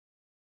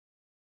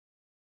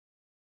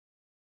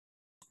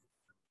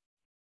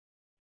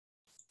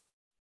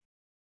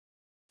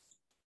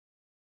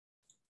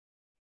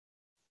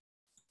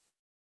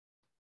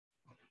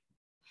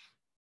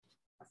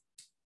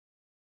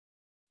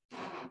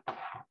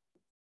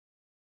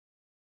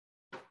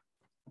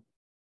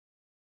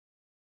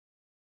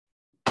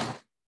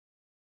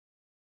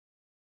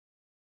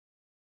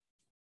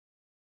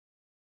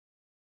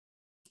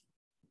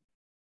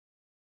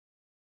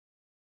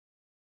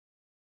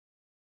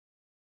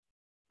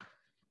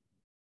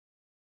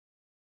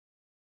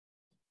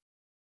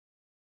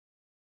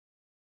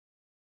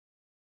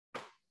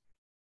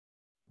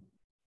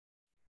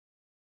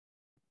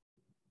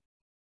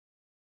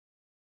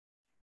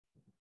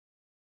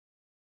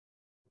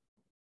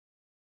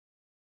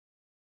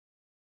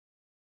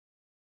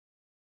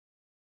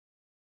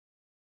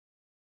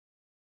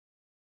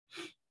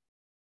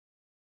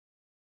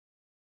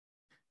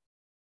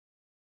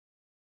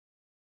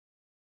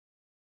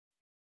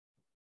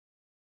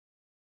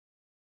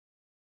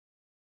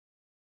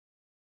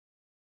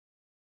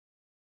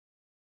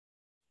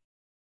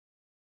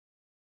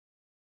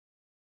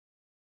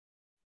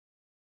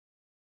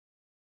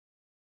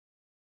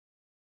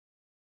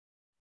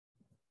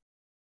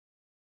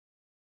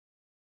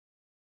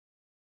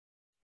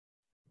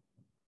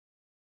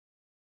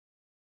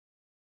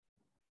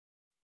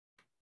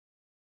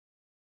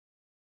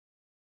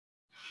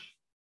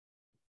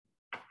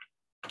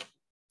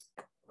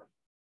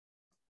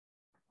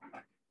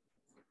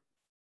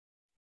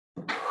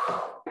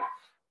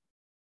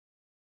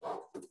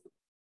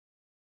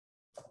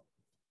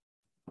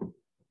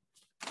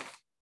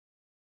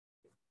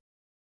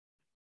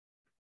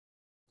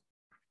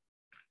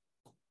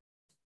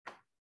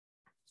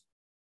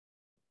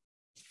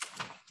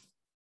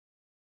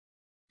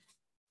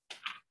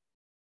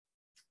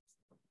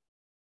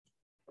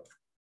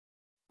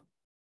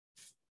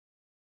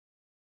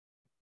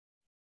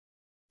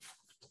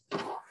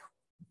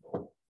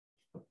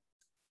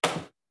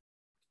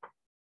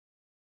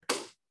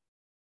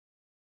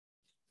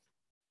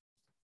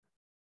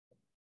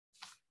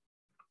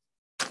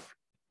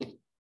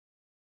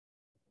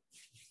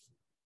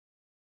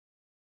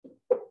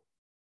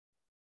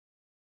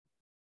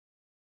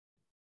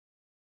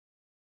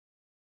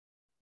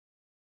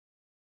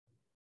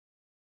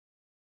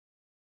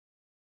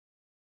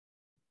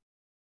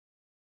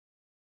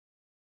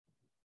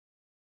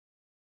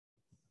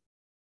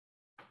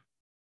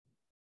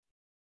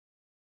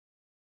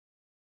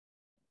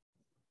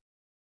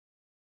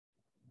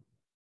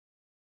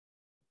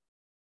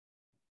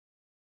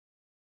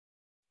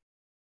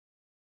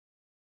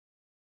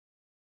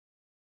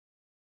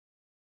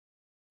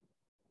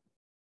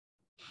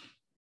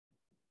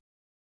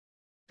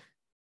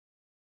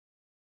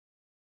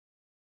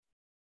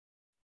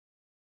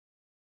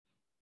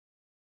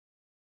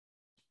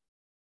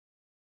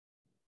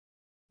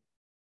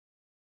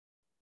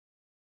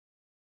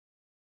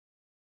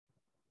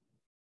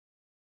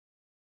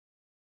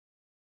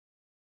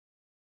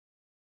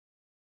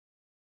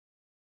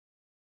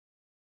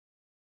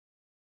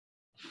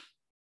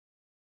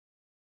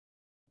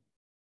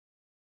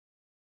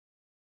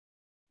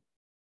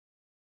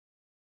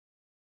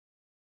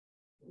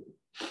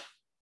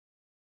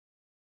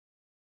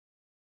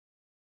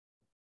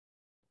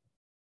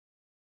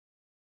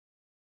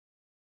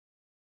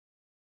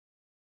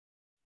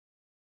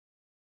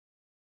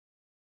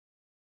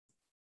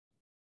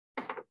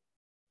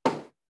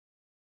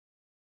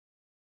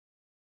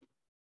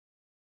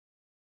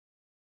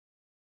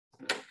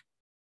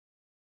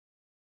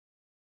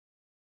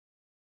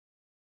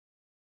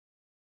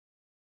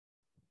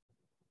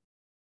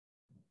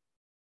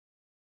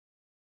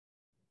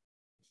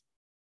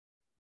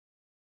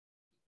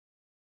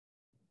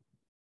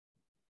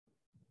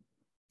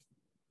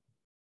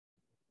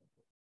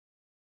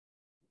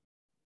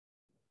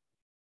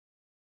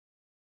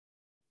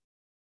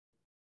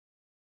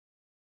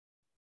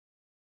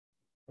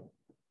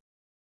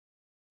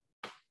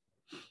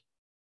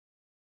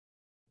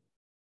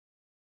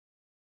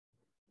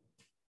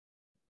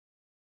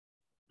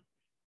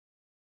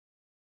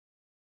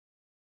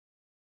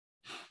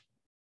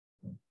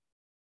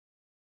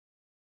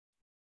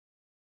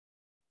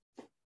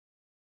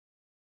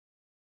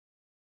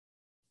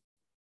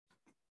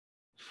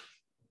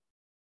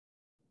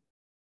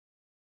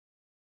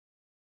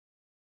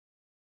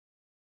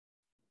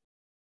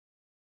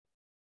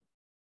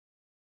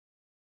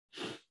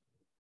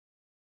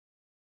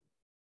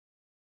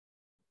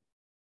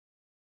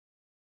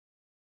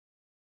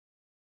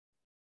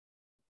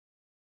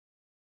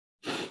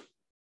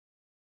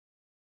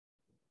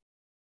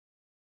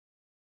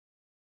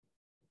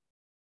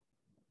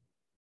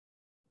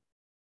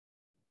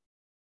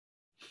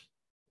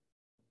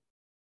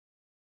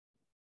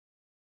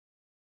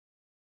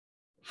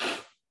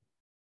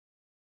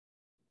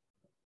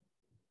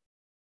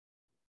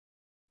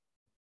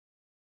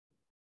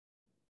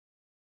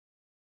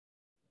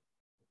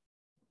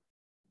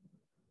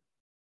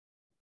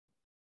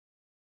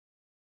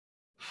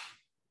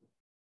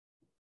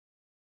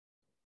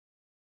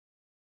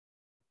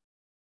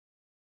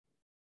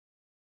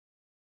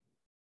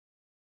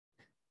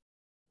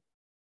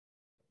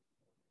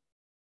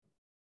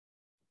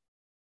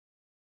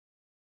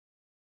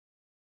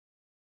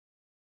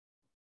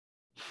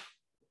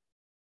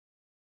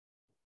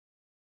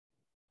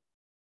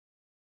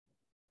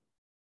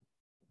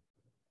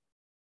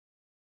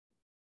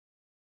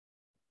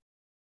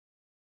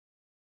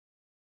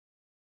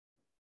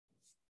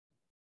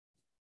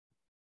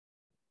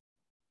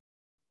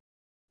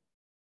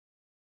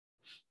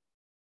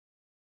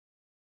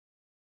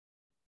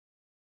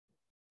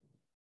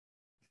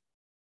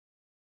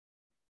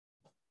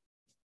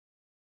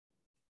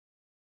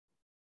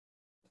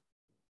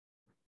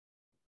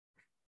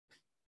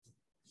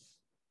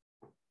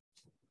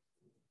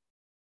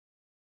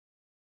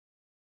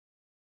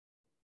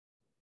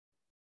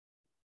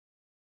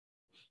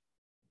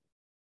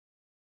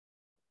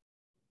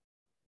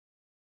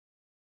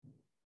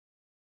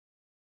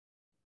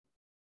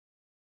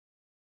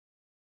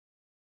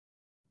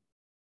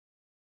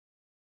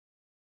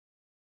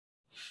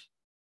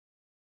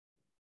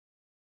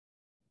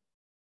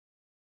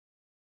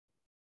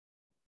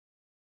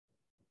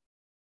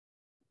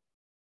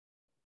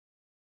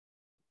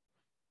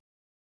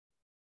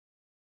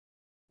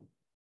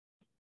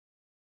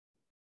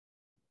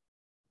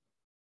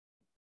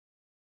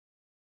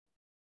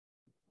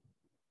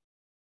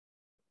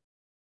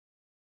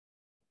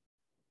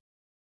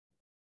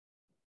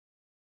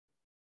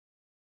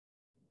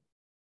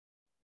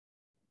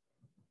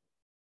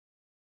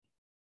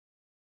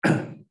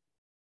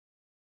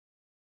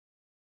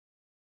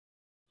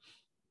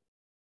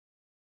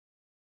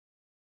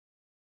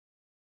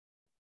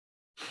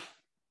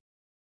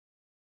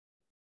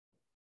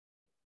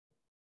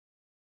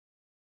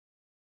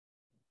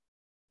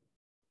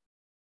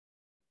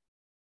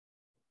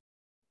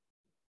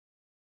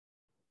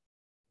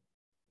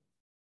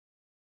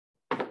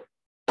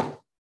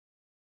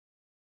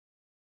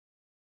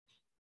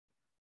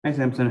Hi,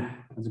 Samson.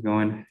 How's it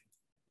going?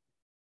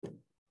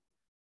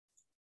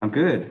 I'm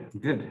good. I'm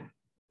good.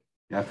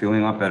 Yeah,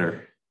 feeling a lot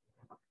better.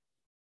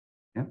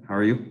 Yeah, how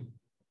are you?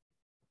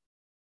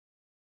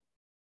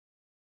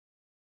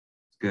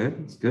 It's good.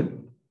 It's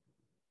good.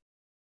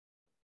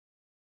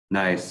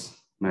 Nice.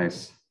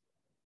 Nice.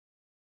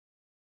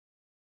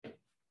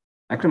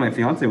 Actually, my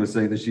fiance was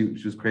saying that she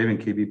was craving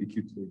KBBQ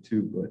today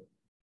too, but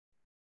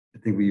I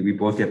think we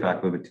both get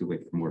back a little bit too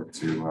late from work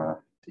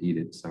to eat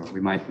it. So we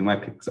might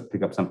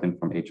pick up something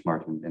from H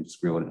Mart and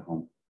just grill it at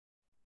home.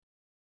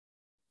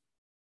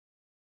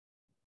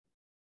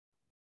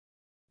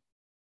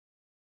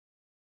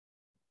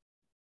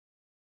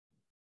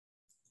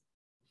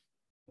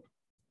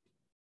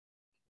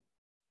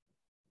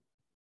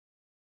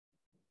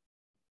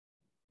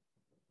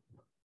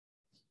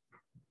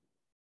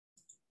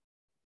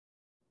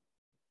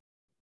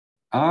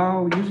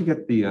 We usually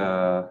get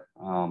the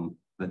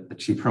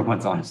cheaper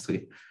ones,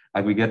 honestly.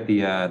 Like we get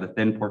the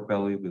thin pork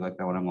belly. We like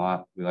that one a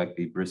lot. We like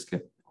the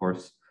brisket, of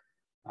course.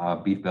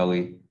 Beef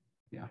belly.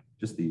 Yeah,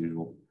 just the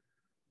usual.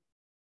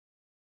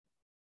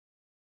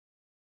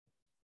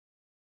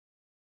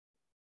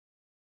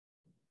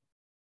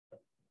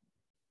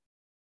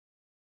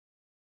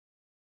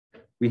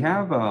 We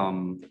have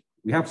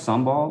we have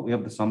sambal. We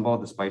have the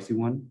sambal, the spicy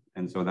one,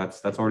 and so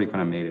that's already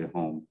kind of made at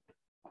home.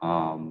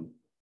 Um,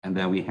 and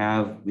then we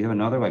have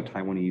another like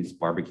Taiwanese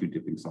barbecue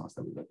dipping sauce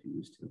that we like to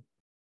use too.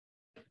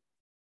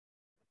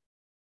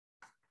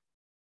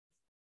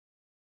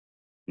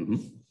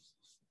 Mhm.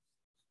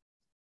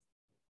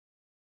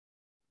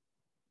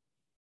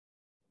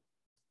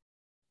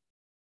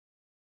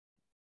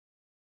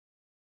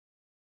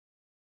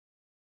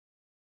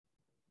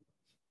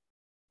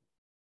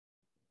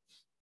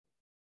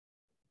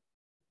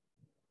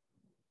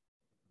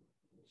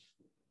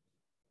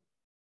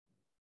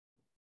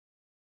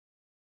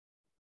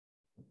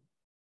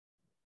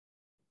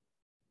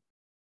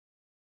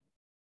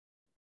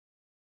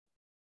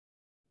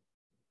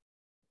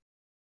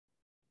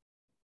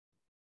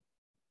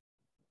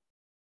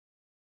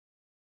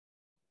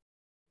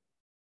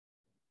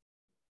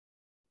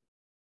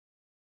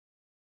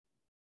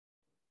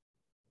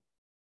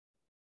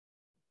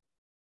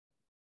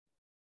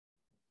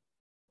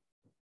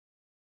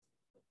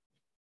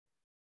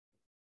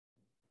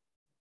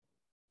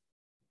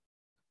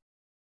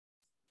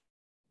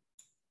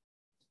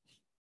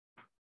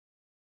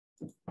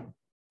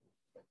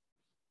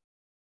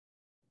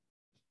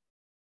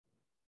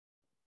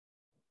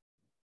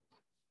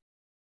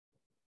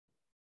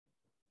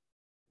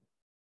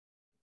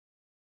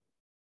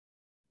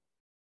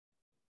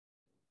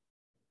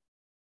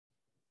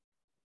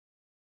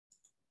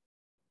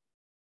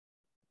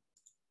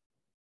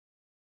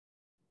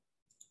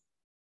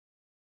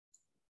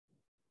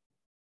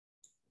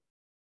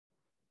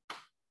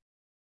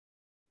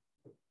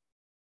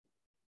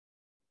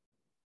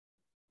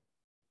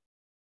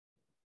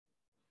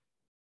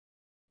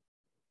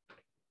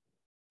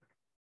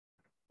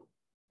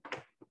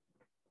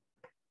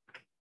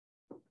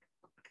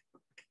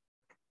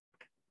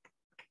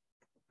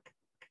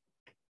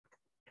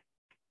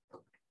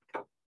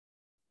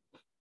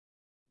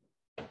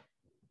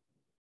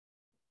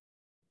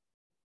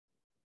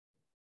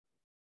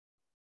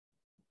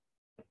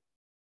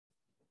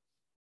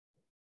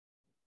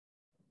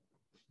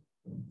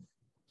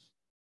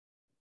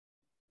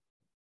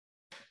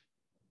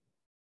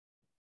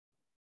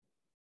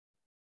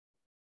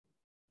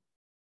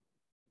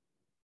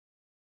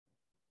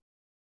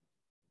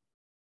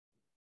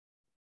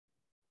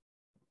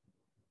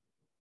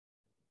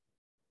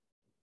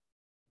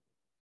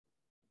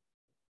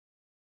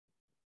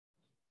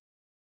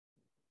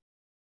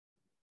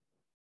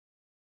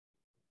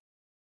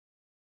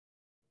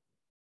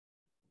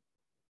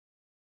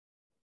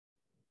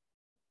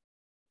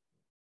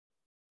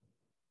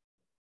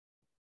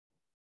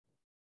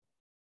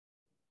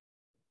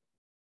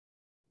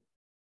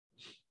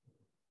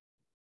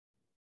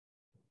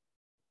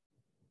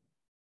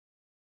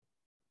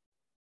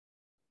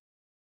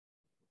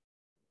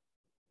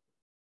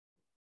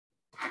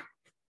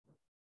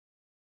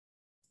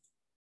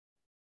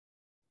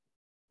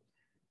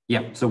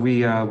 Yeah, so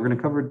we're going to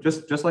cover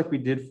just like we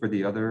did for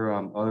the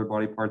other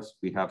body parts.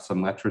 We have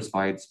some lecture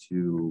slides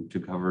to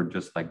cover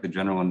just like the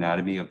general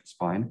anatomy of the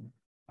spine,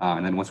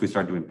 and then once we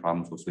start doing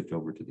problems, we'll switch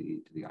over to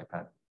the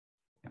iPad.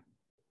 Yeah.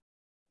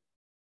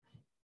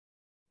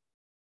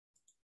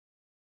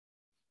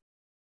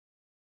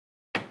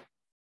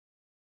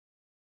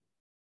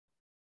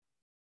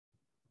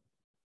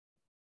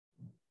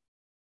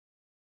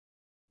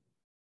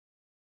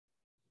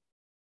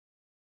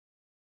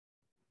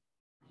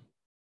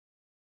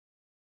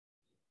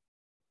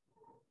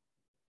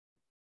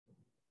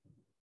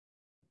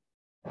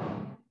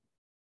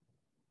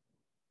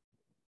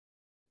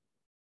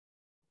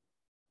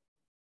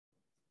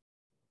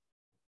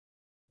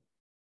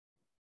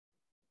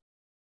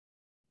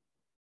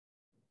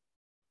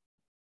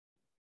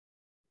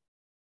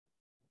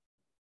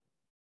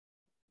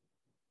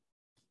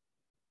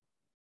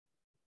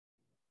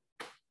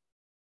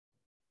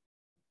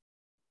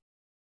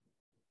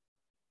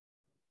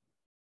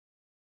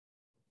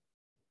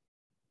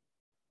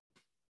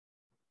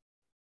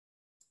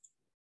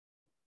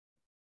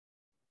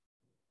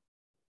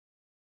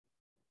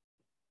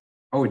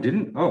 Oh, it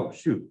didn't? Oh,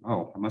 shoot.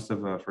 Oh, I must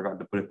have forgotten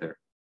to put it there.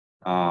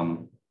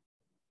 Um,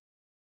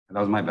 that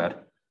was my bad.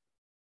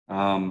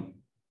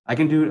 I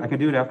can do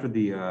it after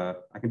the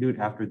I can do it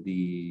after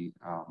the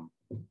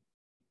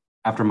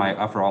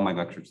after all my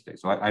lectures today.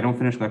 So I don't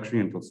finish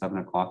lecturing until 7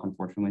 o'clock,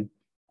 unfortunately.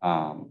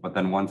 But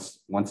then once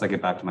I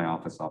get back to my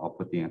office, I'll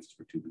put the answers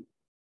for 2B.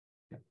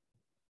 Yeah.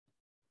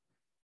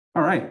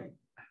 All right.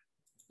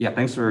 Yeah,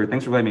 thanks for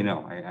letting me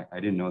know. I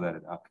didn't know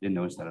that. I didn't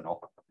notice that at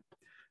all.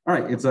 All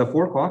right, it's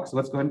 4 o'clock, so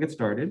let's go ahead and get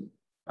started.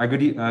 All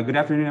right, good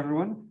afternoon,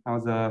 everyone.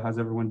 How's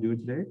everyone doing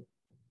today?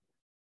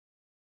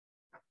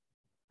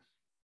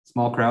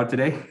 Small crowd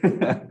today.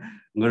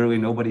 Literally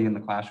nobody in the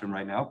classroom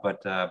right now,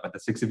 but the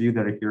 6 of you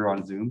that are here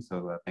on Zoom.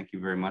 So thank you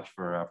very much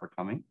for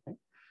coming.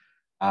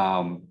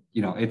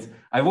 You know,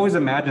 I've always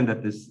imagined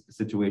that this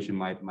situation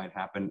might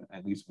happen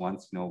at least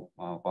once. You know,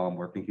 while I'm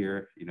working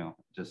here. You know,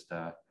 just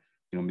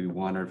you know, maybe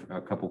one or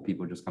a couple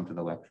people just come to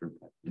the lecture.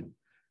 But, you know,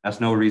 that's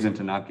no reason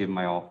to not give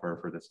my all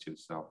for this too.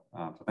 So,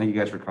 so thank you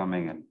guys for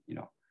coming. And you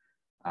know,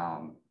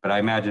 but I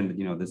imagine,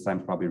 you know, this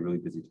time's probably a really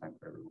busy time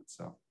for everyone.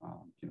 So,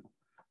 you know,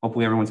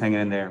 hopefully everyone's hanging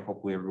in there.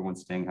 Hopefully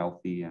everyone's staying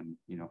healthy and,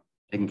 you know,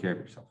 taking care of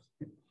yourselves.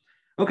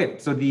 Okay,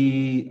 so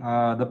the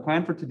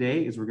plan for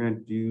today is we're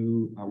going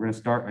to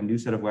start a new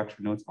set of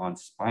lecture notes on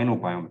spinal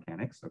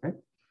biomechanics. Okay,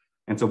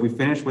 and so we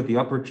finished with the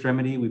upper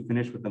extremity, we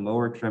finished with the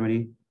lower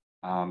extremity,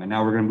 and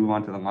now we're going to move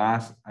on to the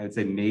last, I would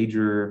say,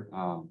 major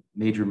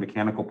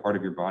mechanical part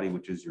of your body,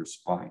 which is your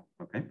spine.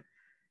 Okay,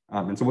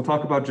 and so we'll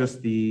talk about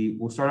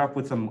we'll start off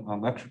with some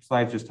lecture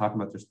slides, just talking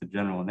about just the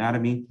general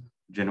anatomy,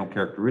 general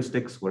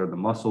characteristics, what are the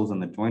muscles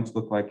and the joints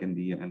look like in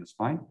the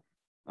spine.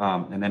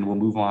 And then we'll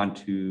move on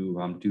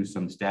to do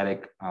some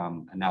static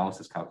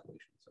analysis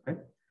calculations, okay?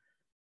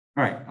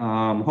 All right,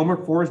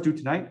 homework 4 is due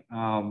tonight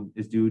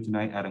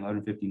at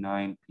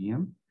 11:59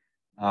 p.m.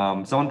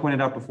 Someone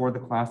pointed out before the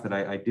class that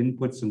I didn't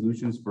put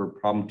solutions for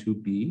problem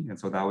 2B, and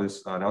so that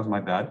was my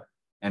bad.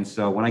 And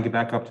so when I get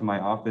back up to my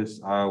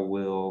office, I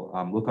will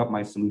look up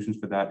my solutions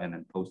for that and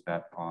then post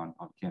that on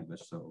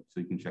Canvas, so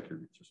you can check your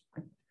answers,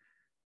 okay?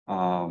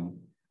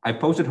 I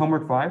posted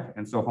homework 5,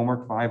 and so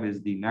homework 5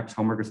 is the next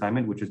homework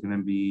assignment, which is going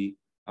to be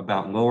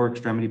about lower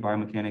extremity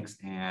biomechanics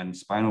and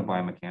spinal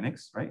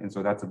biomechanics, right? And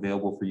so that's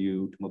available for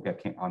you to look at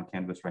on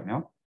Canvas right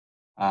now,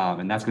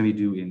 and that's going to be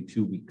due in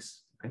 2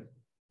 weeks, okay?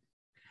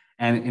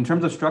 And in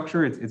terms of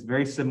structure, it's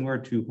very similar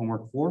to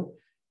homework 4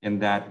 in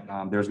that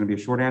there's going to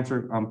be a short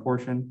answer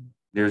portion.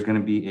 There's going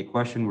to be a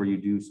question where you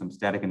do some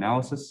static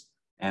analysis,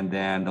 and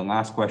then the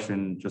last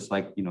question, just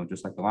like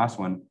the last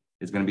one,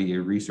 is going to be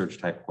a research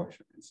type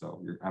question. And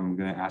so I'm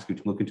going to ask you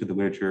to look into the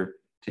literature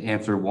to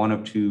answer one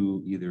of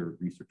 2 either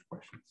research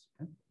questions.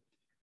 Okay?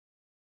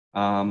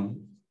 All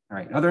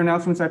right, other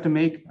announcements I have to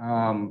make.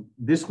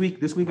 This week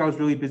I was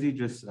really busy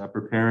just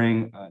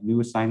preparing new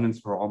assignments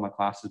for all my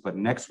classes, but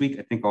next week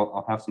I think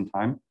I'll have some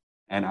time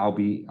and I'll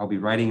be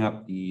writing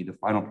up the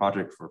final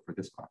project for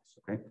this class,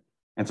 okay?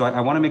 And so I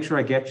want to make sure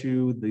I get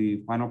you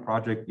the final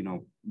project, you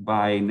know,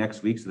 by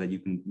next week so that you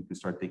can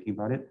start thinking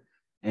about it.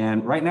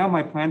 And right now,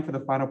 my plan for the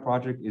final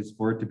project is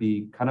for it to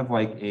be kind of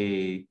like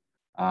a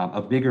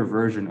bigger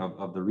version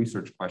of the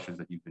research questions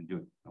that you've been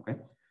doing, okay?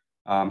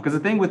 Because the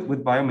thing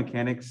with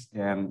biomechanics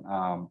and,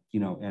 you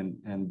know,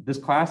 and this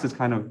class is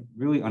kind of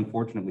really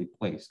unfortunately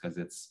placed because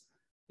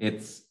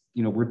it's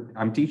you know,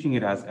 I'm teaching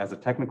it as a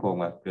technical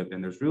elective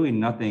and there's really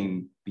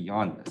nothing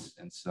beyond this.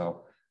 And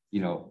so, you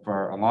know,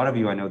 for a lot of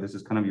you, I know this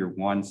is kind of your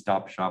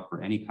one-stop shop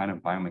for any kind of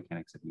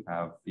biomechanics that you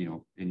have, you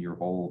know, in your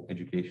whole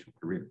educational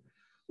career.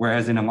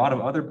 Whereas in a lot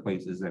of other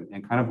places,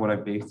 and kind of what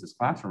I've based this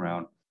class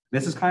around,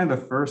 this is kind of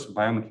the first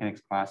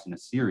biomechanics class in a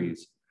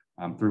series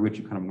through which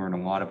you kind of learn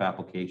a lot of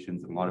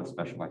applications and a lot of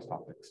specialized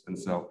topics. And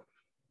so,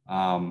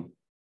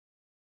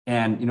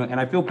 and you know, and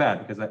I feel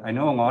bad because I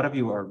know a lot of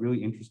you are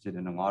really interested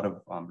in a lot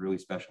of really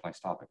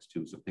specialized topics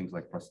too. So things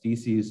like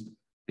prostheses,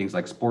 things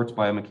like sports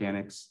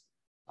biomechanics,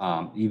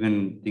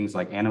 even things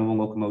like animal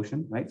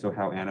locomotion, right? So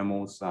how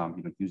animals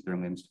you know, use their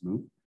limbs to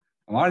move.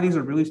 A lot of these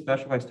are really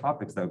specialized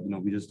topics that, you know,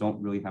 we just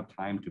don't really have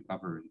time to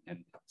cover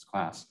in this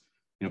class,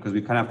 you know, because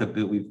we kind of have to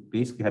build, we've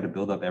basically had to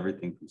build up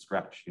everything from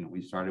scratch. You know,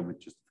 we started with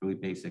just really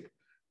basic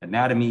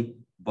anatomy,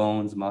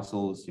 bones,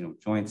 muscles, you know,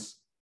 joints,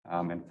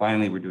 and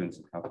finally we're doing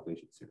some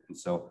calculations here. And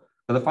so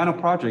for the final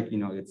project, you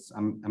know,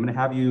 I'm going to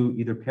have you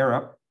either pair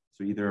up,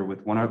 so either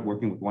with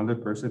working with one other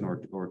person or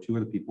 2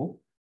 other people,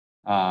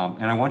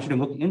 and I want you to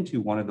look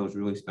into one of those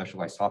really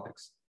specialized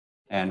topics,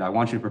 and I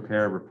want you to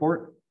prepare a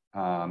report.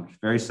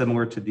 Very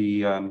similar to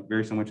the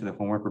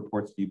homework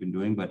reports that you've been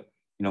doing, but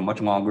you know, much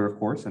longer, of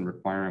course, and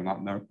requiring a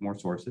lot more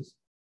sources.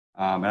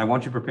 And I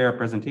want you to prepare a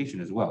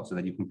presentation as well, so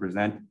that you can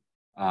present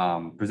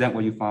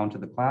what you found to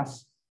the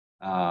class,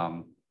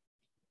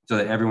 so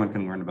that everyone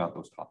can learn about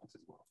those topics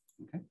as well.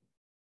 Okay.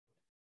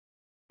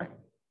 All right.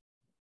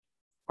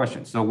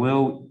 Question. So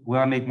will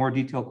I make more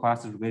detailed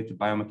classes related to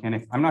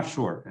biomechanics? I'm not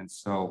sure, and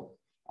so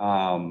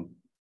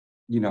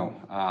you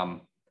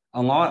know.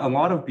 A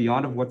lot of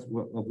beyond of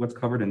what's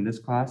covered in this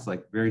class,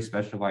 like very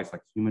specialized,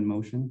 like human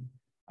motion.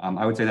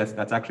 I would say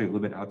that's actually a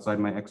little bit outside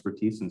my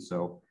expertise, and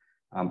so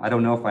I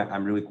don't know if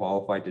I'm really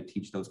qualified to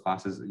teach those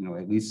classes,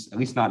 at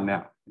least not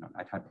now.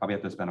 I'd probably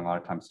have to spend a lot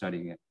of time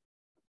studying it.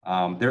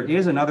 There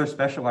is another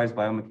specialized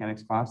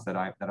biomechanics class that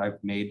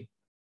I've made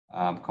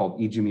called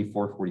EGME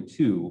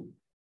 442,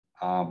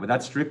 but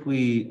that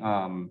strictly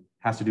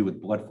has to do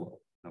with blood flow.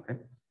 Okay,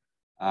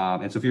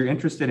 and so if you're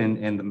interested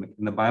in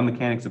the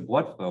biomechanics of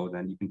blood flow,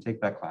 then you can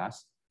take that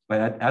class.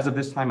 But as of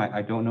this time,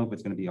 I don't know if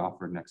it's going to be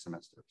offered next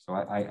semester. So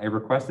I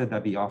requested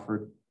that be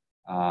offered.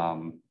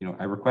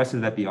 I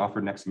requested that be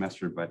offered next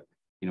semester, but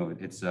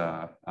it's it's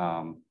up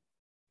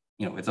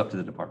to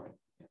the department.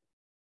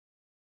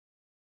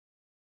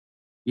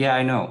 Yeah,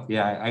 I know.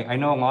 Yeah, I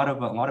know a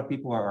lot of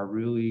people are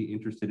really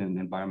interested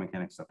in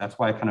biomechanics stuff. That's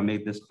why I kind of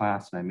made this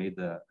class, and I made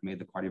the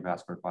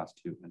cardiovascular class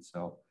too. And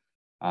so,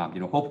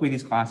 hopefully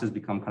these classes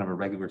become kind of a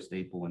regular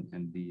staple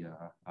in the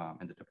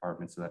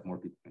department, so that more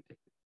people can take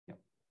it.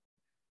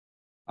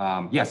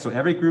 Yeah. So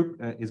every group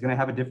is going to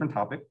have a different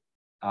topic,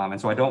 and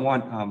so I don't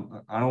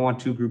want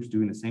two groups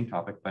doing the same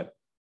topic, but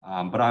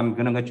I'm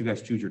going to let you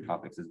guys choose your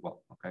topics as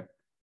well. Okay.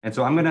 And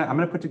so I'm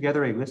gonna put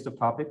together a list of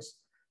topics.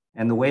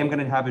 And the way I'm going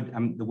to have it,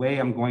 the way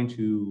I'm going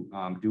to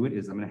do it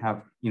is I'm going to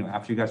have,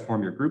 after you guys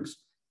form your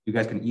groups, you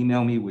guys can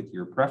email me with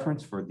your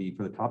preference for the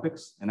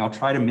topics, and I'll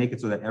try to make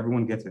it so that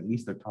everyone gets at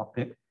least their top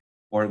pick,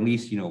 or at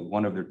least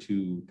one of their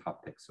two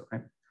top picks. Okay.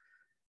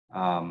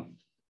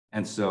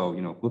 And so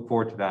look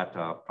forward to that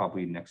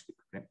probably next week.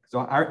 Okay. So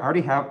I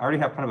already have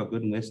kind of a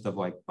good list of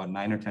like about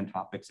 9 or 10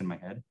 topics in my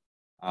head.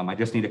 I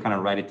just need to kind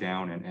of write it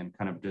down and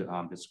kind of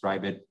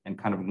describe it and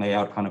kind of lay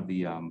out kind of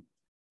the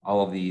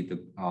all of the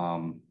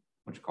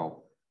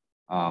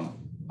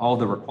all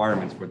the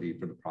requirements for the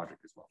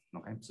project as well.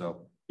 Okay,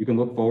 so you can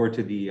look forward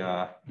to the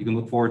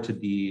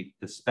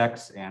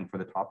specs and for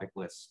the topic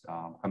list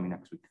coming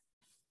next week.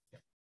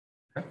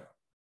 Okay,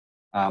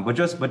 but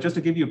just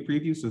to give you a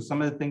preview, so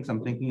some of the things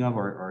I'm thinking of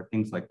are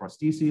things like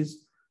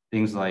prostheses,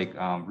 things like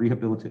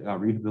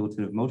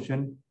rehabilitative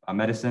motion,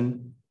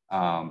 medicine,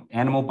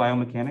 animal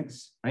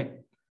biomechanics, right?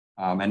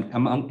 And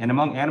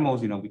among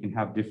animals, we can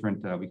have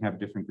different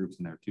groups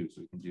in there too.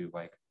 So we can do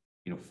like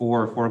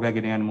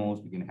four-legged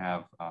animals. We can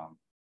have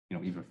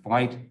even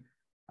flight.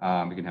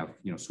 We can have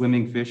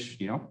swimming fish.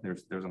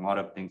 There's a lot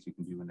of things you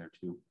can do in there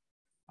too.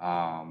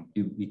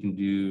 We can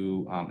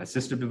do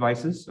assistive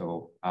devices,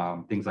 so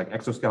things like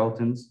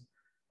exoskeletons,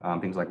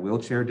 things like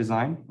wheelchair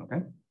design.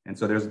 Okay, and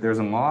so there's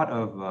a lot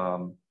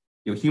of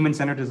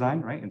human-centered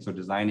design, right? And so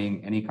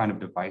designing any kind of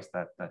device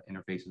that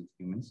interfaces with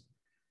humans.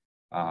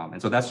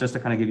 And so that's just to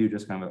kind of give you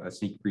just kind of a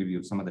sneak preview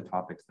of some of the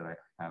topics that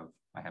I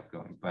have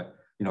going. But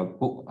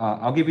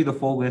I'll give you the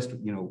full list,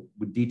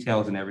 with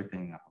details and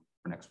everything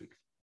for next week.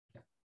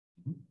 Yeah.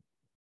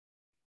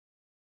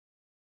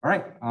 All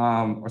right.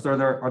 So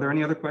are there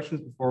any other questions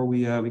before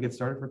we get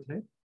started for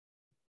today?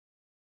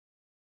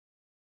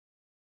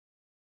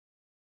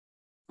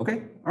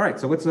 Okay. All right.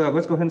 So let's go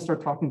ahead and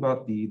start talking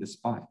about the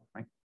spine,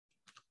 right?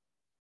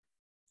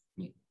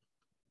 Yeah.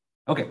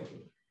 Okay.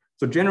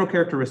 So general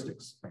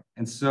characteristics, right?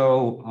 And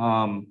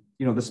so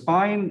the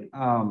spine,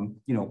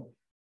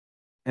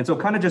 and so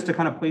kind of just to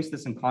kind of place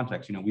this in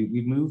context,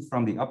 we've moved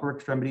from the upper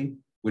extremity,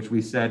 which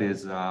we said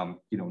is not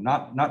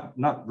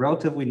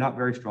relatively not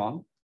very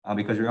strong,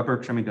 because your upper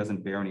extremity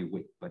doesn't bear any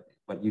weight, but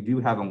you do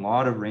have a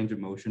lot of range of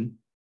motion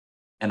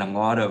and a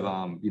lot of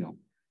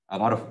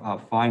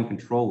fine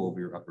control over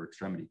your upper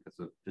extremity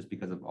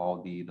because of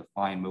all the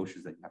fine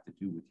motions that you have to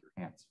do with your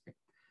hands. Okay?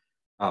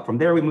 From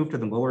there, we move to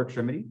the lower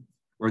extremity,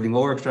 where the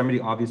lower extremity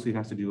obviously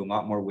has to do a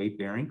lot more weight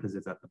bearing because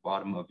it's at the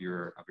bottom of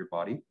your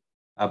body.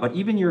 But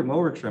even your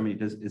lower extremity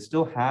it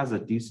still has a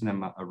decent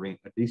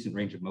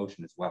range of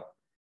motion as well,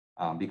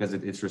 because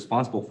it's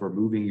responsible for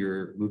moving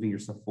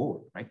yourself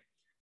forward, right?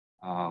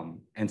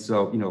 And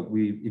so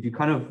if you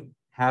kind of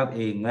have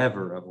a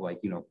lever of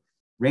like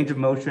range of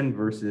motion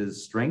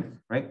versus strength,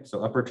 right?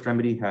 So upper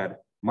extremity had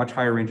much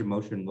higher range of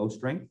motion, low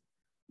strength.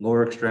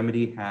 Lower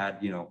extremity had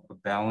a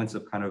balance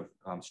of kind of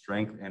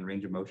strength and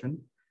range of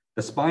motion.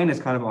 The spine is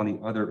kind of on the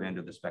other end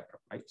of the spectrum,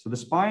 right? So the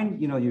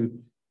spine,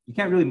 you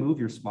can't really move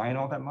your spine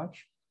all that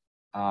much,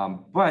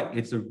 but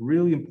it's a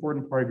really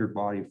important part of your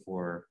body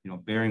for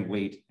bearing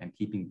weight and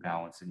keeping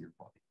balance in your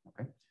body.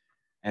 Okay,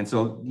 and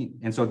so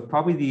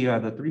probably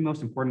the three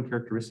most important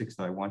characteristics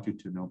that I want you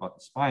to know about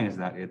the spine is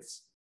that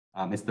it's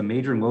the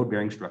major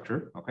load-bearing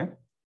structure. Okay,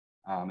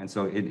 and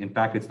so in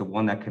fact it's the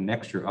one that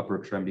connects your upper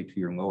extremity to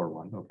your lower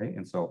one. Okay,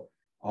 and so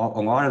a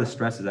lot of the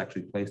stress is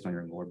actually placed on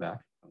your lower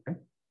back. Okay.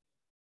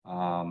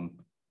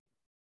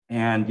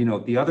 And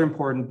the other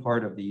important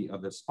part of the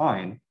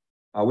spine,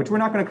 which we're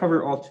not going to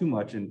cover all too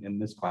much in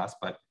this class,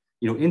 but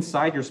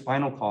inside your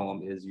spinal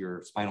column is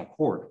your spinal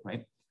cord,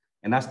 right?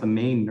 And that's the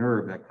main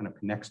nerve that kind of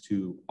connects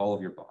to all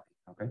of your body.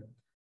 Okay,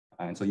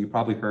 and so you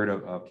probably heard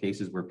of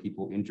cases where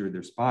people injured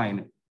their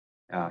spine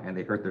and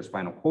they hurt their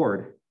spinal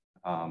cord,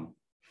 and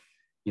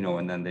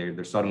then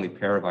they're suddenly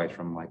paralyzed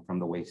from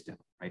the waist down,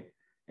 right?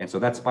 And so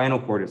that spinal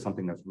cord is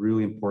something that's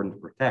really important to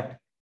protect.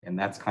 And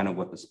that's kind of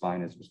what the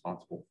spine is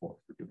responsible for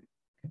doing.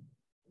 Okay.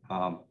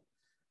 All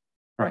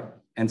right.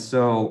 And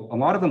so a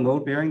lot of the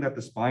load bearing that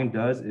the spine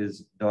does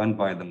is done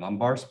by the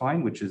lumbar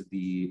spine, which is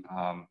the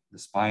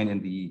spine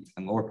in the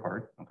lower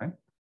part, okay?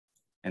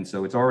 And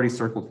so it's already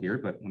circled here,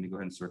 but let me go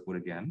ahead and circle it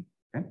again,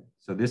 okay?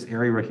 So this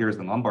area right here is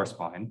the lumbar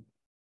spine.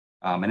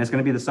 And it's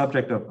going to be the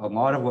subject of a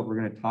lot of what we're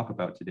going to talk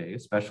about today,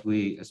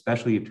 especially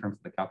in terms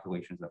of the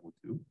calculations that we'll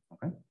do,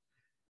 okay?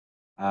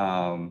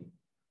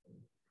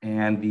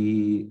 And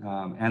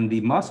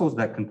the muscles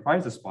that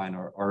comprise the spine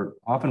are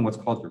often what's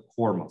called your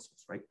core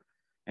muscles, right?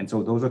 And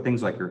so those are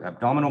things like your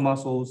abdominal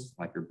muscles,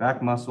 like your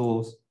back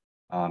muscles,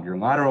 your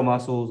lateral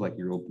muscles, like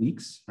your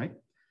obliques, right?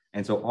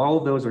 And so all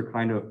of those are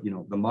kind of,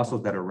 the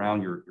muscles that are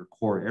around your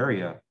core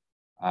area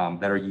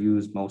that are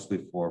used mostly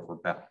for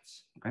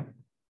balance, okay?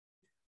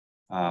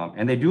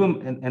 And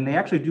they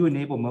actually do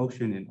enable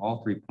motion in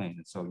all three planes.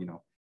 And so,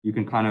 you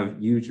can kind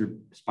of use your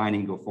spine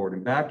and go forward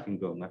and back, you can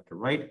go left to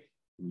right,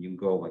 and you can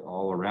go like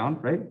all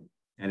around, right?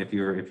 And if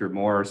you're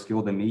more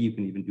skilled than me, you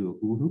can even do a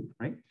hula hoop,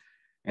 right?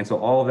 And so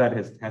all of that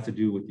has to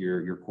do with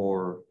your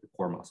core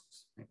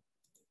muscles. Right?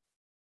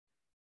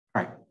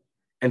 All right.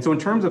 And so in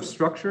terms of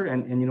structure,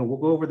 and we'll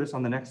go over this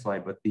on the next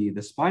slide, but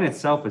the spine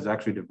itself is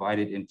actually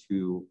divided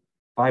into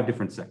 5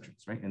 different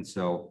sections, right?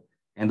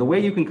 And the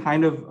way you can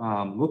kind of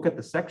look at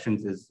the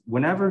sections is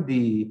whenever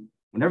the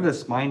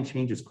spine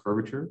changes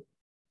curvature,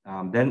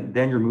 then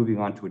you're moving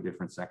on to a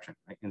different section,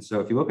 right? And so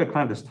if you look at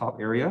kind of this top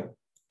area, let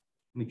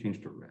me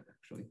change to red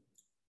actually.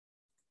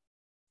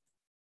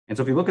 And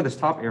so if you look at this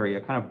top area,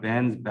 it kind of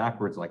bends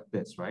backwards like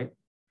this, right?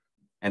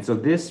 And so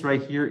this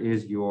right here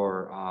is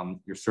your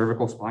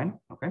cervical spine,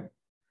 okay?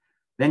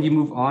 Then you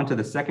move on to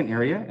the second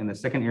area, and the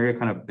second area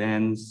kind of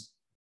bends,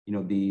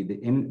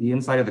 the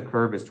inside of the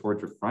curve is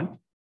towards your front.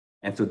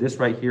 And so this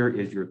right here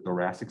is your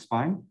thoracic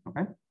spine,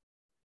 okay?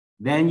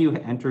 Then you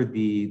enter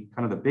the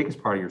kind of the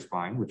biggest part of your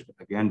spine, which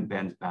again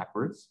bends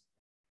backwards.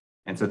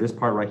 And so this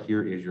part right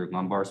here is your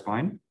lumbar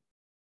spine.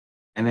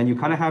 And then you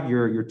kind of have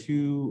your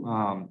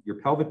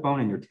pelvic bone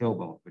and your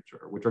tailbone,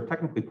 which are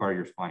technically part of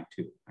your spine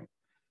too, right?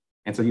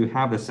 And so you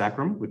have the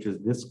sacrum, which is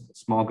this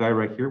small guy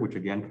right here, which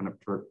again kind of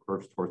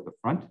curves towards the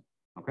front,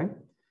 okay?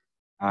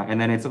 And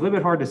then it's a little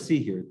bit hard to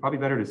see here. It's probably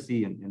better to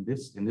see in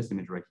this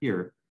image right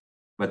here.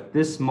 But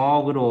this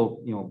small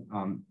little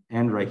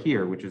end right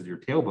here, which is your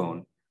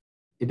tailbone,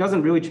 it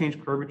doesn't really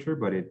change curvature,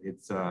 but it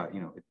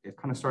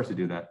kind of starts to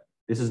do that.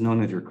 This is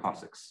known as your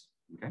coccyx,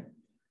 okay?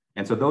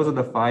 And so those are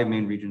the 5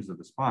 main regions of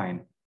the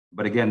spine.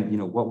 But again,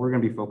 what we're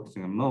going to be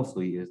focusing on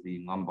mostly is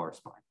the lumbar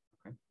spine.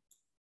 Okay.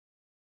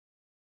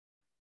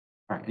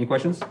 All right. Any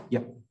questions? Yeah.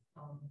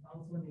 I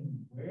was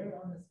wondering where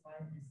on the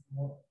spine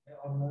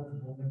are most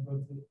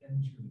vulnerable to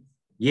injuries?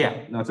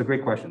 Yeah, no, it's a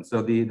great question.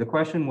 So the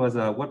question was,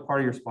 what part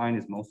of your spine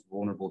is most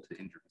vulnerable to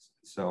injuries?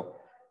 So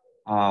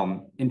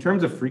in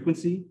terms of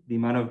frequency, the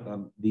amount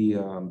of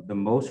the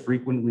most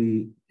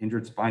frequently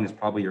injured spine is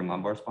probably your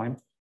lumbar spine.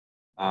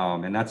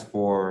 And that's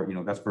for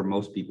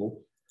most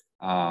people,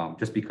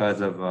 just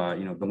because of,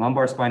 the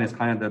lumbar spine is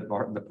kind of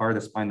the part of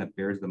the spine that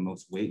bears the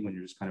most weight when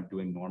you're just kind of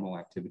doing normal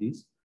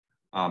activities.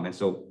 And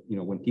so,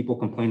 when people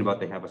complain about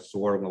they have a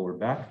sore lower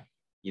back,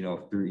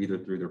 either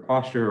through their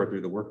posture or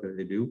through the work that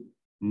they do,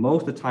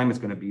 most of the time it's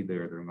going to be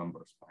their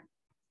lumbar spine.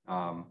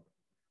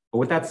 But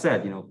with that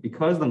said,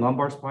 because the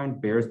lumbar spine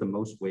bears the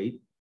most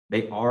weight,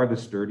 they are the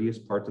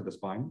sturdiest parts of the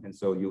spine. And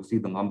so you'll see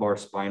the lumbar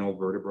spinal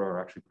vertebrae are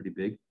actually pretty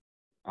big.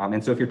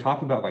 And so if you're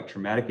talking about like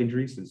traumatic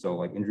injuries, and so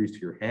like injuries to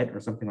your head or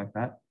something like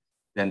that,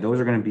 then those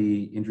are going to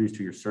be injuries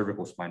to your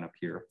cervical spine up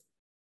here.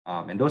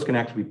 And those can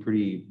actually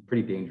be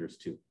pretty dangerous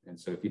too. And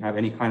so if you have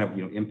any kind of,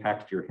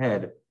 impact to your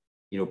head,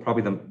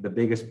 probably the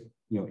biggest,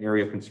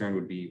 area of concern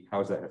would be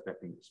how is that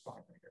affecting the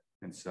spine right here.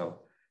 And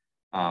so,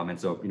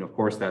 of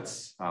course,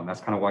 that's kind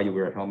of why you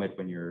wear a helmet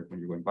when you're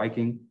going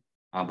biking.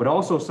 But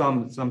also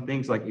some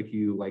things like if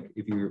you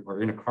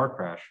are in a car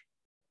crash,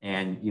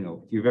 and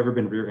if you've ever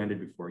been rear-ended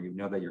before, you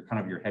know that your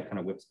head kind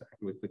of whips back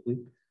really quickly.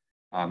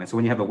 And so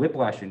when you have a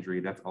whiplash injury,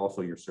 that's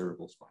also your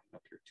cervical spine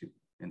up here too.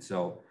 And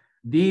so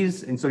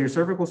your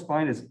cervical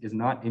spine is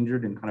not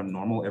injured in kind of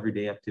normal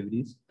everyday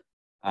activities.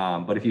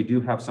 But if you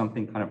do have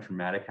something kind of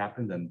traumatic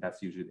happen, then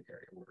that's usually the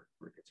area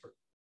where it gets hurt.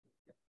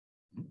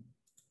 Yeah.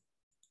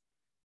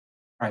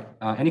 All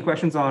right, any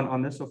questions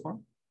on this so far?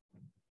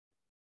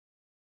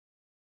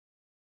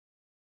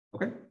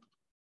 Okay.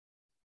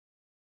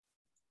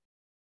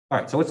 All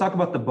right, so let's talk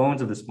about the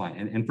bones of the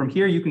spine. And from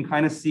here, you can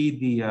kind of see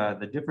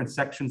the different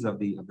sections of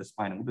the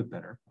spine a little bit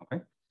better,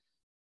 okay?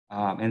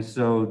 And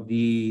so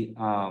the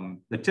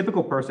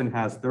typical person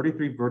has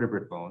 33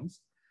 vertebrate bones.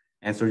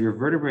 And so your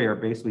vertebrae are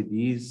basically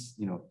these,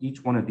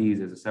 each one of these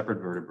is a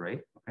separate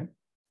vertebrae, okay?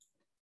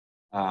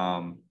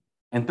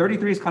 And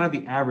 33 is kind of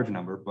the average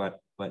number, but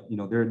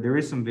there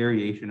is some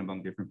variation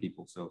among different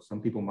people. So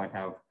some people might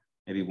have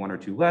maybe 1 or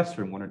 2 less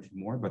or 1 or 2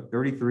 more, but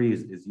 33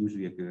 is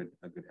usually a good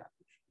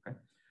average, okay?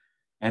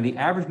 And the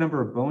average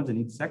number of bones in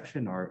each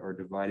section are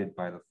divided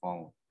by the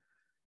following.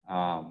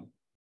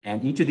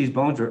 And each of these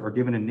bones are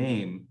given a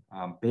name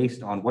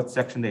based on what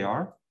section they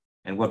are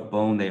and what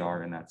bone they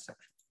are in that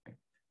section. Okay?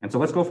 And so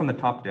let's go from the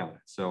top down.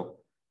 So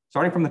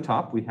starting from the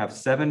top, we have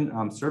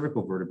 7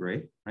 cervical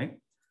vertebrae, right?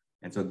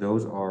 And so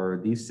those are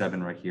these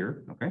 7 right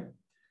here, okay?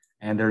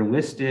 And they're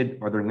listed,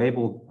 or they're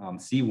labeled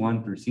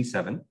C1 through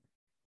C7.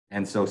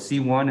 And so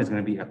C1 is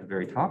going to be at the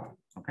very top,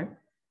 okay?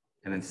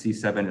 And then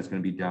C7 is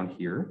going to be down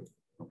here,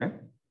 okay?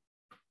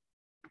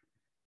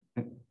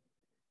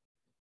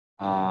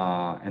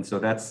 And so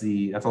that's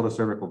all the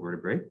cervical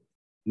vertebrae.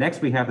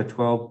 Next, we have the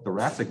 12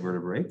 thoracic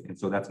vertebrae, and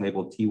so that's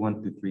labeled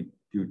T1 through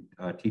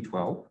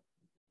T12.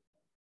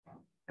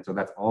 And so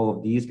that's all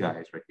of these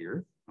guys right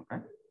here,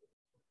 okay?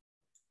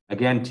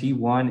 Again,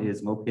 T1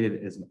 is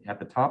located at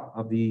the top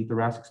of the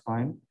thoracic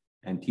spine,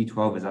 and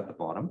T12 is at the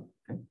bottom,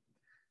 okay?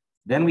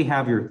 Then we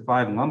have your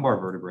 5 lumbar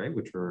vertebrae,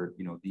 which are,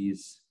 you know,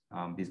 these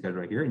guys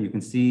right here, and you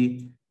can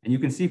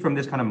see from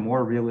this kind of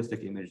more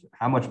realistic image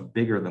how much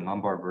bigger the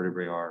lumbar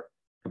vertebrae are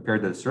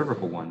compared to the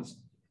cervical ones,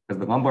 because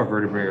the lumbar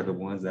vertebrae are the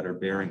ones that are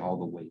bearing all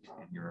the weight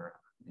in your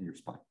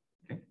spine.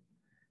 Okay.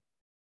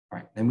 All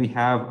right. Then we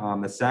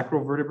have the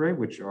sacral vertebrae,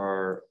 which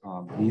are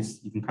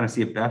these. You can kind of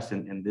see it best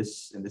in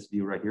this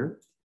view right here.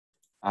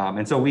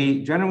 And so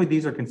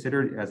these are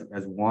considered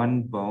as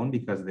one bone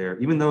because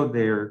even though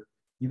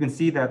you can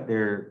see that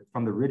they're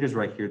from the ridges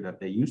right here that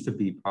they used to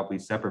be probably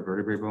separate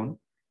vertebrae bone,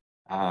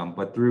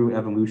 but through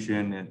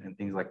evolution and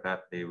things like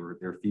that,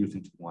 they're fused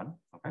into one.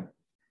 Okay.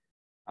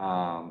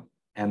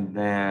 And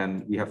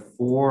then we have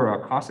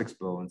 4 coccyx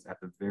bones at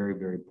the very,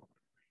 very bottom.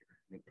 I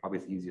think probably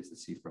it's easiest to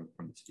see from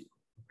this view.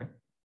 Okay.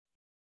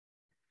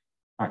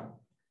 All right.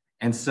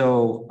 And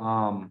so,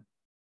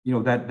 you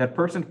know, that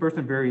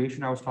person-to-person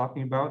variation I was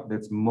talking about,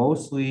 that's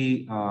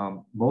mostly,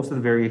 most of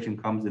the variation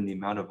comes in the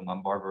amount of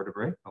lumbar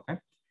vertebrae. Okay.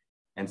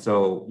 And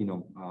so, you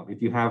know,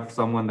 if you have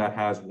someone that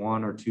has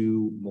 1 or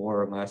 2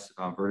 more or less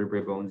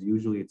vertebrae bones,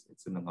 usually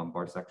it's in the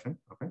lumbar section.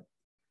 Okay.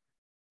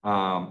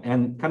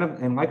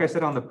 And like I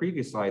said on the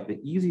previous slide,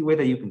 the easy way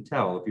that you can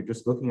tell if you're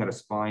just looking at a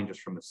spine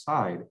just from the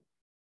side,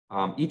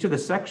 each of the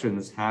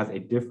sections has a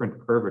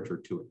different curvature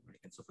to it. Right?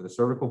 And so for the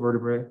cervical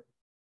vertebrae,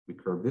 we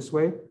curve this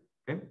way.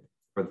 Okay.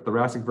 For the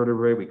thoracic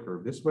vertebrae, we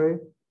curve this way.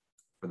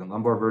 For the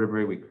lumbar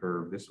vertebrae, we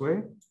curve this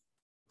way.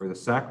 For the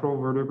sacral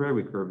vertebrae,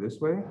 we curve this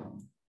way.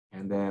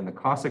 And then the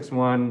coccyx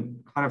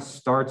one kind of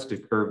starts to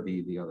curve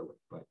the other way,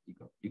 but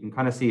you can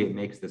kind of see it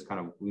makes this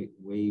kind of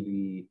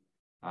wavy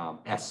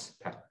S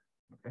pattern.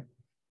 Okay,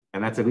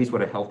 and that's at least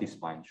what a healthy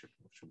spine should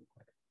look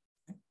like.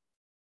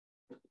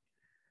 Okay.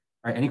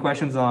 All right, any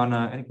questions on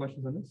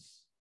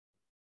this?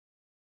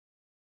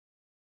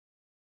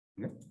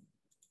 Okay.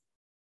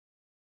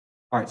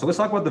 All right, so let's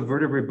talk about the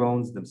vertebrae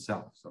bones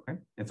themselves. Okay,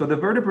 and so the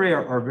vertebrae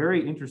are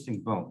very interesting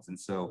bones, and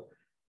so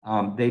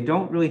they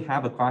don't really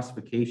have a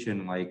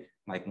classification like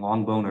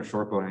long bone or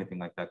short bone or anything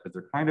like that, because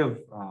they're kind of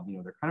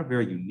they're kind of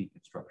very unique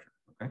in structure.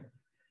 Okay.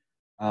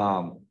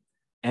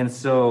 And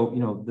so, you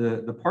know,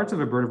 the parts of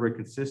a vertebrae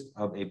consist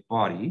of a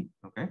body,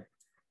 okay?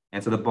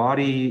 And so the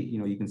body, you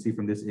know, you can see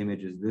from this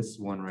image is this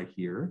one right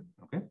here,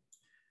 okay?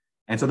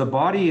 And so the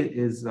body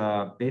is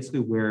basically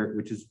where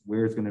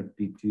it's going to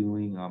be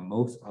doing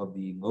most of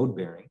the load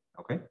bearing,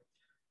 okay?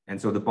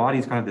 And so the body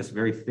is kind of this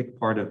very thick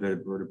part of the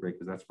vertebrae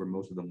because that's where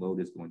most of the load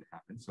is going to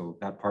happen. So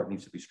that part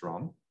needs to be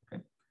strong,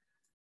 okay?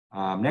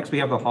 Next, we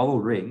have the hollow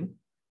ring.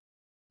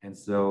 And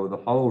so the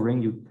hollow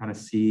ring you kind of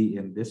see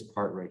in this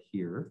part right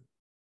here.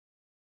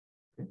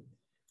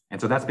 And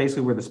so that's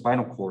basically where the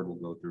spinal cord will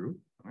go through,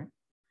 right?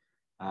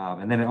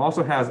 And then it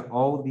also has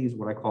all of these,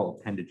 what I call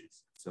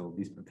appendages. So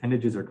these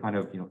appendages are kind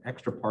of, you know,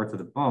 extra parts of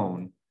the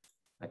bone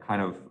that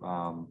kind of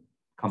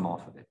come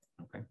off of it,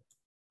 okay?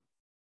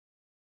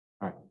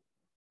 All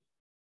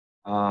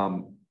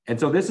right. And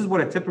so this is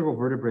what a typical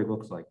vertebrae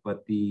looks like,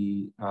 but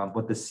the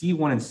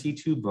C1 and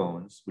C2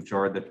 bones, which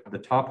are the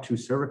top 2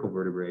 cervical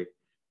vertebrae,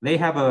 they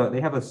have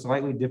a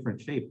slightly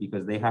different shape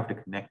because they have to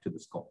connect to the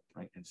skull,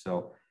 right? And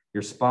so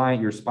your spinal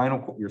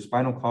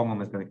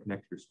column is going to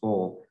connect to your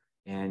skull,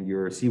 and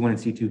your C1 and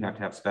C2 have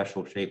to have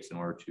special shapes in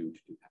order to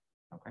do that.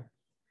 Okay.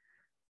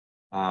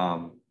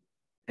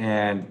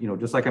 And you know,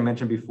 just like I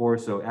mentioned before,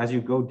 so as you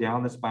go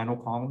down the spinal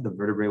column, the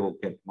vertebrae will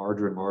get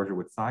larger and larger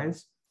with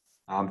size,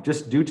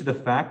 just due to the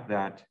fact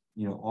that,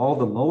 you know, all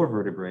the lower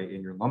vertebrae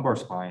in your lumbar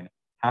spine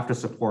have to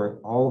support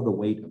all of the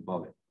weight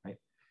above it, right?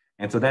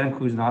 And so that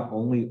includes not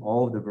only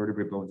all of the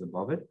vertebrae bones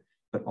above it,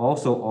 but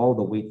also all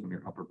the weight from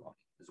your upper body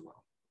as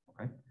well.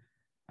 Okay.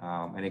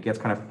 And it gets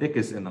kind of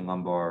thickest in the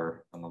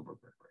lumbar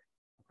vertebrae.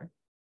 Okay.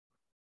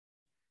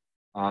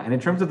 And in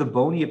terms of the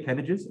bony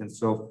appendages, and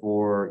so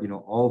for, you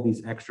know, all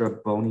these extra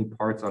bony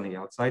parts on the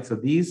outside, so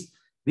these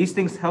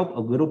things help a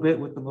little bit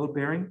with the load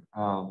bearing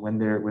when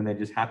they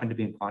just happen to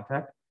be in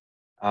contact,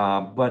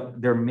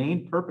 but their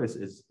main purpose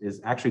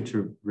is actually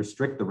to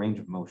restrict the range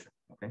of motion.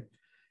 Okay.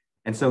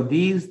 And so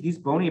these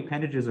bony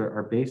appendages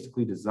are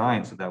basically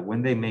designed so that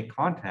when they make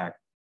contact,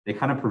 they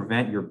kind of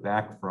prevent your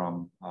back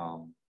from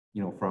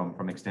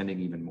from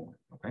extending even more.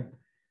 Okay.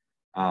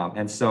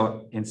 And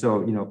so,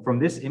 you know, from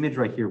this image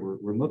right here,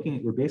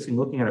 we're basically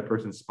looking at a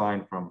person's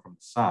spine from the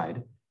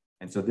side.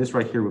 And so this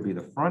right here would be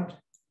the front.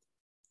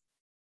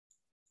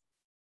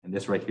 And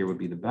this right here would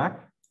be the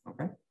back.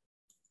 Okay.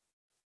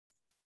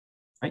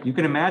 right? You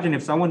can imagine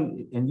if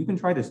someone, and you can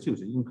try this too.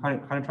 So you can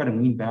kind of try to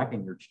lean back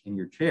in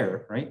your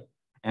chair, right?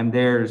 And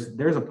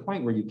there's a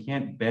point where you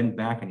can't bend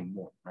back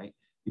anymore, right?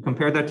 You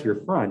compare that to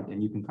your front,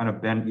 and you can kind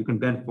of bend. You can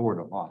bend forward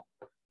a lot.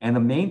 And the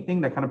main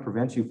thing that kind of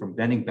prevents you from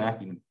bending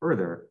back even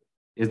further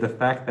is the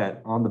fact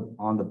that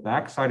on the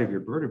back side of your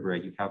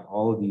vertebrae, you have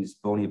all of these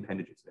bony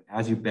appendages. And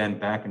as you bend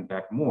back and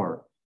back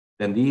more,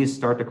 then these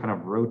start to kind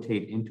of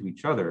rotate into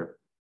each other,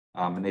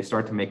 and they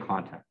start to make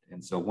contact.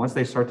 And so once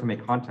they start to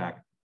make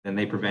contact, then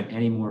they prevent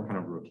any more kind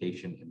of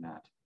rotation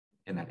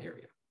in that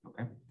area.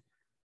 Okay.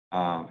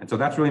 And so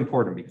that's really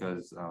important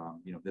because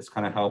you know, this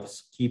kind of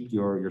helps keep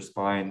your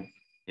spine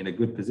in a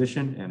good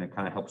position, and it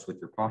kind of helps with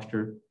your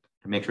posture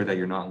to make sure that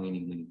you're not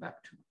leaning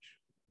back too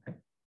much. Okay.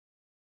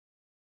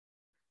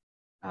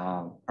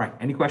 All right.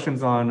 Any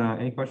questions on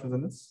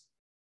this?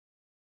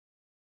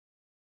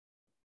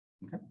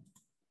 Okay.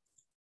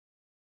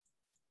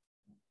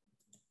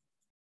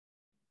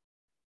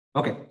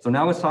 Okay. So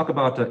now let's talk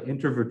about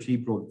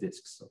intervertebral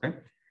discs. Okay.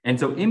 And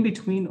so in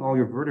between all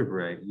your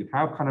vertebrae, you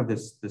have kind of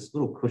this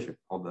little cushion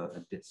called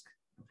a disc.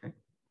 Okay.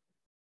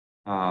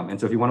 And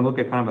so if you want to look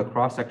at kind of a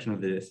cross section of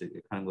the disc,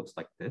 it kind of looks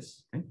like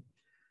this. Okay.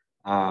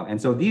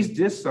 And so these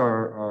discs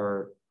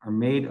are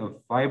made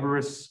of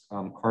fibrous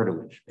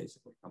cartilage,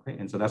 basically. Okay.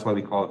 And so that's why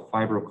we call it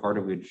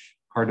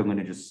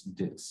cartilaginous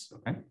discs.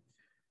 Okay.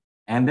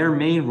 And their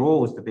main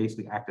role is to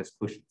basically act as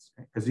cushions.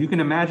 Because you can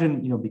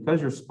imagine, you know,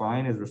 because your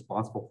spine is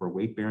responsible for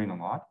weight bearing a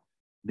lot,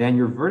 then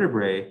your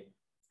vertebrae,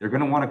 they're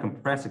going to want to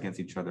compress against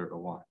each other a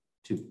lot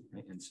too.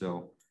 Right? And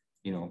so,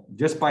 you know,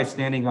 just by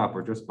standing up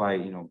or just by,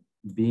 you know,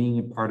 being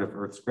a part of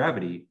Earth's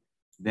gravity,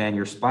 then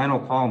your spinal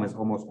column is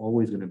almost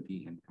always going to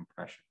be in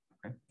compression.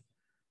 Okay.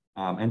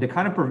 And to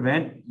kind of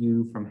prevent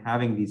you from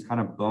having these kind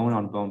of bone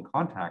on bone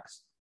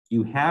contacts,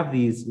 you have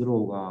these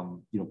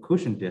little, you know,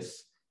 cushion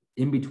discs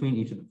in between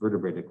each of the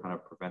vertebrae to kind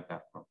of prevent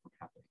that from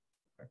happening.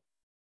 Okay.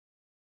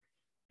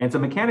 And so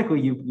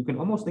mechanically, you can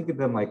almost think of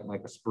them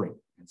like a spring.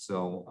 And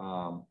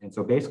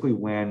so basically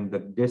when the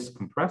discs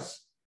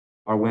compress,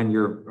 or when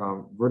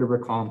your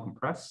vertebral column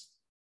compress,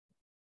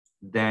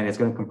 then it's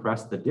going to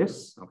compress the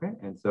discs. Okay.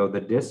 And so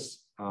the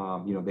discs,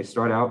 you know, they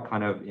start out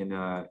kind of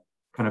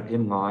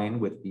in line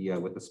with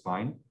the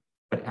spine,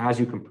 but as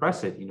you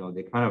compress it, you know,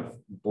 they kind of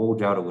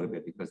bulge out a little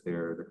bit because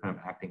they're kind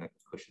of acting like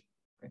a cushion.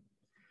 Okay.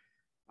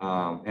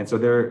 And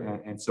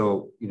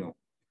so you know,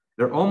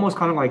 they're almost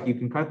kind of like, you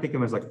can kind of think of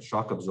them as like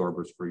shock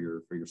absorbers for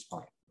your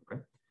spine.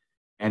 Okay.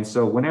 And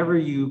so whenever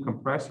you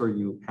compress or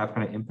you have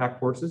kind of impact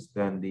forces,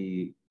 then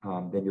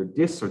then your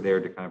discs are there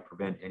to kind of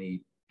prevent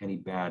any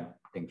bad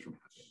things from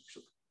happening.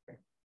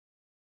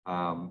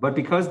 Okay. But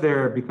because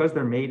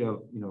they're made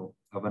of, you know,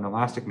 of an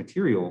elastic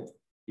material,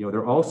 you know,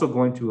 they're also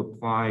going to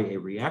apply a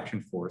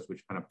reaction force,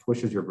 which kind of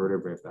pushes your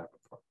vertebrae back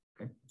apart.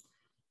 Okay.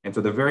 And so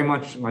they're very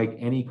much like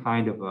any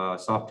kind of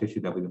soft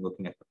tissue that we've been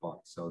looking at the body.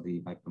 So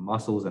like the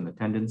muscles and the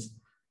tendons,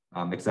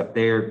 except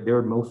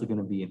they're mostly going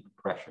to be in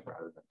compression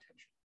rather than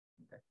tension.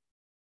 Okay.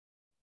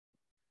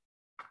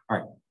 All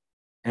right.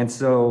 And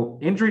so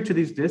injury to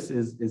these discs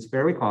is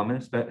fairly common,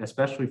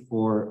 especially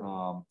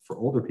for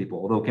older people,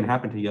 although it can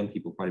happen to young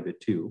people quite a bit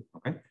too.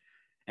 Okay.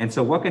 And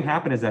so what can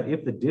happen is that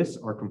if the discs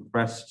are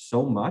compressed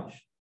so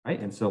much, right?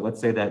 And so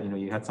let's say that, you know,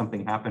 you had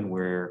something happen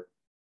where,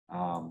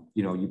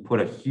 you know, you put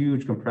a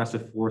huge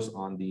compressive force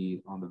on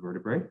the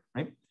vertebrae,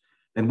 right?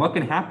 Then what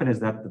can happen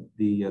is that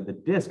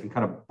the disc can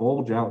kind of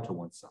bulge out to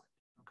one side.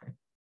 Okay.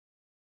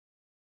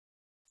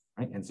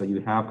 Right. And so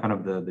you have kind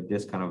of the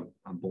disc kind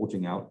of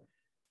bulging out.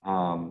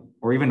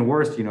 Or even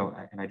worse, you know,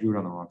 and I drew it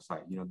on the wrong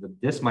side, you know, the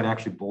disc might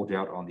actually bulge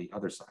out on the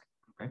other side.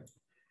 Okay.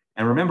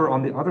 And remember,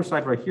 on the other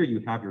side right here,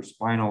 you have your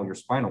spinal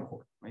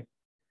cord, right?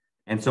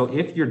 And so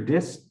if your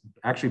disc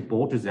actually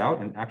bulges out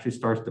and actually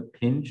starts to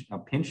pinch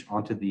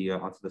onto the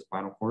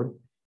spinal cord,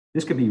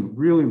 this could be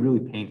really, really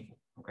painful.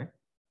 Okay.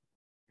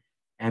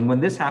 And when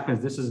this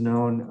happens, this is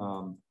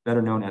known,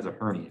 better known as a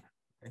hernia.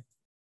 Okay.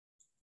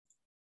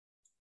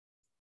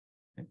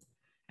 Okay.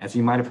 And so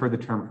you might have heard the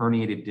term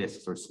herniated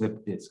discs or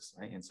slipped discs,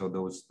 right? And so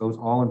those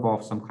all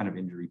involve some kind of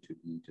injury to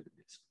the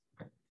disc.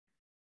 Okay.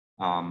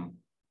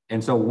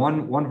 And so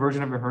one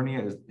version of a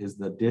hernia is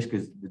the disc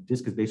is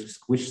basically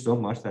squished so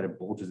much that it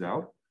bulges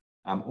out,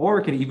 or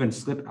it can even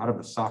slip out of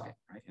the socket,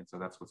 right? And so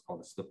that's what's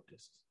called a slip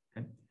disc.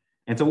 Okay.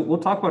 And so we'll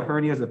talk about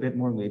hernias a bit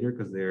more later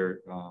because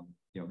they're,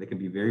 you know, they can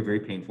be very, very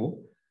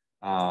painful,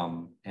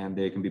 and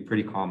they can be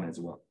pretty common as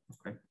well.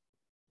 Okay.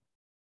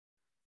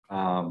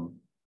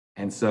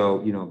 And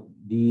so, you know,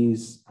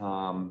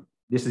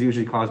 this is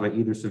usually caused by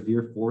either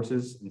severe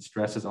forces and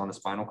stresses on the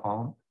spinal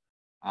column,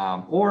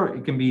 or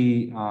it can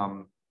be,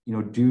 you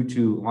know, due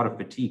to a lot of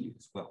fatigue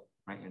as well,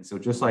 right? And so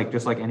just like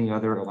any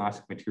other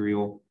elastic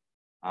material,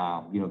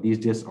 you know, these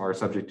discs are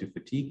subject to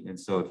fatigue. And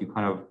so if you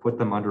kind of put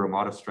them under a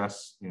lot of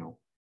stress, you know,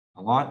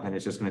 a lot, then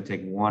it's just going to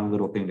take one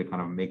little thing to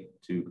kind of make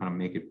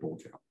it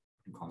bulge out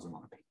and cause a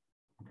lot of pain.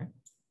 Okay.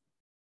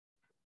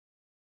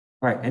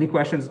 All right. Any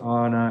questions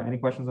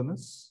on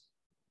this?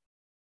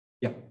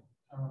 Yeah.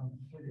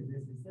 For the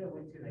disc, is there a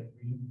way to like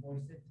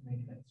reinforce it to make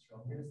it like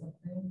stronger or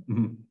something?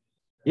 Mm-hmm.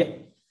 Yeah.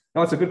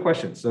 No, it's a good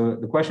question. So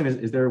the question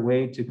is there a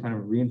way to kind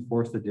of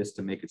reinforce the disc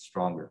to make it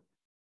stronger?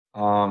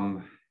 Is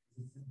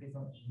this based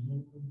on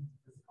eating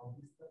this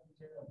healthy stuff in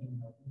general, being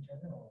healthy in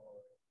general,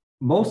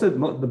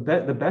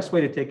 or? The best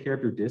way to take care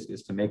of your disc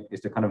is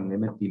to kind of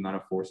limit the amount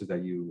of forces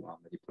that you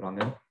put on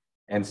there.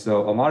 And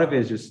so a lot of it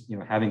is just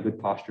having good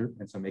posture,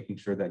 and so making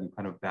sure that you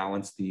kind of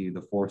balance the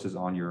forces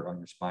on your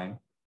spine,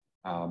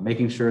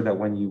 making sure that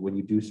when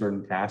you do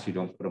certain tasks, you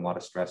don't put a lot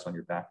of stress on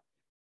your back.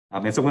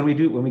 And so when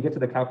we get to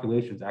the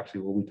calculations,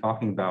 actually we'll be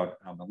talking about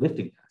a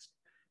lifting test.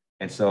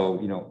 And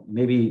so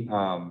maybe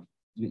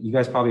you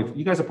guys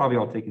have probably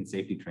all taken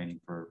safety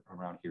training for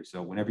around here.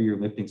 So whenever you're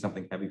lifting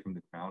something heavy from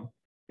the ground,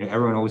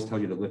 everyone always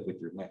tells you to lift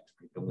with your legs,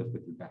 right? Don't lift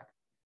with your back.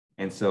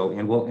 And so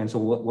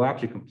we'll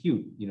actually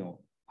compute,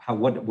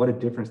 what a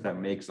difference that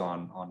makes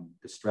on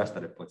the stress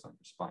that it puts on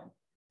your spine.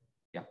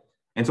 Yeah.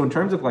 And so in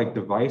terms of like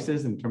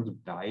devices, in terms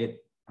of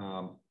diet,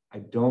 I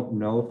don't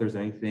know if there's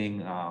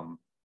anything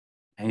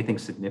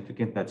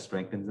significant that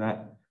strengthens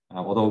that.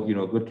 Although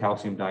a good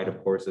calcium diet,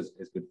 of course, is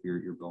good for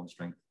your bone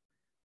strength.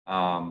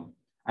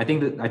 I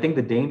think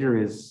the danger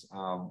is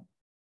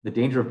the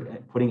danger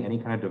of putting any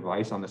kind of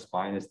device on the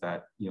spine is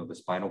that the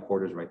spinal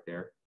cord is right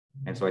there.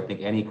 And so I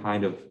think any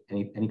kind of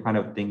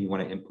thing you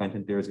want to implant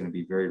in there is going to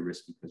be very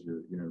risky because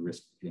you're going to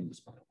risk getting the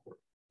spinal cord.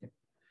 Yeah.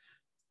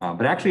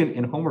 But actually,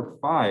 in homework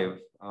 5,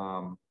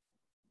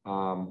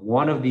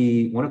 one of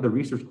the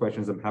research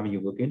questions I'm having you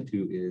look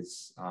into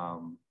is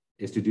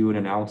to do an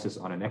analysis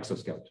on an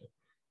exoskeleton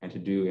and to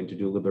do a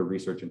little bit of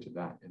research into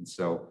that. And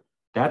so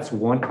that's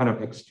one kind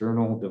of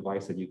external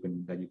device that you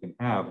can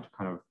have to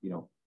kind of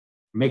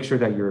make sure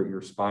that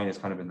your spine is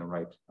kind of in the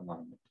right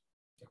alignment.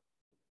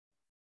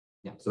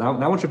 Yeah, so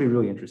that one should be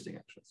really interesting,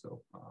 actually.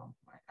 So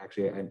I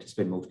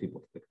anticipate most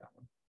people to pick that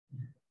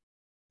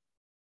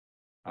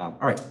one.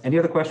 All right, any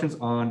other questions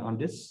on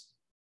this?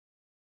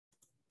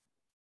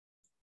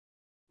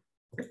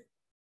 Okay.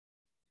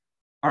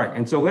 All right,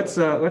 and so let's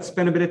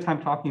spend a bit of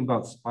time talking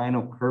about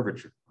spinal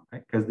curvature,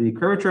 okay? Because the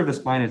curvature of the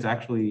spine is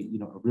actually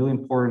a really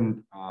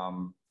important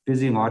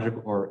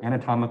physiological or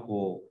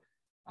anatomical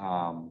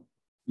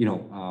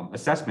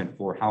assessment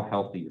for how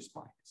healthy your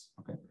spine is,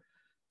 okay?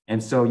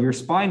 And so your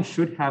spine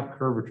should have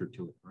curvature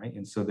to it, right?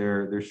 And so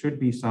there should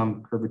be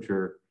some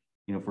curvature,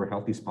 for a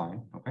healthy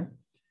spine, okay?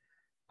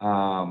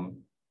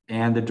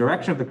 And the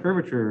direction of the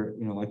curvature,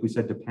 like we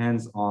said,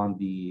 depends on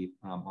the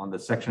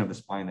section of the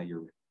spine that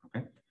you're in,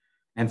 okay?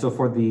 And so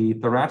for the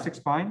thoracic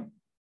spine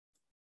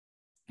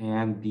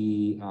and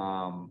the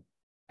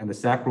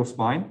sacral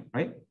spine,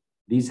 right?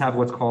 These have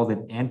what's called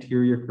an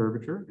anterior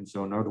curvature. And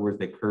so in other words,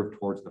 they curve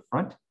towards the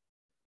front.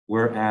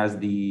 Whereas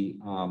the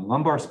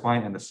lumbar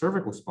spine and the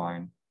cervical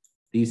spine,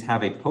 these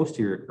have a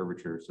posterior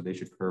curvature, so they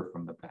should curve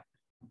from the back,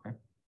 okay?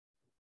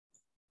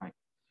 Right.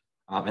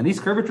 And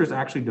these curvatures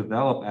actually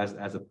develop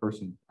as a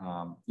person,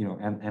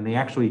 and they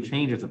actually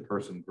change as a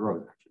person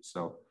grows, actually.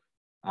 So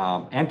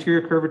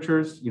anterior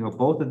curvatures,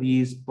 both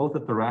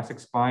the thoracic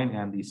spine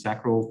and the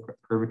sacral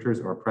curvatures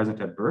are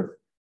present at birth.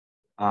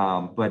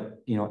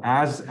 But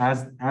as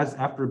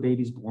after a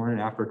baby's born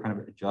and after it kind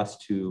of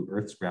adjusts to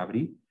Earth's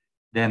gravity,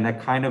 then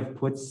that kind of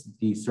puts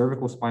the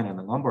cervical spine and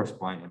the lumbar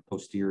spine in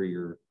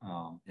posterior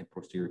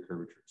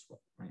curvature as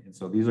well, right? And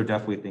so these are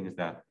definitely things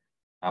that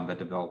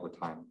develop with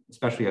time,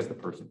 especially as the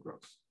person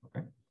grows.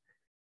 Okay.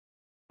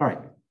 All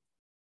right.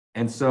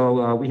 And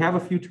so we have a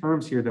few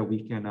terms here that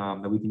we can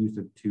use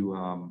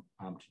to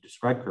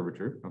describe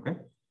curvature. Okay.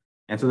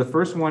 And so the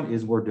first one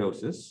is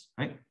lordosis,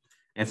 right?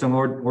 And so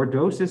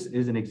lordosis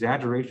is an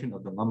exaggeration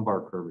of the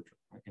lumbar curvature,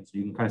 right? And so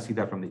you can kind of see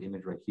that from the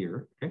image right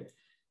here. Okay.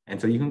 And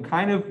so you can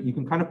kind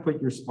of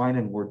put your spine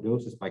in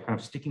lordosis by kind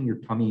of sticking your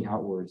tummy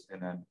outwards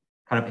and then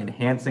kind of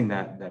enhancing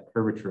that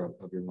curvature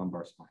of your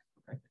lumbar spine.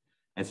 Okay.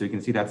 And so you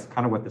can see that's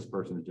kind of what this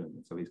person is doing.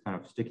 And so he's kind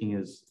of sticking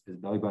his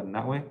belly button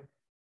that way,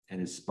 and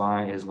his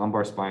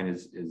lumbar spine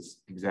is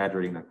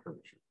exaggerating that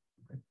curvature.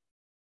 Okay.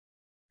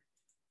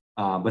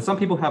 But some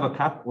people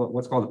have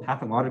what's called a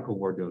pathological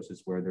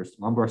lordosis, where their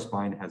lumbar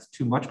spine has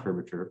too much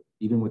curvature,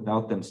 even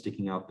without them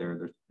sticking out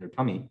their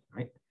tummy,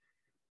 right?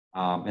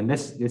 And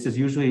this is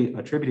usually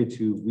attributed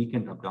to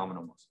weakened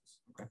abdominal muscles.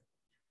 Okay,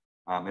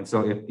 and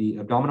so if the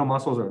abdominal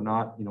muscles are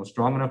not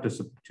strong enough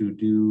to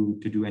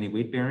do any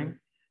weight bearing,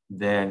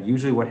 then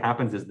usually what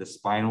happens is the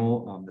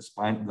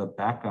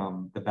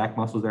back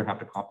muscles there have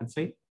to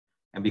compensate,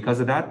 and because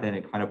of that, then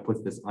it kind of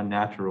puts this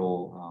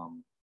unnatural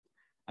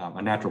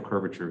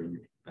curvature in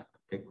your back.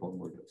 Okay, called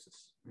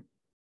lordosis.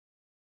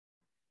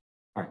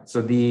 All right,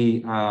 so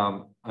the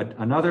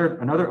another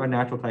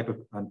unnatural type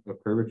of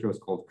curvature is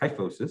called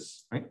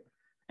kyphosis, right?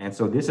 And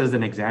so this is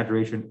an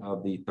exaggeration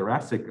of the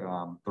thoracic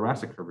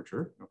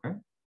curvature, okay?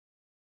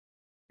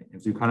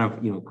 And so you kind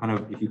of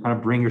if you kind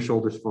of bring your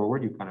shoulders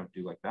forward, you kind of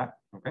do like that,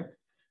 okay?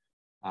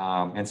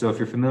 And so if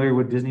you're familiar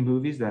with Disney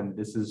movies, then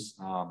this is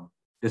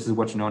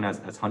what's known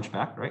as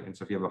hunchback, right? And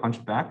so if you have a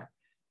hunchback,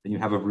 then you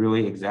have a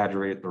really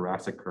exaggerated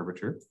thoracic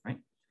curvature, right?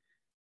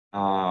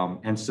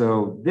 And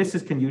so this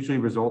can usually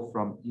result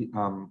from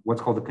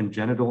what's called a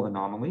congenital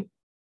anomaly.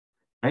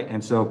 right?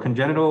 And so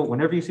congenital,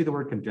 whenever you see the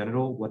word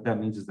congenital, what that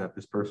means is that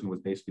this person was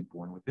basically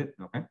born with it,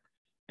 okay?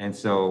 And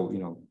so, you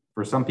know,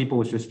 for some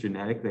people, it's just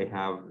genetic. They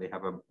have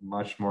a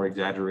much more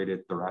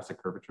exaggerated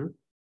thoracic curvature,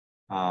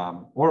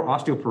 or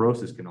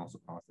osteoporosis can also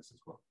cause this as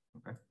well,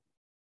 okay?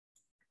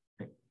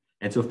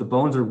 And so if the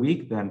bones are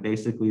weak, then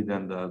basically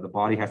then the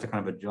body has to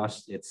kind of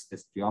adjust its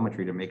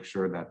geometry to make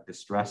sure that the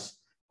stress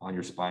on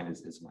your spine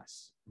is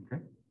less,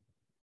 okay?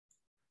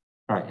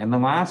 All right, and the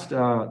last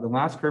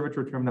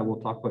curvature term that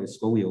we'll talk about is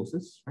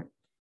scoliosis, right?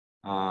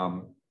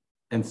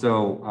 And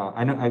so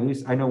I know, at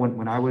least I know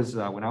when I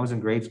was in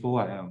grade school,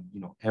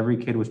 you know, every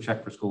kid was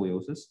checked for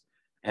scoliosis,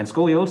 and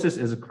scoliosis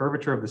is a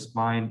curvature of the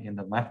spine in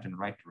the left and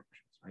right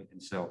directions, right?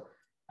 And so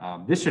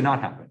this should not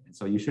happen, and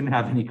so you shouldn't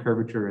have any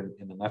curvature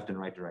in the left and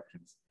right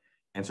directions.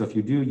 And so if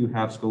you do, you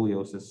have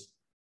scoliosis,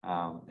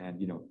 and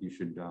you know, you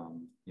should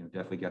you know,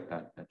 definitely get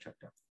that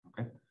checked out,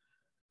 okay?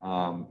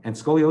 And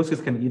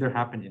scoliosis can either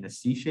happen in a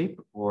C shape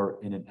or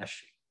in an S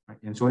shape, right?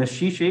 And so in a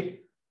C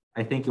shape,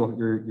 I think you're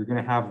going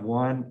to have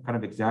one kind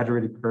of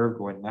exaggerated curve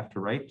going left to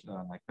right,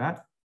 like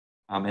that.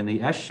 In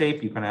the S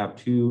shape, you kind of have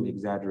two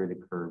exaggerated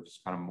curves,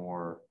 kind of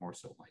more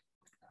so like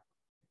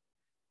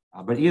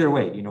that. But either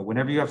way, you know,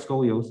 whenever you have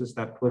scoliosis,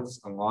 that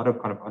puts a lot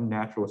of kind of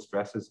unnatural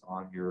stresses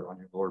on your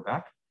lower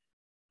back,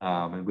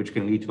 and which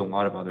can lead to a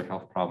lot of other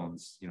health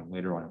problems, you know,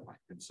 later on in life.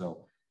 And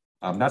so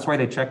that's why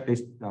they check.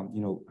 You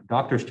know,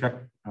 doctors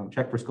check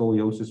for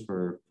scoliosis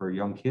for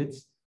young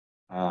kids,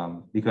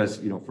 because,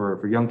 you know,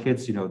 for young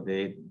kids, you know,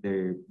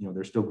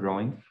 they're still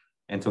growing,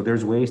 and so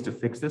there's ways to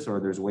fix this, or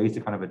there's ways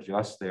to kind of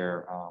adjust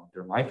their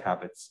life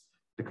habits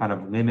to kind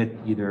of limit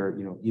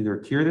either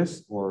cure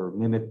this or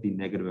limit the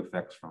negative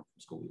effects from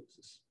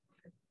scoliosis.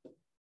 Okay.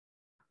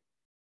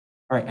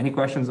 All right. Any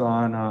questions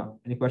on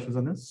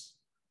this?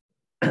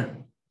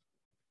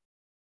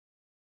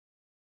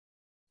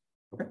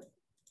 Okay.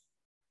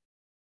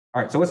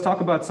 All right, so let's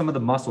talk about some of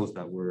the muscles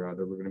that we're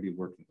going to be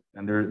working with.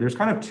 And there's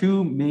kind of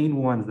two main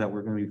ones that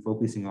we're going to be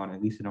focusing on,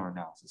 at least in our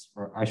analysis.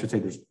 Or I should say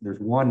there's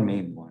one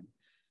main one,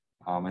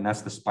 and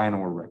that's the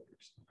spinal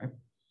erectors. Okay?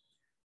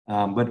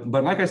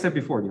 But like I said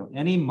before, you know,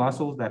 any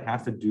muscles that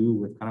has to do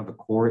with kind of the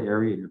core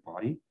area of your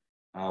body,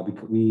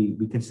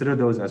 we consider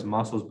those as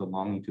muscles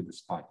belonging to the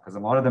spine, because a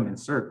lot of them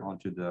insert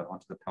onto the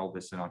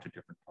pelvis and onto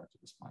different parts of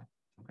the spine.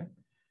 Okay.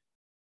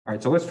 All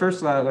right, so let's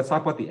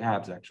talk about the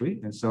abs,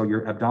 actually. And so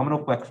your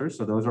abdominal flexors,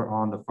 so those are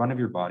on the front of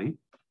your body.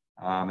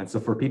 And so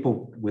for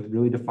people with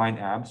really defined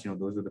abs, you know,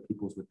 those are the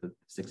people with the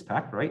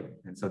 6-pack, right?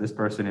 And so this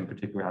person in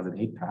particular has an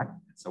 8-pack.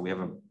 So we have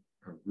a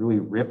really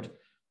ripped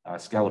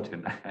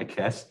skeleton, I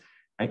guess,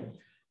 right?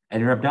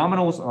 And your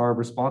abdominals are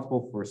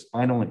responsible for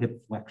spinal and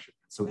hip flexion.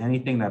 So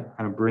anything that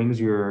kind of brings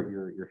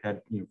your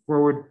head, you know,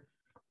 forward,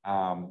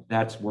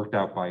 that's worked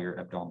out by your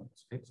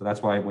abdominals. Okay? So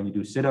that's why when you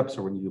do sit-ups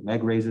or when you do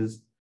leg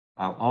raises,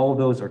 all of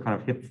those are kind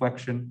of hip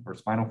flexion or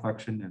spinal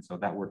flexion, and so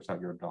that works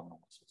out your abdominal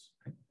muscles.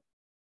 Okay?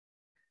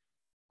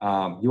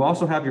 You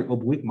also have your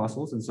oblique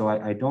muscles, and so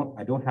I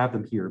don't have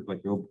them here,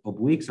 but your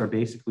obliques are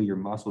basically your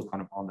muscles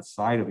kind of on the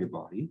side of your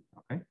body.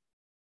 Okay.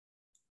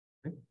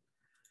 Okay.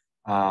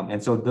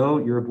 And so though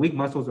your oblique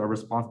muscles are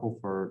responsible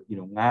for, you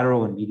know,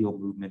 lateral and medial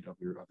movement of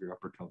your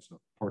upper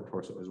torso,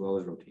 as well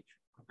as rotation.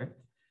 Okay.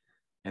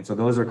 And so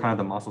those are kind of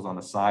the muscles on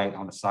the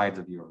sides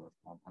of your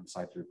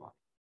body.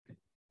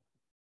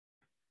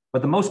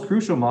 But the most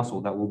crucial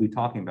muscle that we'll be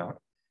talking about,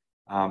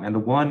 and the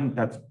one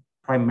that's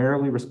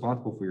primarily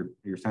responsible for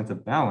your sense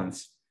of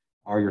balance,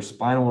 are your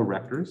spinal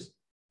erectors,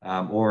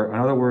 or in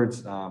other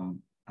words,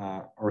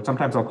 or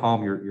sometimes I'll call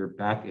them your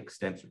back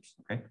extensors.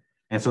 Okay,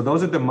 and so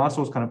those are the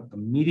muscles kind of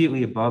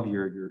immediately above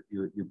your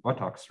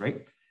buttocks,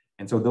 right?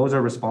 And so those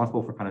are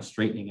responsible for kind of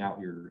straightening out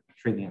your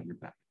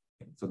back.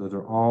 Okay? So those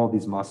are all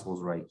these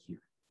muscles right here.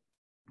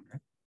 Okay.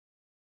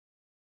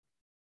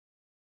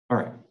 All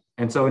right.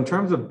 And so in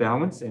terms of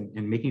balance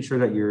and making sure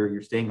that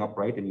you're staying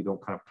upright and you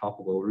don't kind of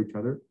topple over each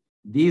other,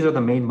 these are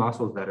the main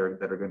muscles that are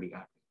going to be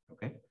active,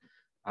 okay?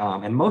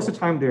 And most of the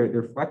time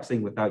they're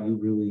flexing without you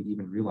really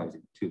even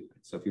realizing it too.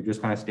 So if you're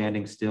just kind of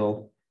standing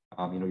still,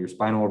 you know, your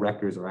spinal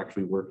erectors are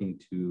actually working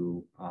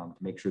to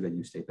make sure that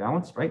you stay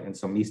balanced, right? And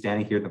so me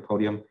standing here at the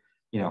podium,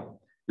 you know,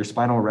 your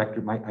spinal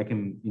erector,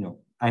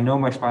 I know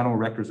my spinal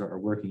erectors are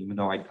working, even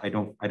though I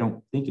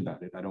don't think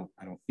about it, I don't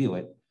feel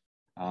it.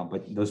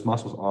 But those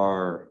muscles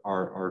are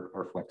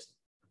flexing.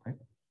 Okay?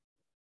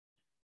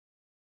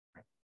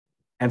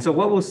 And so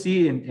what we'll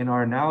see in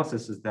our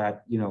analysis is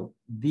that, you know,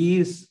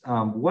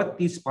 what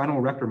these spinal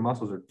erector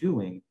muscles are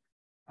doing,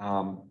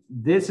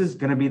 this is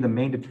going to be the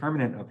main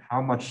determinant of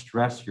how much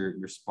stress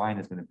your spine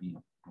is going to be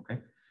on. Okay,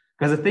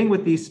 because the thing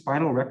with these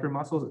spinal erector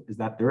muscles is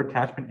that their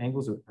attachment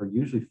angles are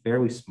usually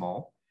fairly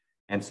small.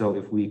 And so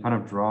if we kind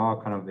of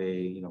draw kind of a,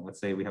 you know, let's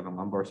say we have a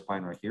lumbar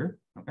spine right here.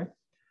 Okay.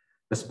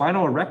 The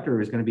spinal erector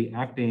is going to be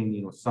acting,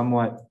 you know,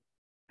 somewhat,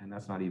 and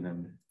that's not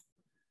even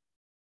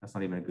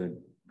a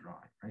good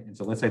drawing, right? And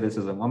so let's say this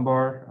is a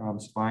lumbar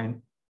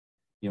spine,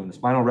 you know, and the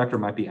spinal erector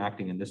might be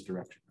acting in this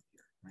direction,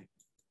 right?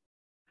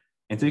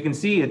 And so you can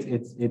see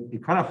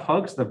it kind of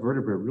hugs the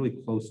vertebra really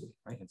closely,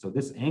 right? And so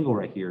this angle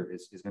right here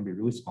is going to be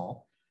really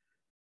small.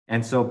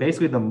 And so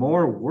basically the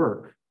more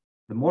work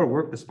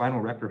the spinal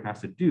erector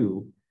has to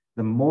do,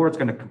 the more it's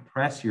going to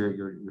compress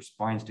your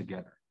spines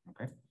together,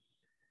 okay?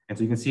 And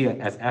so you can see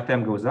as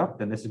FM goes up,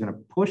 then this is going to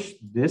push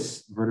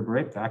this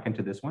vertebrae back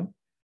into this one,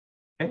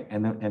 okay?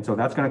 And so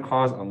that's going to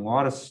cause a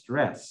lot of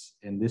stress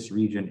in this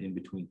region in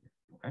between,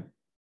 okay?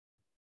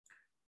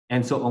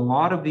 And so a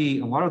lot of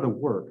the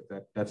work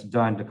that's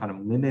done to kind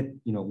of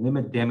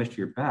limit damage to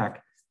your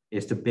back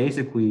is to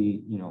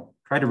basically,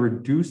 try to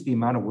reduce the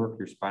amount of work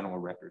your spinal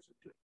erectors are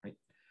doing, right?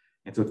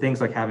 And so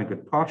things like having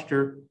good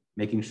posture,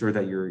 making sure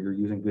that you're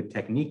using good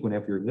technique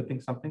whenever you're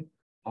lifting something,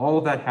 all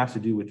of that has to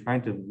do with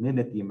trying to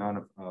limit the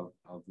amount of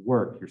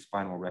work your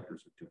spinal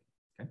erectors are doing,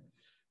 okay?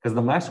 Because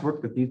the less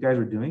work that these guys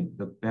are doing,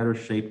 the better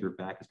shape your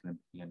back is going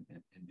to be in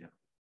general.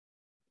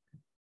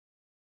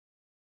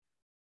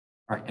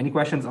 All right, any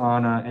questions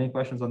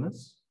on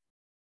this?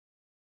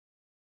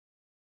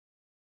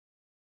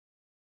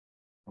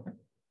 Okay.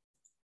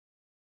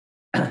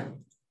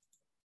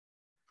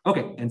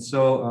 Okay, and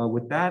so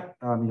with that,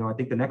 I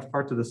think the next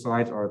parts of the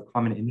slides are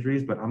common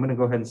injuries, but I'm going to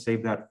go ahead and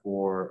save that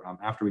for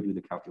after we do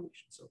the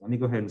calculation. So let me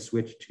go ahead and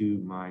switch to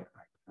my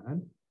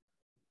iPad.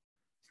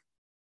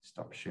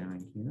 Stop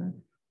sharing here.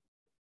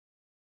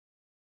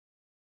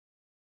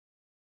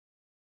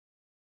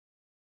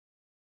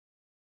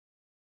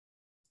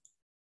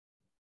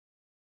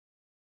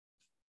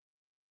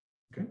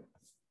 Okay.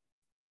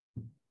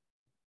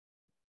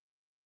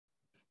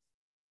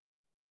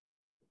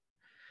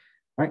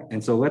 All right,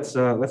 and so let's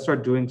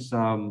start doing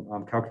some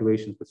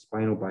calculations with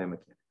spinal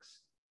biomechanics.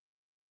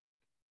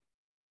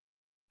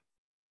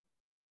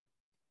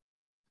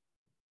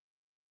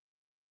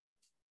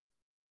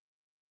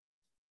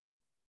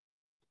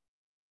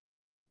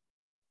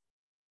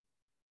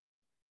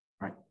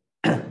 All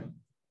right.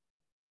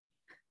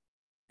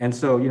 And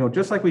so,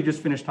 just like we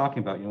just finished talking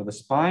about, the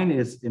spine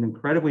is an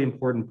incredibly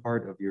important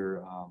part of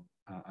your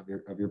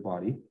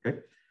body. Okay.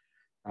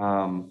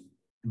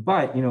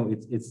 But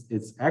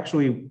it's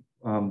actually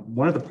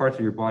one of the parts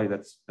of your body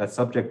that's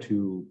subject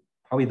to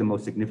probably the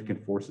most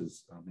significant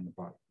forces in the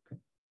body. Okay.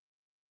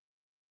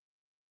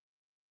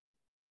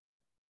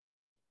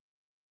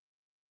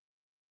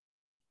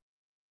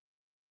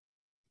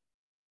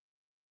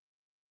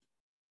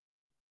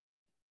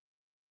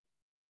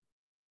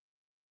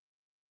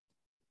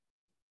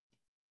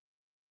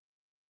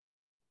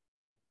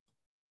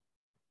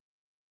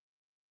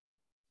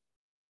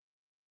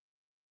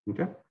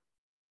 Okay.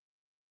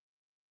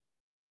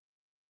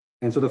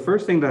 And so the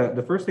first thing that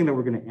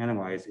we're going to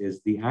analyze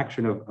is the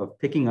action of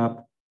picking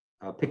up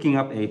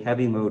a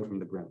heavy load from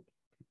the ground.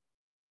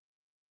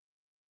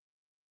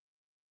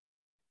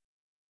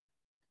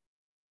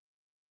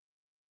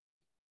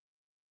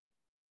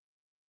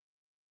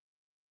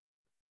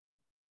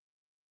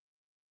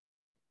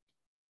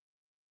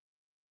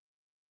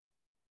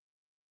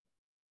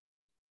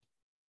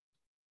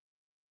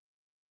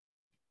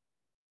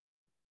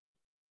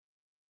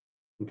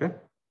 Okay.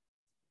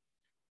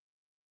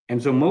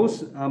 And so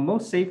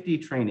most safety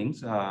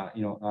trainings,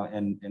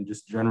 and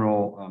just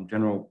general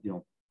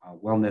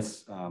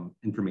wellness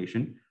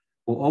information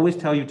will always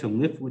tell you to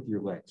lift with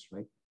your legs,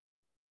 right?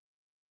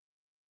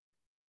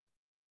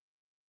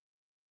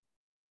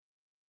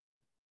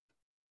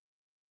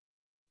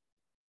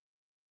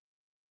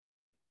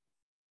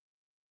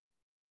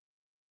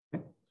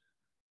 Okay.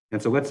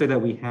 And so let's say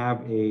that we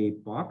have a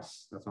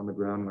box that's on the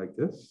ground like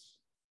this.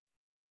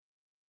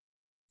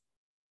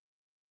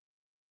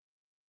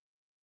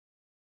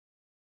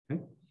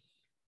 Okay.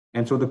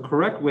 And so the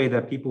correct way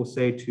that people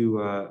say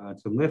to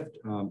lift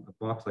a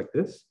box like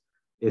this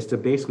is to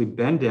basically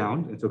bend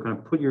down, and so kind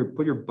of put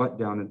your butt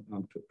down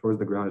towards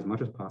the ground as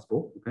much as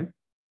possible. Okay.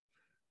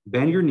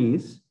 Bend your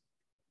knees.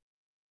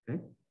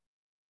 Okay.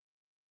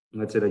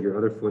 And let's say that your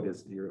other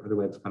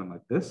leg's kind of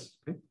like this.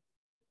 Okay.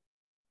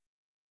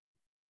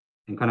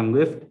 And kind of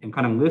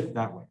lift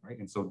that way, right?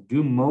 And so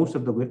do most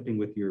of the lifting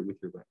with your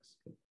legs.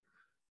 Okay?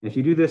 If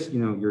you do this,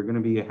 you're going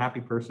to be a happy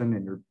person,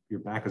 and your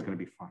back is going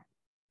to be fine.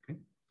 Okay.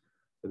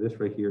 So this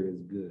right here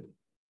is good.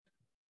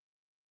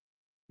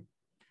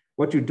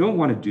 What you don't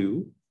want to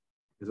do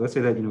is, let's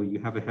say that you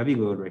have a heavy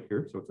load right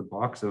here, so it's a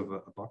box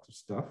of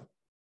stuff,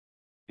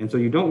 and so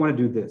you don't want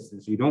to do this.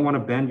 And so you don't want to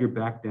bend your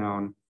back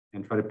down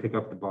and try to pick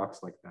up the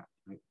box like that,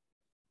 right?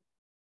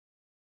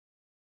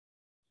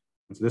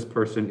 And so this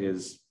person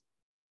is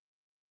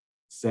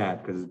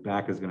sad because his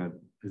back he's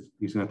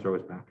gonna throw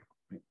his back out,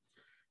 right?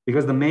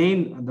 Because the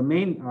main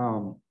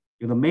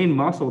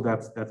muscle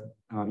that's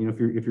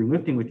if you're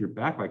lifting with your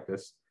back like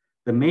this,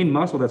 the main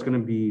muscle that's going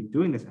to be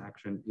doing this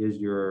action is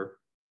your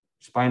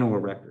spinal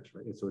erectors,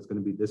 right? And so it's going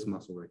to be this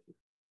muscle right here.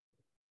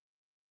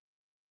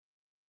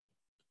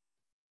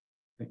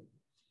 Okay.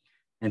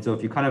 And so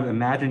if you kind of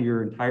imagine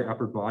your entire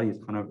upper body is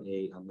kind of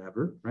a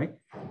lever, right?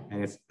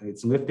 And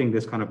it's lifting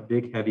this kind of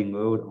big heavy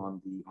load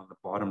on the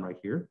bottom right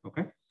here.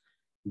 Okay.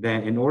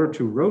 Then in order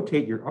to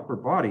rotate your upper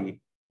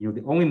body,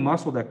 the only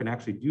muscle that can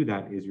actually do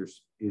that is your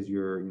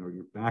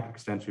back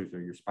extensors or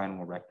your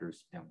spinal erectors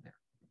down there.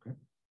 Okay.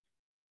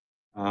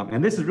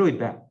 And this is really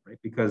bad, right?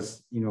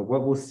 Because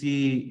what we'll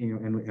see,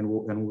 and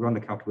we'll run the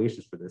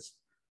calculations for this.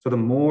 So the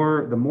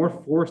more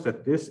force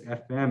that this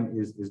FM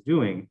is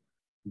doing,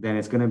 then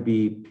it's going to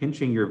be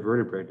pinching your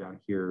vertebrae down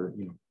here,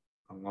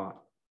 a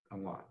lot.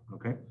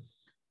 Okay.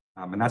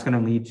 And that's going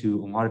to lead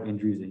to a lot of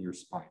injuries in your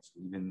spine.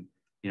 So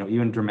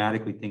even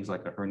dramatically things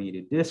like a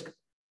herniated disc,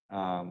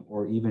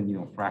 or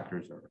even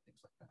fractures or things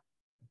like that.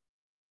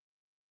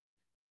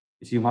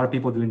 You see a lot of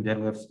people doing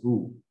deadlifts.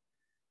 Ooh,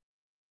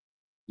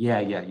 yeah,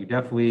 you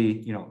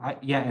definitely,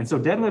 and so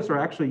deadlifts are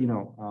actually,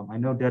 I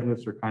know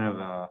deadlifts are kind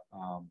of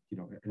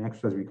an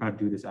exercise where you kind of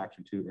do this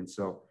action too. And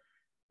so,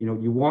 you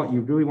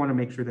really want to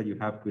make sure that you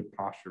have good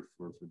posture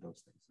for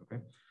those things. Okay.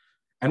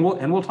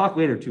 And we'll talk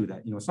later too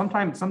that,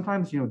 sometimes,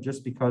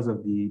 just because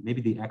of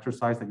maybe the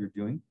exercise that you're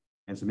doing.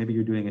 And so maybe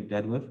you're doing a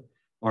deadlift,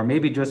 or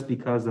maybe just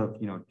because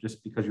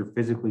you're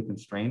physically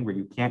constrained where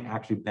you can't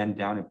actually bend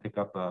down and pick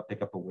up a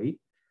weight,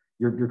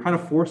 you're kind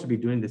of forced to be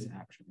doing this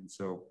action. And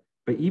so,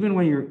 but even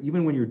when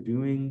you're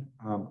doing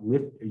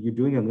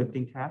doing a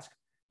lifting task,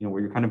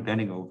 where you're kind of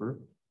bending over,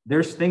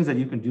 there's things that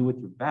you can do with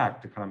your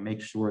back to kind of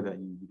make sure that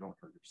you don't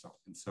hurt yourself.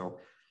 And so,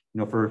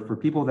 for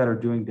people that are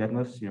doing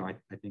deadlifts, I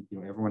think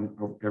everyone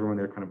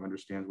there kind of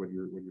understands what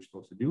you're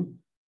supposed to do.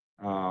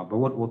 But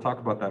we'll talk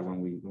about that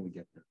when we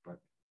get there. But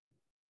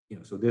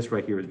so this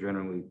right here is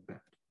generally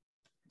bad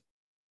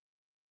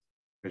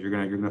because you're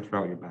gonna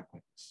throw out your back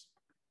like this.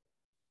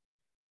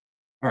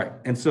 All right,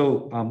 and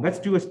so let's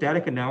do a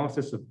static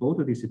analysis of both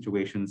of these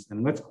situations,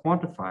 and let's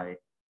quantify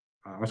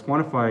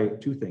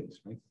two things,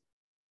 right?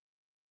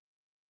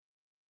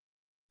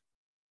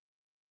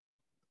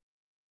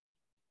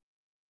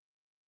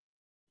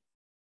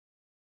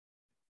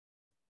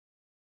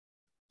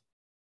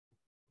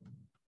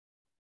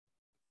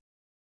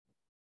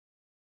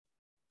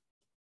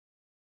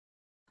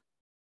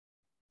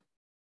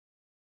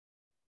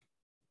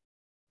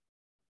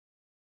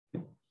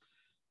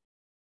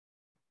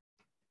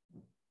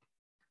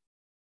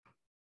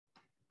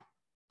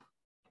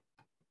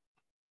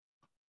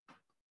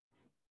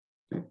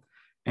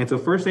 And so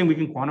first thing we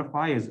can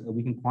quantify is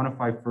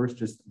first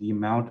just the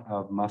amount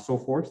of muscle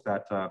force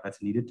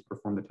that's needed to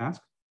perform the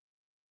task.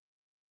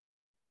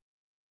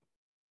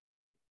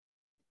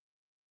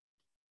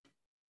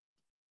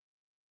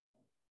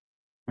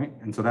 Right,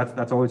 and so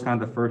that's always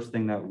kind of the first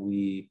thing that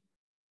we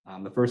can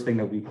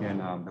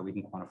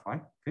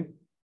quantify. Okay.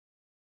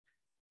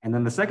 And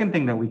then the second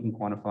thing that we can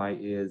quantify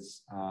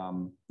is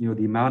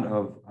the amount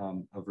of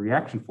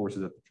reaction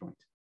forces at the joint.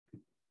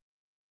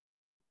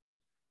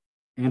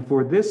 And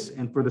for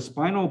the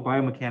spinal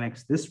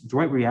biomechanics, this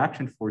joint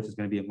reaction force is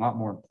going to be a lot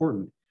more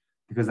important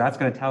because that's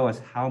going to tell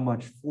us how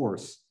much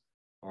force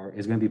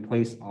is going to be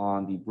placed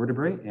on the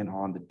vertebrae and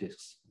on the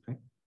discs. Okay.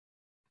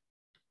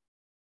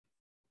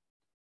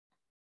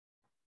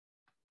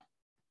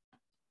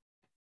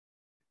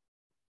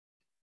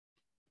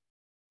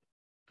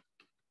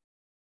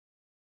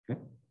 Okay.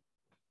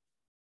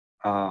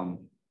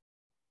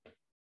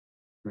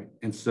 Right.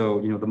 And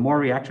so, the more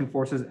reaction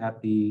forces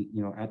at the,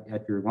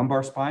 at your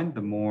lumbar spine,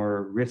 the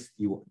more risk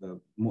the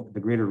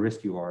greater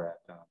risk you are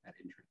at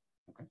injury.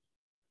 Okay.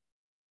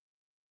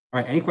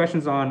 All right. Any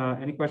questions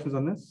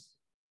on this?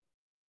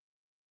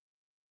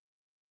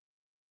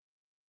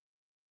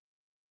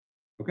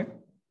 Okay.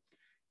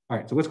 All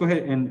right. So let's go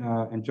ahead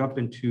and jump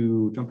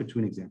into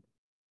an example.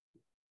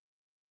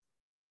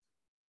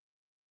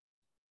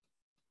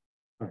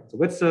 All right. So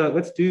let's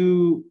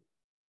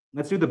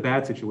do the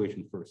bad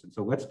situation first. And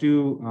so let's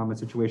do a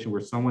situation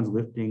where someone's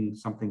lifting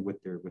something with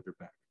their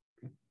back.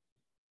 Okay.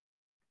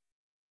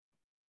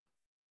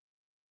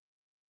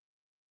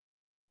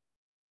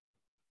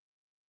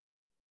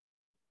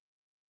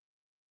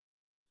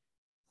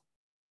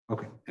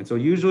 Okay. And so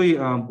usually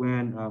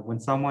when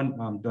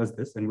someone does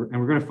this, and we're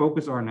going to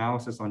focus our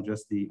analysis on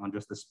just the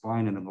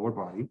spine and the lower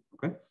body.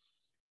 Okay.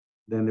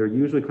 Then they're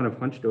usually kind of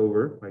hunched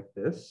over like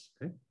this.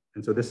 Okay.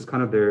 And so this is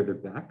kind of their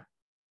back.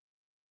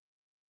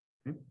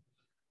 Okay.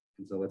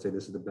 And so let's say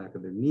this is the back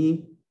of their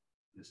knee,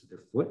 this is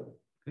their foot,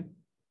 okay?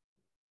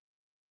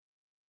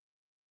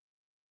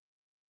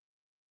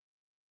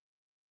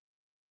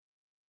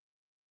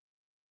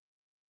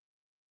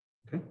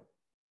 Okay.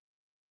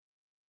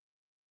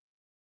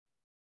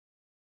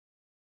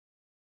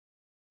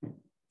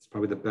 It's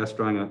probably the best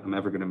drawing I'm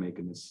ever going to make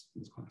in this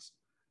class.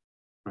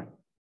 All right.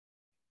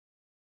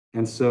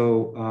 And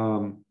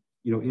so,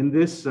 in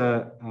this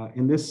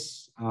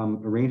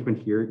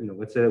arrangement here,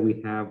 let's say that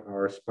we have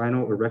our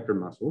spinal erector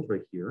muscles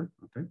right here,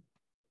 okay,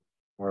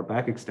 or our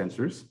back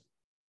extensors,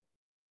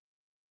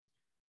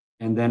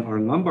 and then our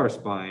lumbar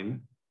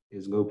spine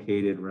is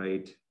located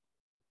right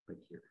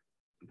here,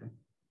 okay.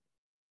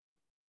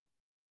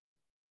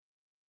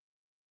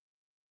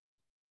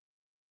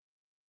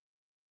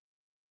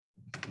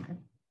 Okay.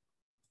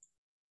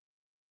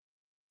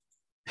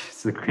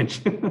 It's a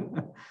cringe.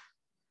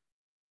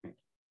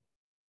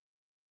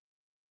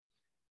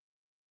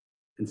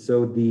 And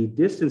so the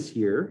distance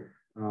here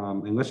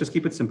and let's just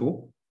keep it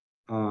simple.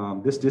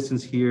 This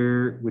distance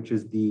here, which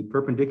is the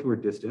perpendicular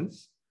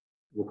distance,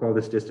 we'll call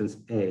this distance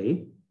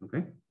A,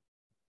 okay?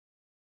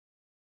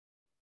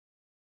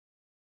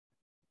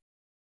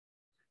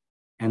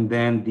 And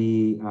then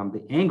the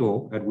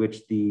angle at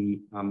which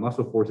the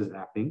muscle force is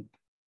acting,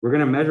 we're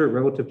going to measure it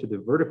relative to the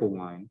vertical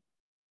line.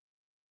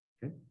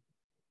 Okay.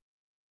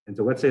 And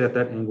so let's say that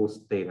angle is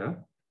theta.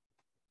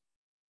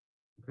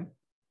 Okay.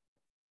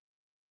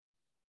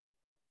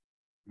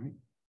 All right.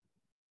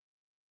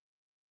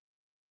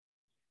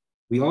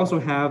 We also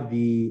have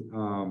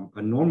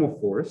a normal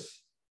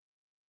force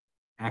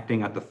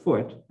acting at the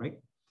foot, right?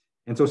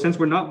 And so since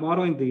we're not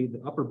modeling the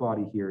upper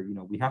body here,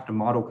 we have to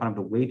model kind of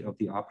the weight of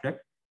the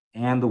object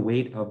and the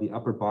weight of the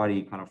upper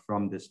body kind of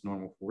from this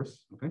normal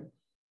force, okay?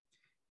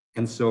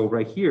 And so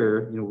right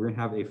here, we're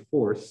gonna have a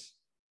force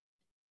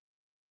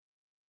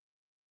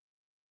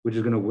which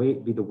is gonna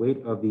be the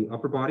weight of the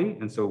upper body,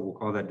 and so we'll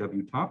call that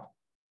W top,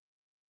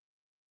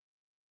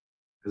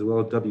 as well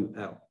as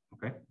WL,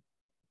 okay?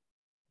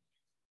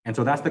 And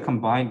so that's the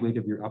combined weight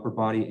of your upper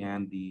body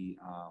and the,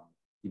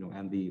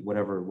 and the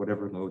whatever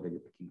load that you're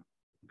picking up,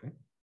 okay?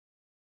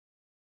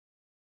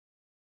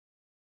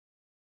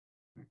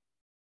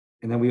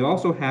 And then we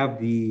also have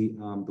the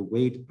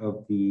weight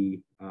of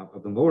the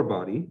lower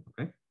body,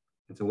 okay?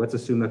 And so let's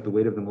assume that the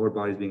weight of the lower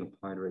body is being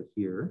applied right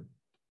here.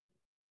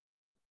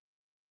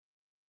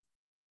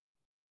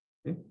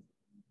 Okay.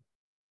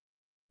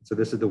 So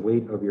this is the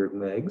weight of your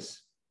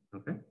legs,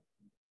 okay?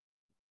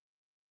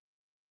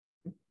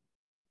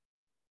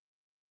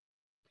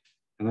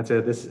 And let's say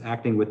that this is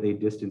acting with a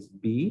distance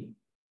B,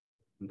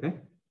 okay?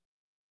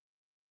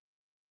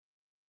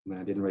 And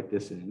I didn't write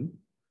this in,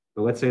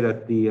 but let's say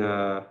that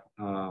the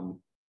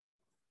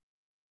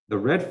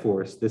red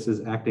force, this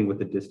is acting with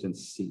the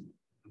distance C.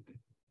 Okay.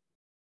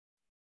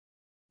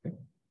 Okay.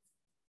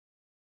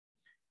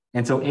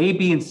 And so A,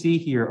 B, and C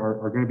here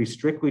are going to be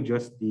strictly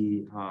just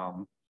the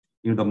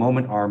the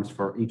moment arms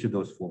for each of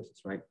those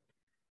forces, right?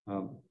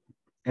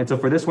 And so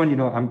for this one,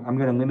 I'm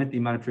going to limit the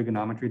amount of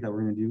trigonometry that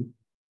we're going to do,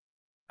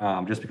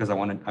 just because I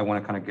want to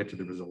kind of get to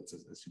the results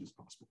as soon as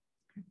possible.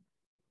 Okay.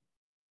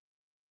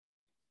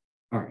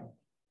 All right.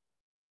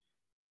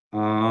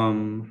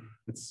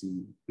 Let's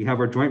see. We have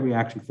our joint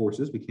reaction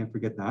forces. We can't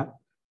forget that.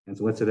 And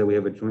so let's say that we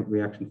have a joint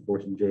reaction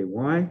force in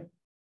JY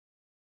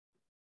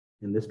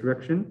in this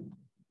direction,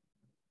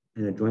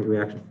 and a joint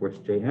reaction force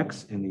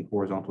JX in the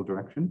horizontal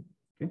direction.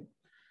 Okay.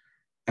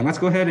 And let's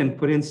go ahead and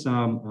put in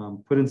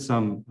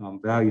some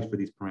values for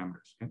these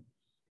parameters. Okay.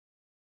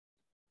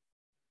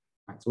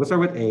 All right, so let's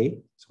start with A.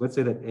 So let's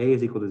say that A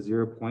is equal to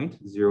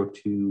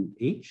 0.02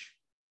 H.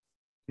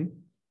 Okay.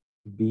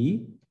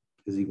 B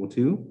is equal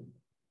to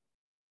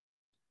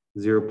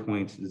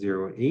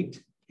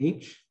 0.08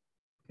 H.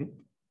 Okay.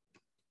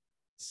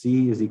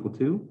 C is equal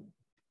to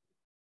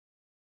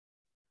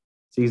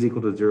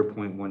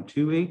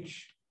 0.12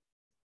 H.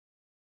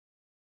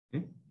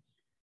 Okay.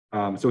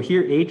 So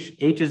here H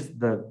is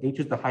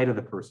the height of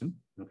the person.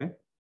 Okay.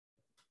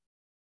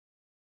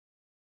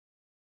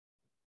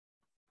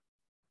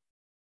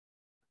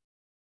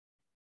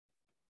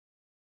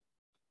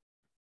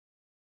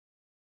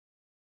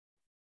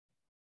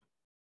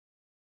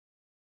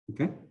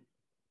 Okay.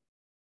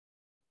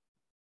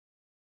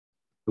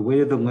 The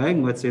weight of the leg,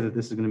 let's say that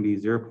this is going to be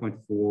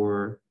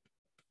 0.4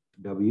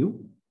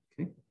 W.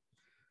 Okay.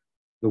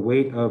 The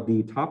weight of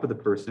the top of the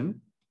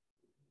person,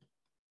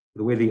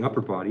 the weight of the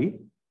upper body,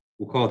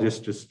 we'll call this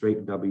just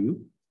straight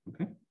W.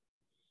 Okay.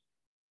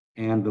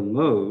 And the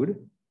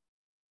load,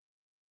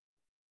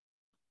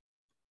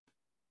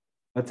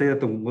 let's say that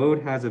the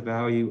load has a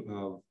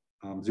value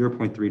of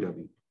 0.3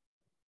 W.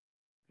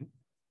 Okay.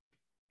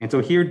 And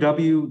so here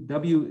W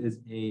is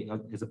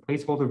a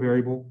placeholder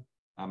variable.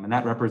 And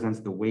that represents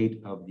the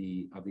weight of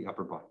the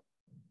upper body.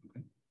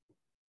 Okay.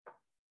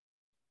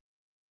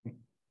 Okay.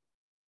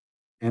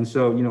 And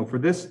so, for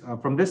this,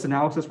 from this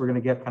analysis, we're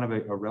going to get kind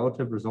of a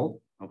relative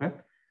result. Okay.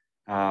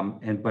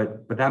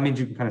 But that means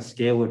you can kind of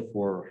scale it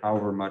for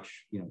however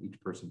much each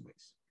person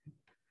weighs.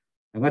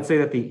 And let's say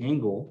that the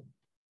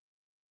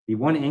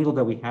one angle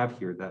that we have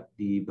here, that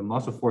the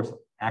muscle force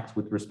acts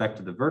with respect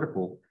to the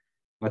vertical,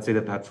 let's say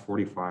that that's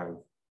 45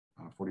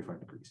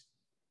 degrees.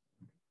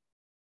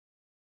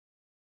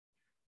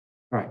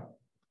 All right.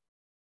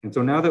 And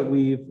so now that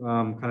we've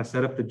kind of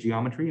set up the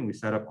geometry and we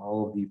set up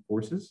all of the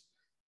forces,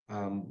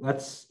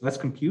 let's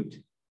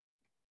compute.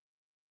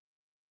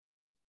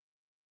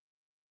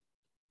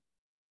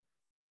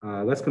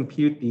 Let's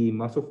compute the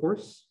muscle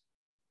force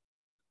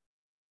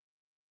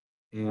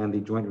and the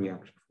joint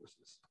reaction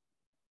forces.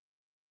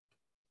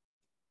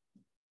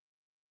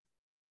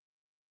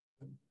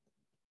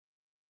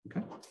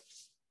 Okay.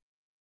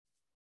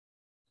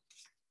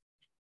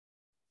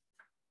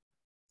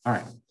 All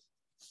right.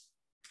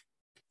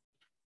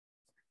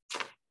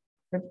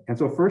 And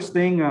so first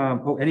thing,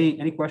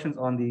 any questions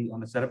on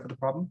the setup for the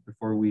problem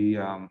before we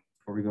go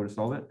to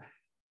solve it?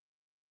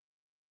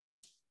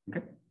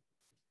 Okay.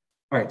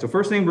 All right, so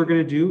first thing we're going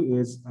to do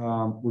is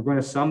we're going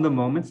to sum the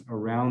moments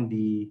around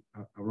the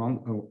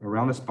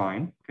around the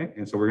spine. Okay,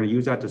 and so we're going to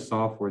use that to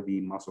solve for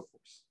the muscle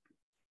force.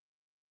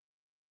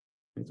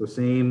 And so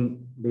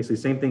basically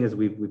same thing as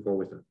we've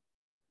always done.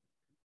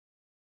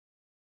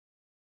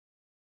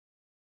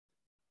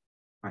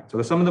 All right, so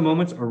the sum of the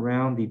moments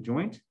around the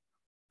joint.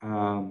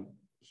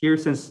 Here,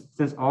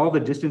 since all the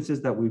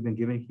distances that we've been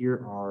given here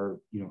are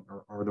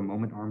are the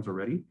moment arms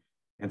already,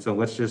 and so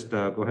let's just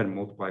go ahead and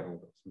multiply all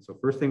those. And so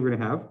first thing we're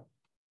going to have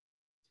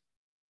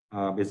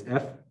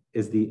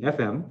is the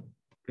FM,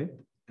 okay,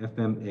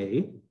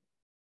 FMA,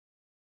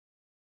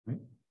 right?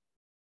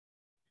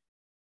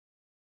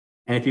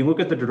 And if you look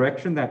at the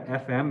direction that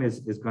FM is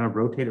going to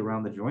rotate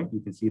around the joint, you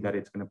can see that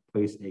it's going to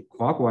place a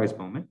clockwise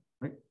moment,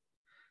 right?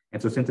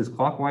 And so since it's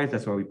clockwise,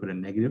 that's why we put a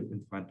negative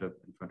in front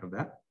of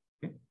that.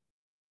 Okay.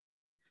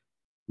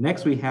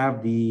 Next, we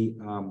have the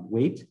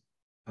weight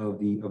of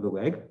the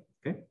leg.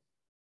 Okay.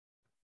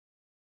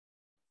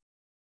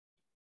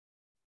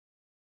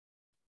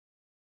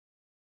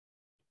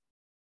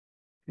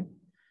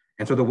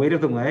 And so the weight of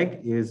the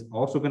leg is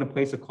also going to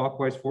place a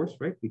clockwise force,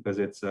 right? Because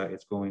it's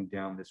going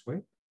down this way.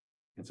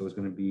 And so it's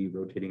going to be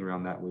rotating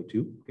around that way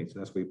too. Okay, so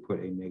that's why we put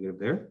a negative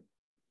there.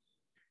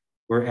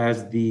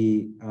 Whereas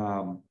the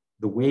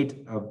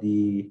weight of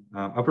the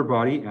upper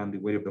body and the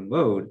weight of the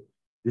load,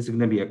 this is going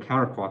to be a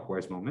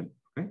counterclockwise moment.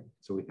 Okay,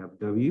 so we have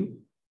W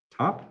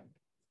top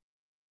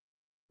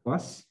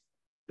plus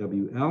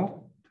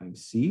WL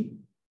times C.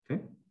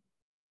 Okay.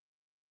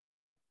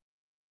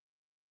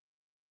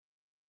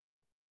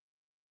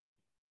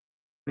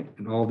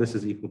 And all this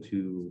is equal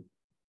to,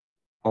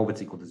 all of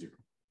it's equal to 0.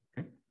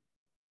 Okay.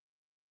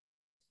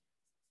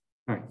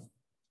 All right.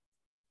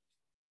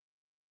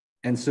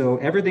 And so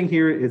everything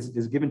here is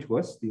given to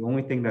us. The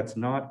only thing that's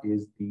not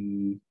is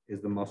the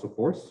muscle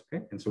force.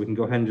 Okay. And so we can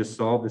go ahead and just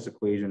solve this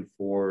equation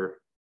for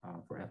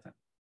Fn.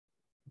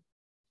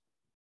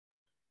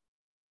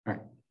 All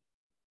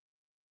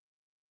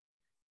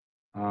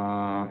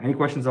right. Any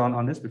questions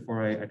on this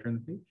before I turn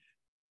the page?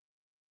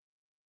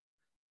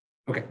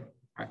 Okay.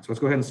 All right, so let's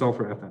go ahead and solve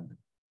for Fm.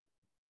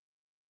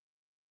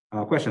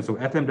 Question, so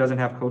Fm doesn't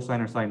have cosine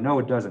or sine? No,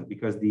 it doesn't,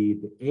 because the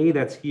A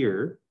that's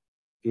here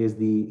is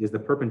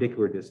the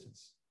perpendicular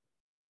distance.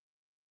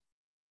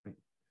 Right?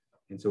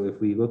 And so if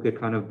we look at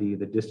kind of the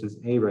distance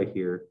A right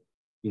here,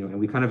 and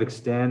we kind of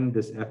extend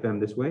this Fm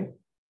this way,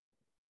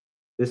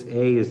 this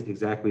A is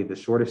exactly the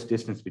shortest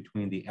distance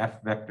between the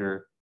F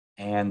vector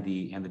and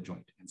the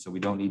joint. And so we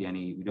don't need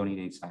any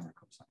sine or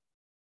cosine.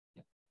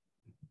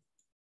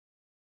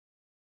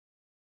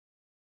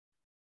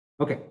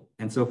 Okay,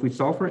 and so if we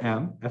solve for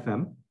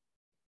Fm,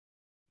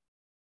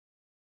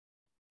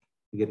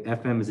 we get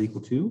Fm is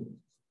equal to,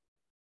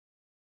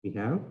 we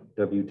have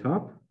W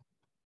top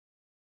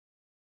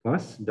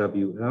plus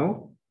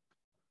WL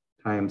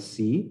times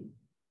C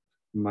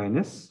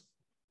minus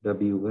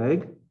W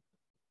leg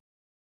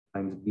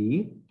times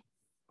B,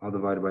 all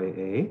divided by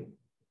A.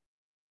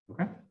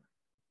 Okay.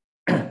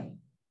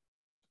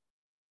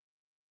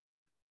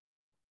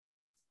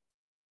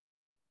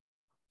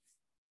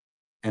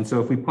 And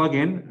so if we plug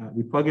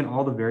in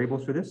all the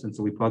variables for this, and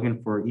so we plug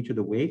in for each of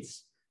the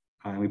weights,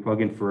 and we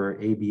plug in for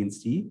A, B, and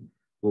C,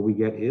 what we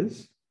get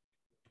is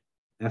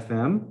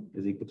Fm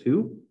is equal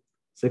to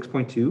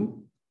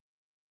 6.2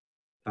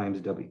 times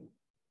W.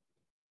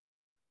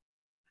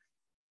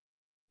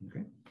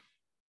 Okay.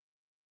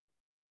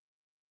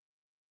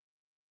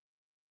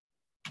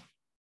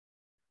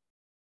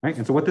 Right,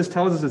 and so what this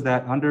tells us is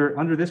that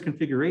under this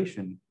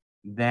configuration,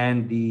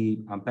 then the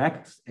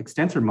back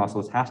extensor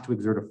muscles has to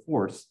exert a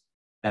force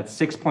that's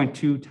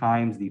 6.2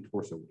 times the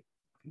torso weight.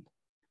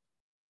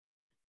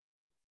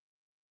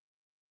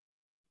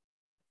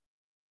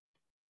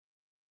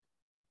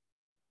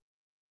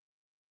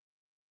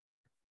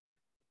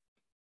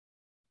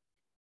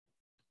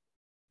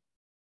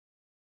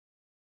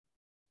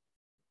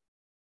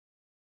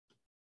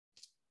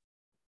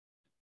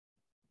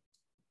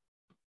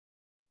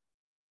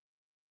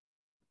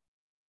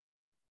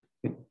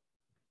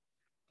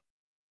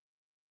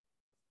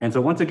 And so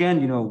once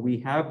again, we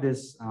have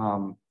this,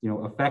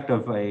 effect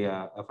of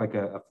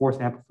a force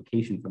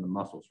amplification from the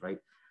muscles, right?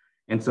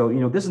 And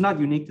so, this is not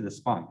unique to the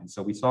spine. And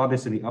so we saw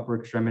this in the upper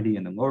extremity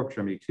and the lower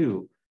extremity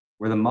too,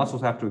 where the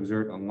muscles have to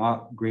exert a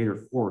lot greater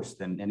force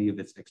than any of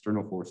its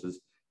external forces,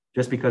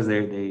 just because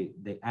they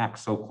act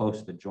so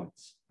close to the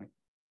joints. Right?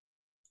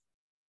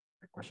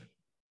 Great question.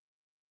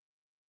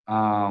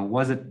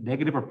 Was it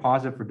negative or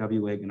positive for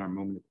W leg in our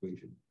moment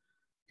equation?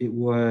 It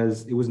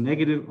was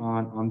negative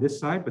on this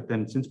side, but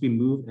then since we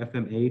moved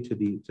FMA to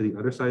the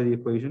other side of the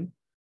equation,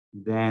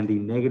 then the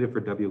negative for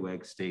W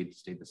leg stayed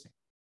the same.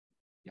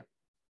 Yeah.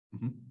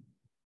 Mm-hmm.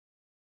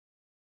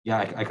 Yeah,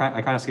 I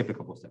kind of skipped a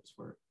couple of steps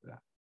for that.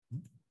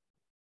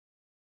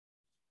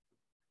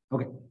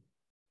 Okay.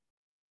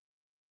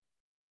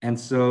 And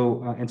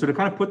so to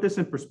kind of put this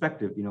in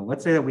perspective,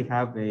 let's say that we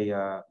have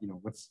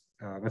let's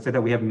say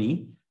that we have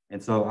me,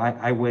 and so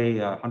I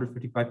weigh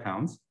 155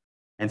 pounds.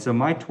 And so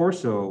my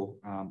torso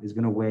is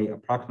going to weigh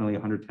approximately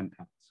 110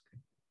 pounds.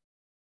 Okay?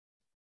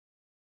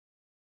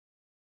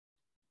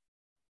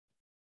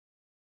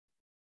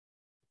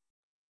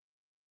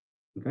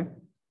 Okay.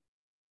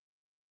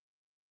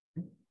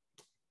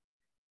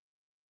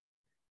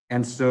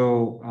 And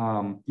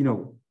so,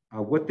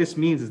 what this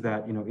means is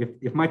that,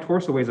 if my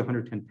torso weighs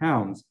 110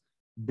 pounds,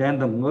 then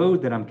the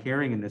load that I'm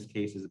carrying in this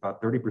case is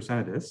about 30%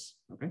 of this,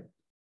 okay?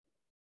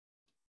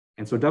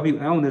 And so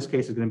WL in this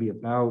case is going to be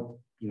about,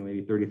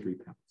 maybe 33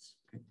 pounds,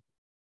 okay?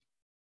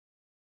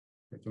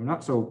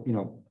 So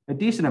a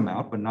decent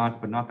amount, but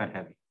not that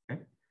heavy,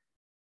 okay?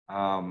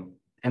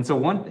 And so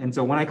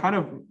when I kind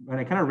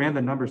of ran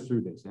the numbers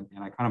through this, and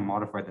I kind of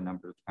modified the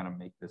numbers to kind of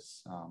make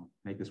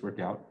this work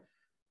out.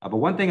 But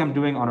one thing I'm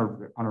doing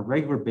on a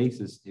regular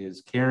basis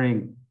is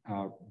carrying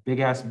big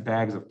ass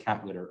bags of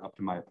cat litter up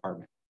to my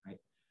apartment, right?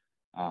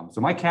 So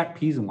my cat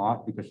pees a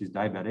lot because she's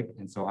diabetic,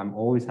 and so I'm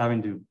always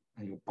having to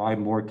buy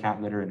more cat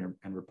litter and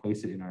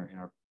replace it in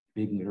our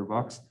big litter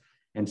box.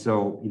 And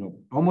so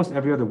almost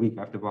every other week I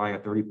have to buy a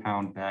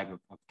 30-pound bag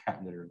of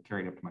cat litter and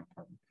carry it up to my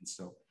apartment. And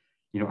so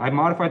I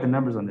modified the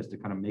numbers on this to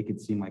kind of make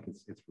it seem like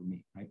it's for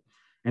me, right?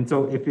 And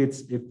so if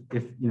this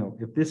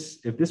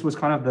was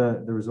kind of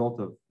the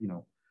result of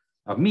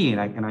me, and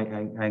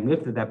I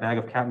lifted that bag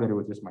of cat litter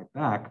with just my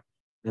back,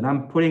 then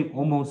I'm putting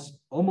almost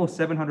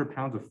 700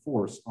 pounds of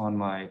force on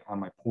my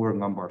poor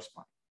lumbar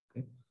spine.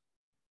 Okay.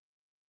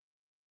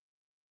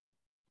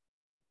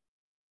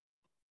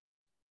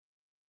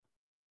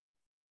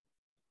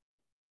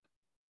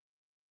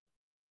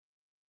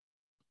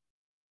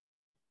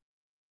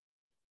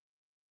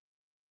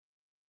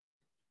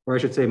 Or I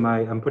should say,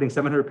 I'm putting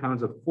 700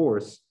 pounds of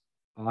force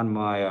on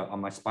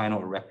my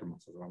spinal erector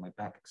muscles, or on my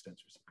back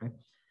extensors. Okay.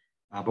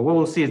 But what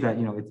we'll see is that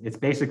it's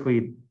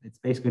basically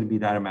going to be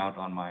that amount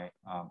on my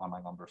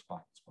lumbar spine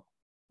as well.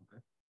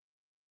 Okay.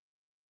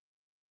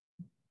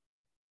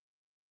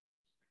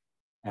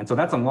 And so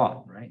that's a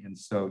lot, right? And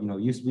so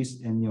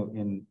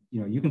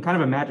you can kind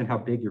of imagine how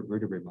big your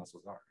vertebrae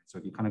muscles are. So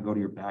if you kind of go to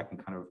your back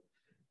and kind of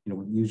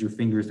use your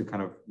fingers to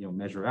kind of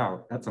measure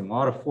out, that's a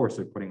lot of force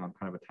they're putting on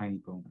kind of a tiny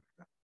bone like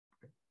that.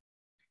 Okay.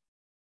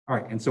 All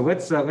right, and so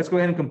let's go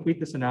ahead and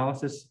complete this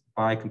analysis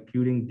by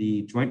computing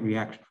the joint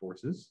reaction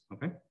forces.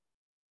 Okay.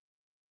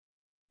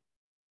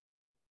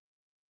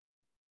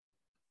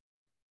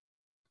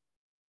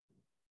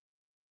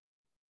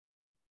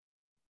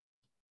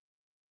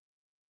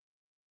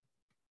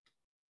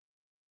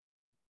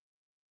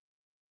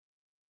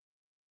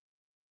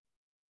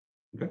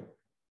 Okay.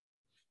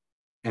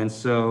 And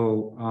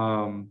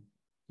so,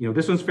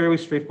 this one's fairly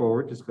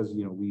straightforward just because,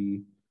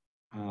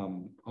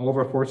 all of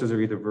our forces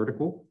are either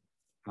vertical,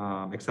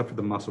 except for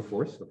the muscle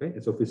force. Okay.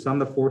 And so if we sum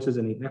the forces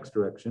in the x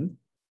direction,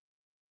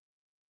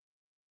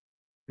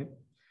 okay,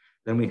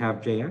 then we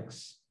have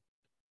Jx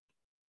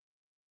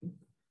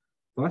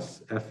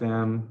plus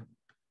Fm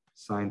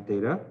sine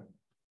theta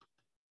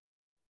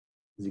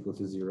is equal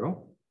to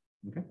 0.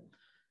 Okay.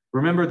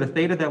 Remember, the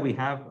theta that we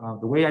have,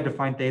 the way I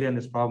define theta in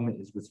this problem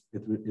is with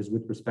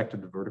respect to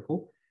the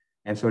vertical.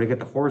 And so to get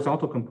the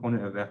horizontal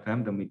component of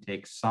Fm, then we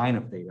take sine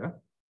of theta,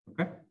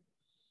 okay?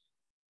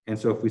 And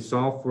so if we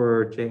solve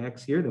for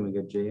Jx here, then we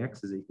get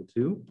Jx is equal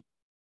to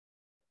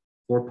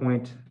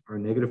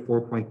negative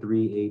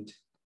 4.38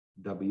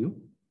 W.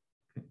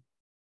 Okay.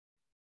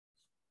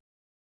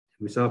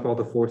 We sum up all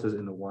the forces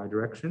in the y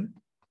direction.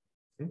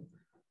 Okay.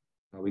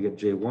 We get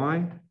Jy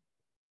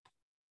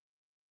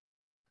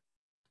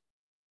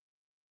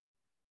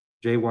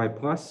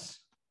plus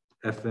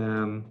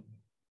Fm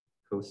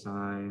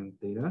cosine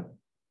theta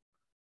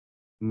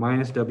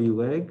minus W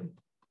leg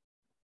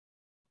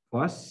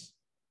plus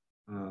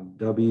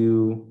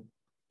W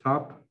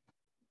top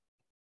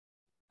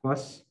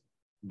plus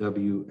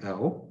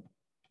WL.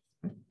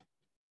 Okay.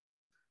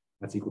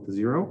 That's equal to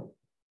 0.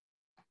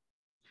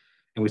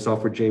 And we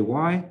solve for Jy,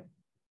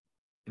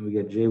 and we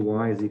get Jy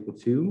is equal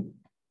to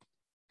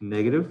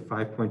negative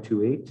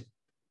 5.28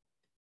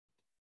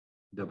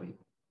 W.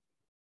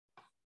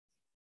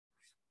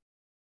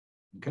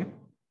 Okay.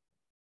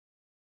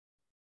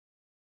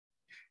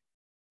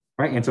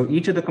 Right, and so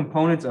each of the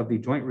components of the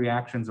joint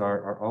reactions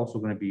are also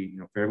going to be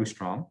fairly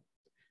strong,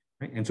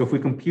 right? And so if we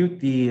compute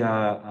the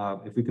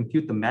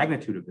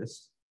magnitude of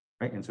this,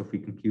 right, and so if we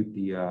compute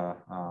the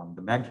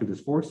magnitude of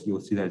this force,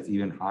 you'll see that it's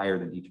even higher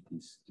than each of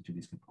these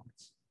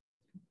components.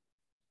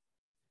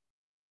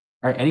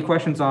 All right, any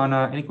questions on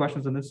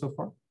this so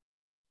far?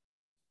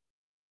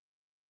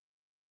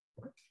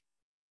 All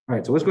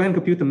right, so let's go ahead and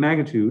compute the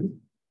magnitude,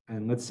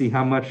 and let's see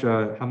how much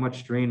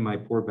strain my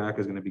poor back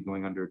is going to be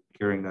going under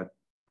carrying that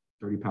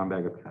 30-pound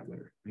bag of cat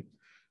litter. Right?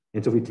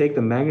 And so if we take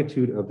the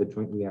magnitude of the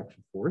joint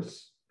reaction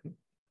force, okay,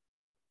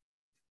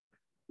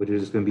 which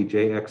is going to be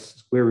Jx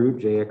square root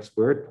Jx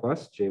squared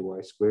plus Jy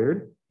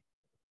squared,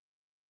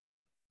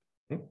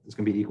 okay, it's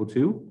going to be equal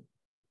to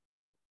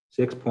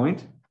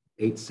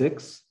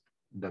 6.86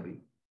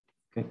 W.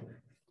 Okay.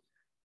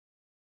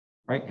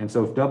 Right, and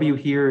so if W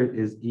here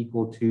is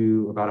equal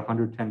to about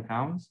 110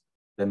 pounds,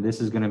 then this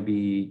is going to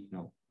be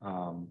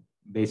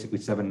basically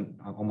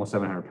almost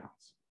 700 pounds.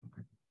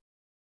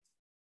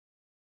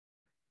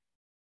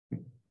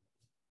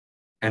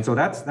 And so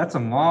that's a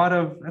lot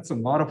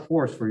of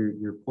force for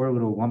your poor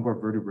little lumbar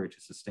vertebrae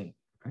to sustain.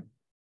 Okay?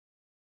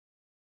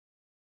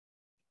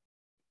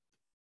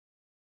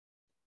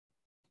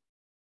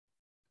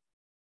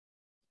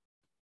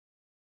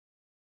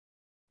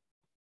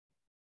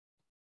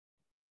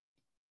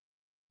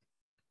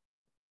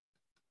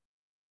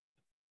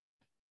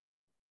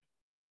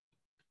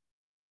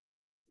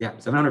 Yeah,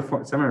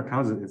 700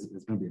 pounds is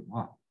going to be a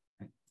lot.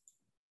 Right?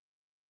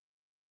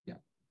 Yeah.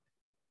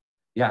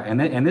 Yeah,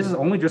 and this is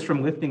only just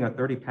from lifting a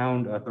 30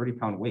 pound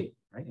weight,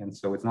 right? And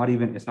so it's not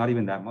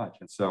even that much.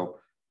 And so,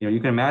 you know, you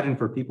can imagine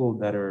for people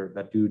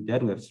that do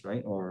deadlifts,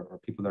 right? Or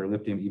people that are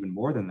lifting even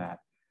more than that,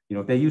 you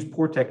know, if they use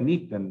poor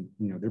technique, then,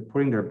 you know, they're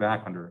putting their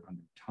back under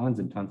tons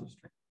and tons of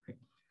strain. Right?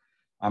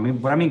 I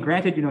mean,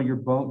 granted, you know, your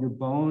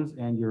bones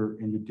and your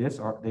discs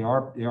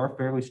are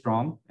fairly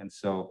strong. And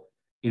so,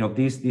 you know,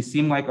 these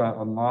seem like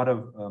a lot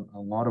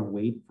of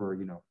weight for,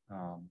 you know,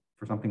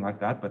 for something like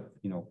that, but,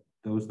 you know,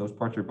 those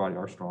parts of your body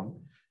are strong,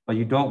 but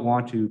you don't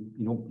want to,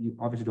 you know, you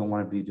obviously don't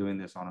want to be doing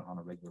this on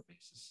a regular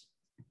basis.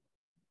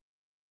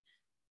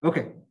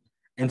 Okay,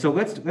 and so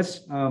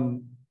let's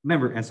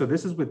remember, and so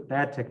this is with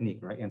bad technique,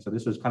 right? And so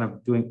this is kind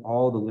of doing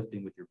all the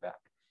lifting with your back.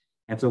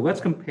 And so let's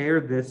compare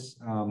this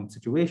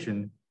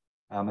situation,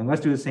 and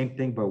let's do the same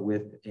thing, but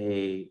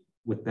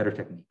with better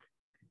technique.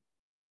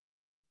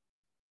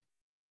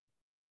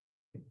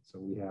 Okay, so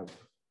we have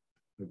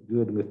a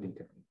good lifting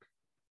technique.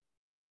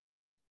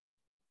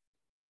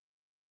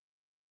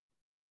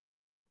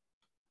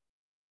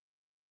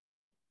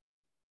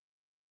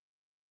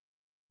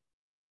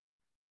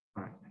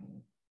 All right.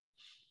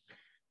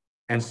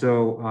 And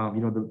so,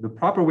 you know, the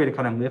proper way to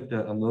kind of lift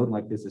a load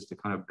like this is to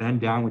kind of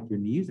bend down with your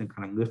knees and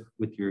kind of lift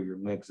with your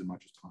legs as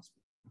much as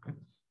possible. Okay.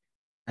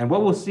 And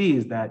what we'll see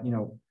is that, you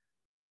know,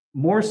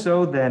 more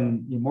so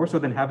than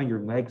having your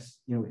legs,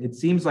 you know, it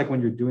seems like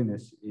when you're doing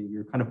this,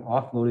 you're kind of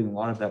offloading a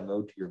lot of that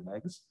load to your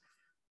legs.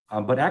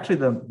 But actually,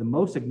 the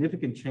most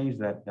significant change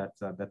that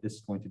this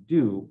is going to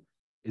do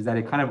is that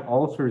it kind of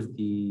alters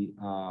the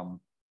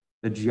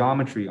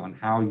geometry on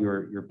how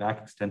your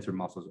back extensor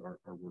muscles are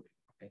working.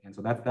 Okay? And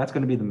so that's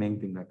going to be the main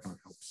thing that kind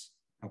of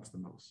helps the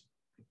most.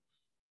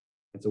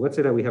 And so let's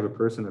say that we have a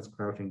person that's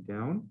crouching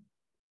down.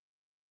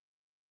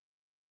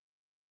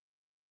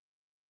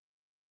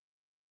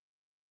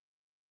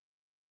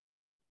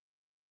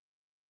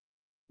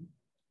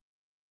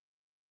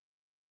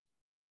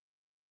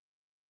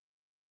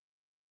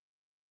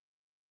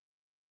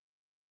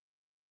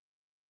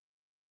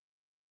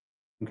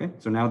 Okay,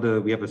 so now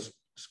we have a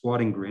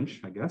squatting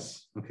Grinch, I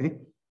guess. Okay.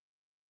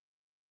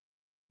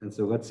 And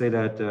so let's say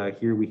that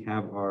here we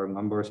have our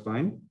lumbar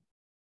spine.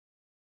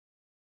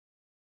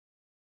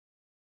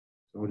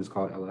 So we'll just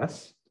call it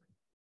LS.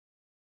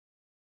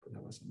 Put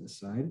LS on this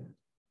side,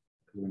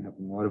 because we're going to have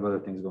a lot of other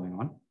things going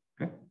on.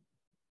 Okay.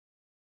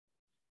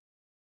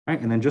 All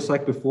right, and then just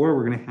like before,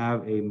 we're going to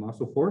have a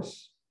muscle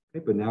force.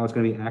 Okay, but now it's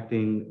going to be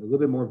acting a little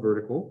bit more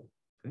vertical.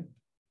 Okay.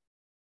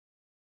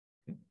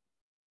 Okay.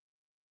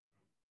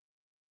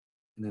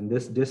 And then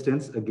this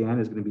distance again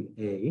is going to be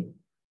A.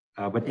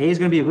 But A is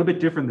going to be a little bit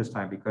different this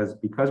time because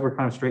we're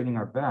kind of straightening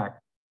our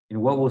back. You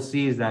know, what we'll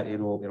see is that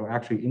it'll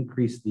actually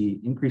increase the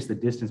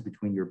distance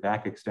between your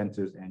back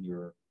extensors and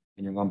your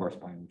lumbar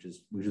spine,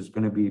 which is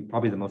going to be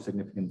probably the most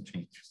significant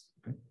change.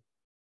 Okay.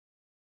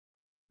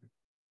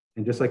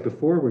 And just like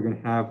before, we're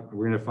going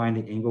to find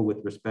the angle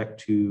with respect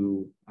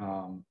to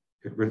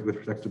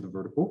the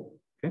vertical.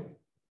 Okay.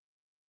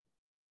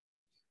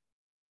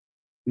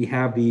 We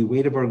have the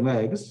weight of our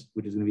legs,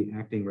 which is going to be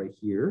acting right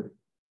here.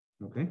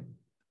 Okay.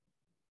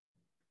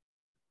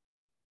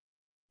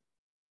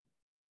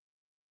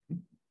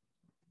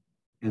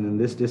 And then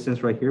this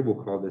distance right here,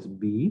 we'll call this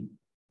B,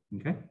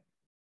 okay?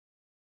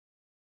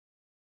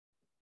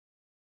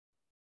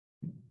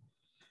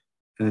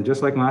 And then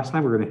just like last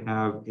time, we're gonna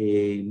have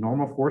a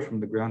normal force from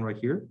the ground right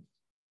here.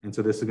 And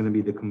so this is gonna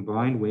be the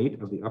combined weight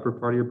of the upper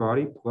part of your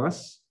body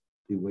plus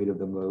the weight of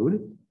the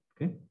load,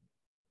 okay?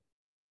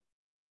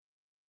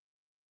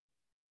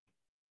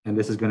 And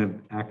this is gonna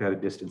act at a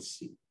distance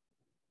C,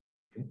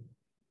 okay?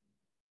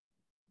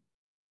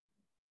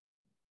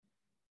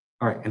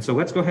 All right, and so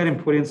let's go ahead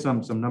and put in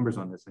some numbers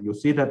on this, and you'll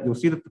see that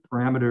the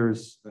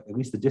parameters, at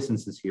least the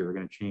distances here, are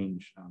going to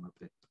change a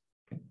bit.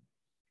 Okay.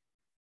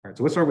 All right,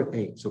 so let's start with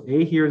A. So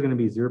A here is going to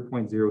be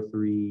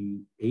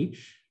 0.03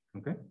 H.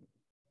 Okay.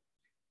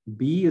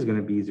 B is going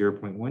to be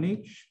 0.1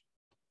 H,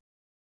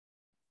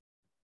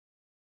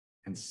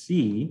 and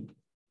C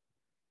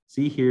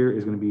here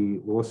is going to be,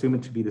 we'll assume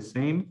it to be the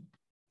same,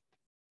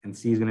 and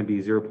C is going to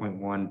be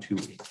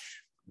 0.12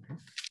 H. Okay.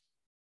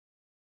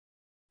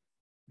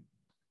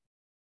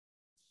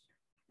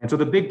 And so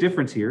the big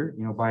difference here,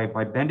 you know,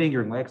 by bending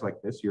your legs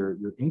like this, you're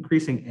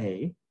increasing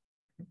A.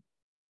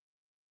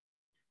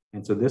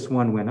 And so this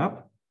one went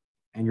up,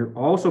 and you're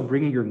also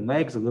bringing your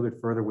legs a little bit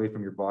further away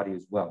from your body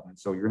as well. And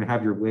so you're going to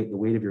have the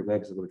weight of your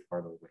legs a little bit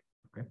farther away.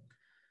 Okay.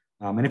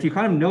 And if you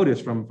kind of notice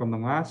from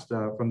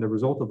the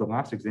result of the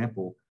last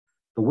example,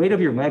 the weight of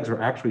your legs are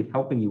actually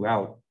helping you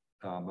out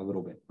a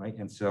little bit, right?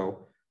 And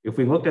so if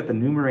we looked at the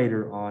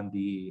numerator on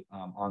the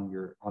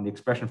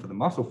expression for the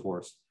muscle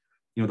force,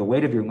 you know, the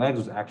weight of your legs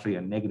was actually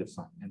a negative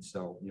sign. And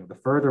so, you know, the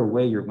further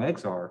away your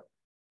legs are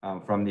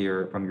from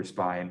your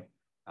spine,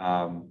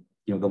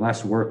 you know, the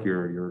less work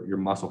your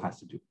muscle has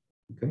to do.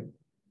 Okay.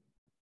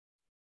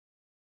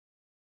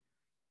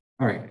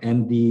 All right,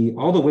 and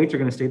all the weights are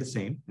going to stay the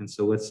same. And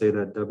so let's say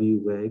that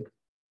W leg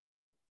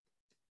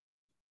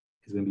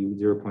is going to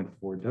be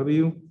 0.4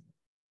 W.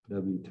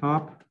 W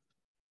top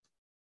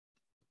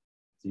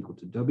is equal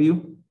to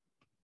W.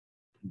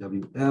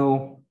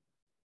 WL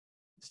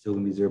is still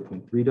going to be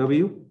 0.3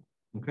 W.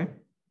 Okay.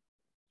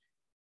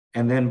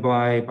 And then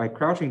by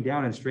crouching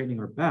down and straightening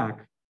our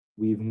back,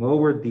 we've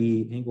lowered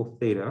the angle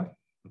theta.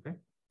 Okay.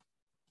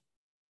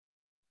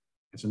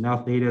 And so now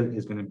theta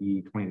is going to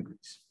be 20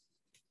 degrees.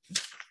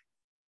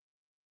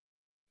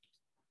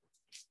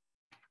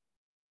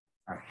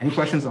 All right. Any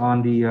questions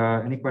on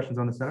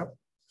the setup?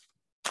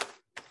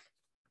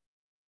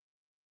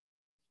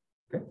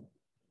 Okay.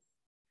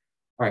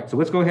 All right. So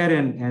let's go ahead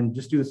and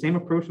just do the same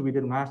approach that we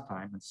did last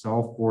time and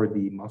solve for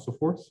the muscle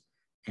force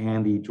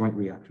and the joint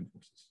reaction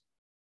forces.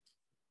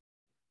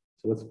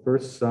 So let's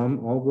first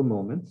sum all the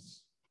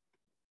moments.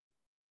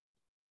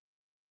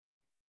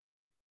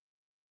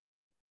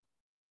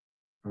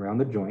 Around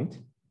the joint.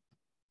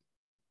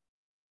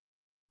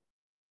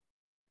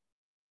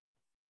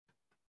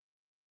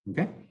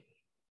 Okay.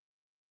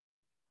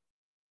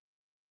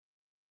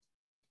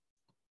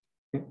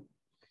 Okay.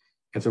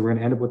 And so we're going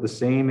to end up with the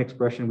same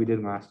expression we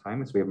did last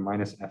time. So we have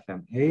minus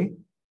FMA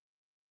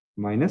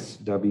minus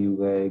W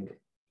leg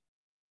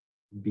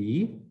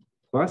B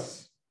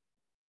plus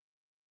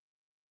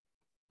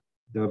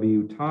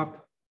W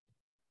top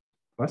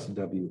plus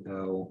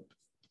WLC.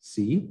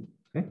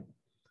 Okay.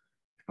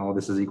 All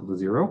this is equal to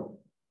 0.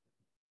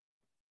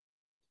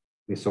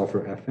 We solve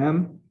for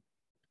FM.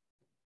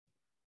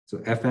 So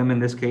FM in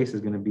this case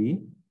is going to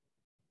be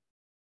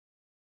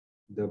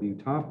W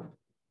top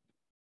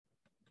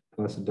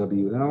plus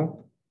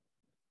WL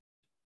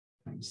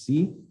times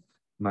C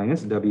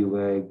minus W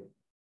leg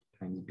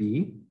times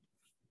B,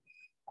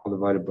 all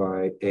divided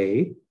by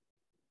A.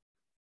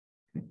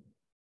 Okay.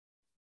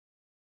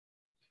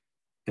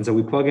 And so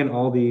we plug in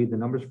all the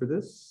numbers for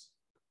this.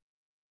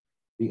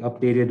 The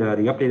updated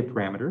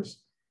parameters.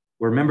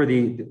 Well, remember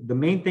the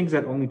main things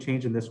that only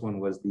changed in this one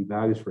was the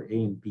values for A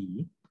and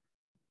B.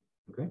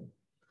 Okay.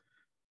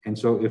 And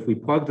so if we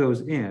plug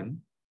those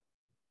in,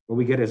 what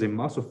we get is a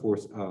muscle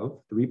force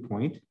of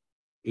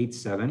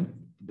 3.87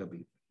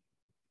 W.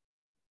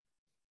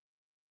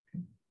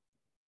 Okay.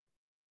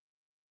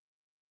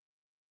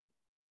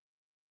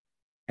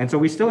 And so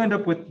we still end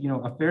up with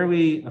a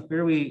fairly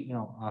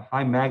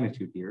high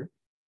magnitude here,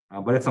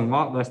 but it's a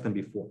lot less than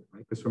before,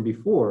 right? Because from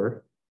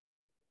before,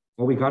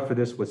 what we got for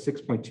this was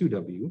 6.2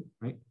 W,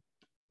 right?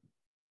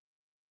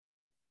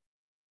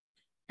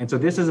 And so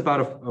this is about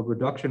a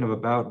reduction of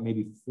about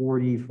maybe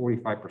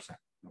 45%,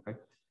 okay?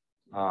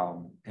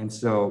 And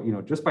so,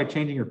 just by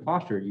changing your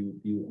posture,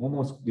 you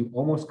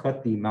almost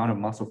cut the amount of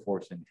muscle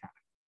force in half,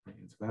 right?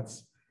 And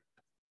so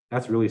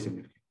that's really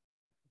significant.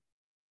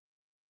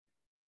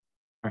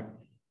 All right.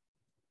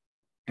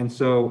 And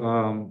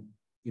so,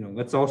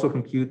 let's also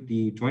compute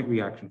the joint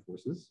reaction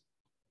forces.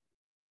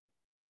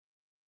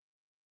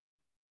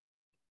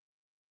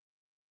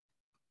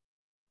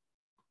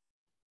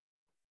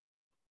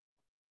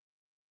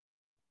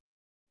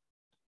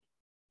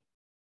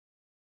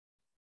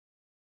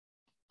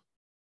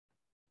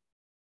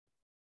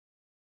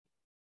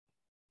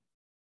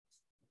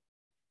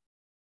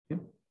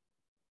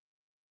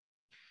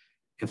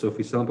 And so if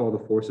we sum up all the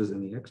forces in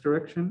the x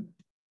direction,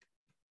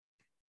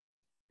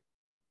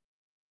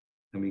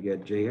 then we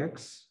get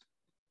Jx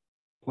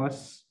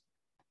plus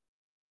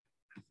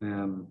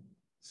FM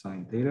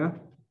sine theta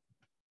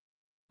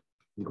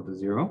equal to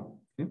 0.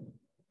 Okay.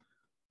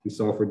 We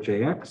solve for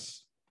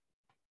Jx.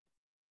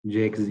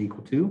 Jx is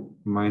equal to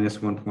minus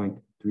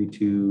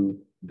 1.32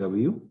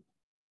 W.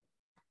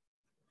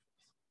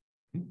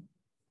 Okay.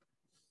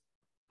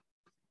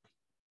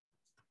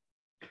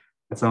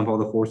 Let's sum up all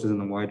the forces in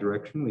the y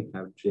direction. We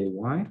have Jy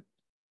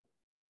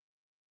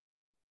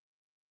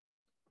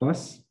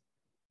plus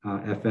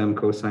FM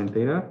cosine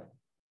theta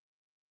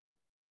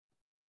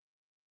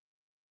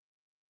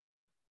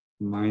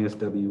minus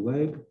W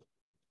leg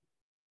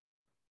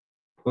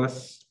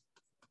plus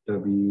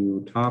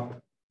W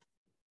top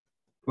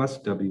plus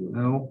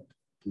WL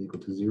is equal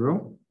to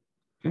 0.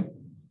 Okay.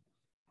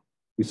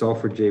 We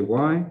solve for Jy,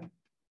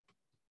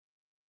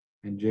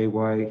 and Jy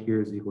here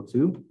is equal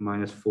to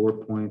minus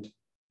 4.54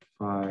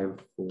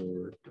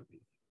 W.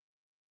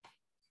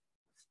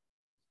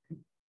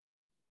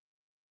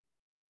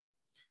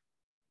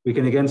 We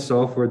can again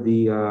solve for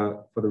the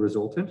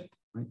resultant,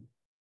 right?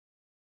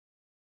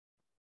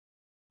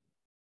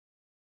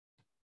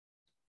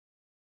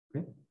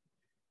 Okay.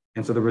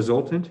 And so the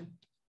resultant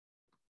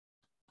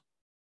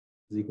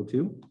is equal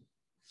to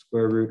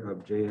square root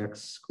of Jx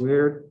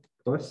squared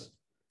plus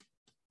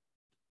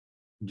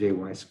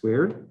Jy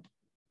squared.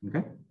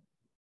 Okay.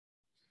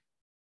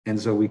 And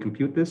so we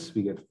compute this,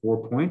 we get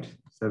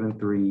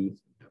 4.73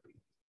 W.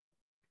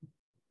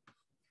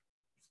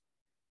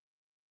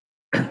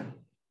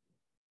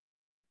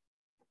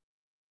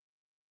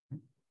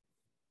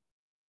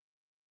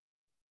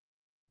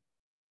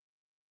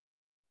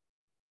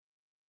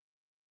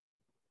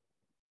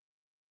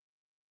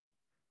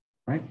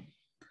 Right.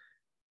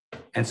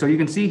 And so you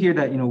can see here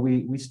that,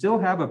 we still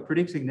have a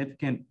pretty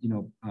significant,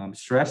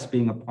 stress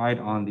being applied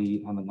on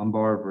the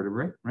lumbar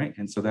vertebrae, right?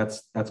 And so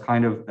that's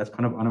kind of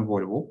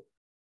unavoidable.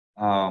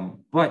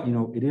 But,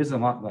 it is a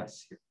lot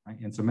less here, right?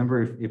 And so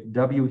remember, if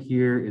W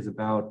here is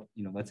about,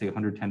 let's say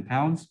 110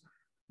 pounds,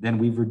 then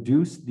we've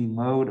reduced the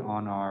load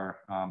on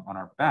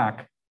our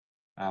back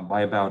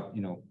by about, a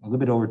little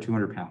bit over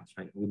 200 pounds,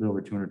 right? A little bit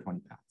over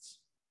 220 pounds,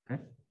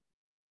 okay?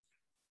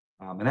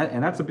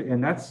 And that's a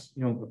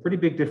pretty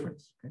big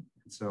difference, okay?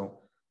 And so,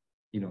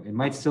 it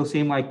might still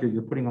seem like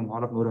you're putting a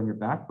lot of load on your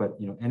back, but,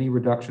 any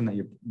reduction that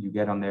you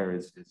get on there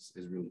is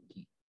really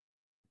key.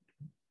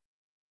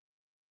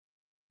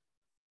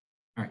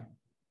 All right.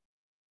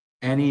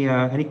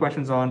 Any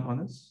questions on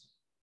this?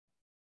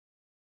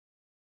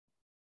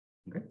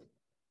 Okay.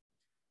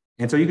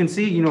 And so you can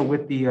see,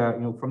 with the,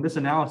 from this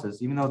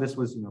analysis, even though this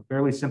was,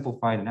 fairly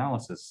simplified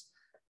analysis,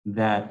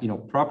 that,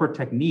 proper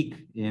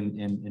technique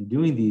in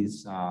doing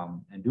these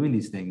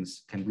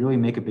things can really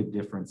make a big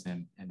difference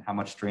in how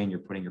much strain you're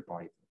putting your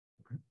body through.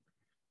 Okay.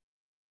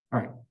 All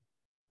right.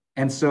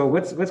 And so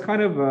let's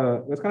kind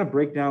of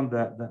break down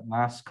that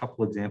last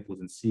couple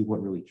examples and see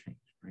what really changed,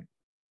 right?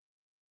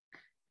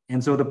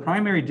 And so the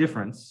primary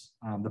differences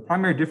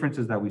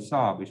that we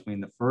saw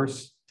between the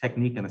first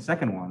technique and the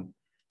second one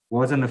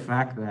was in the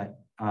fact that,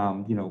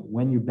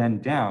 when you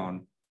bend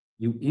down,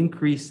 you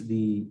increase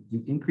the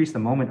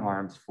moment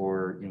arms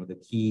for, the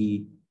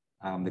key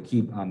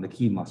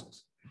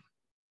muscles.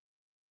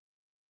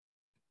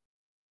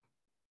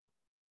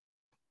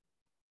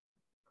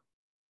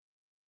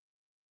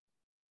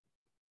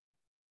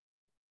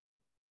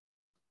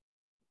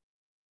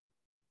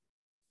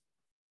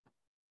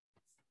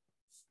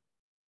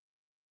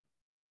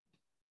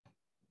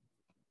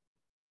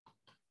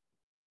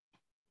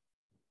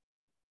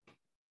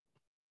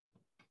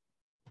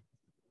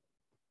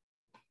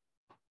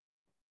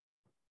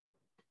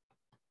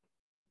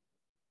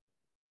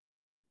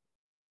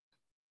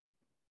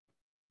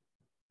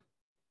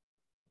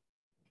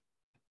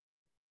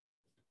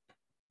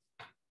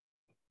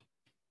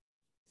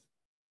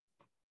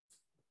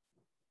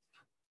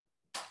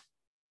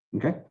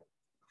 Okay.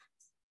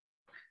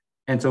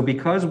 And so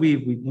because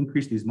we've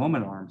increased these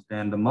moment arms,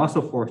 then the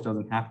muscle force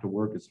doesn't have to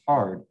work as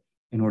hard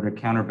in order to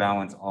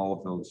counterbalance all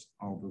of those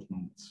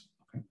moments.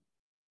 Okay.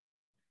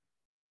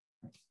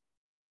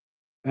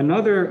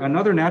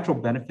 Another natural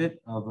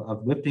benefit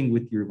of lifting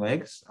with your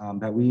legs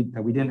that we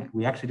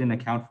actually didn't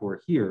account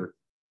for here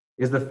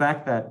is the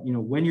fact that,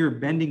 when you're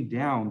bending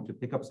down to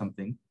pick up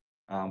something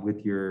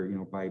with your,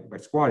 by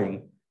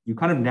squatting, you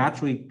kind of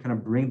naturally kind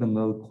of bring the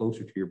load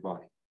closer to your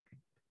body.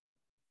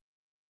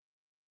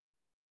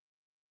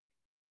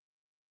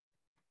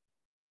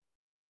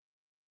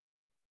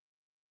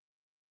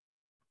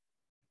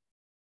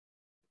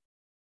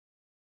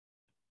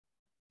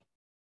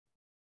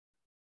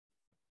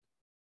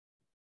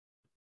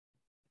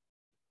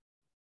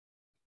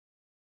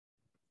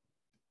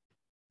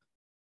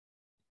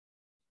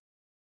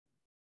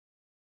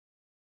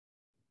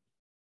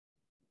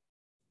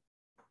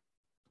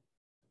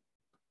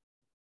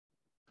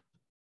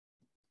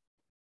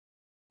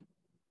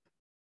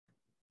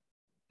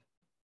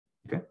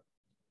 Okay.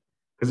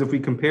 Because if we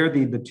compare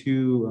the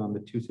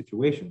two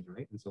situations,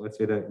 right? And so let's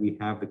say that we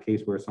have the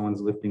case where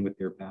someone's lifting with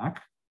their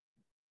back,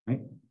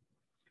 right?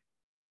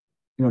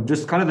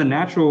 Just kind of the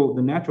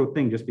natural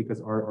thing, just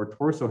because our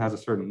torso has a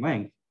certain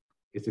length,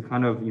 is to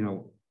kind of,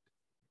 engage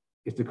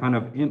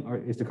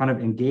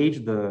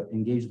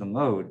the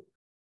load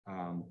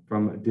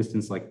from a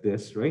distance like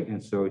this, right?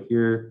 And so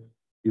here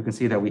you can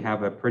see that we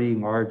have a pretty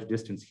large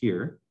distance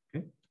here.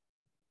 Okay.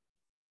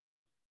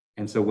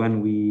 And so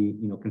when we,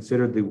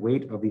 consider the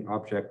weight of the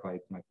object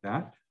like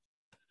that,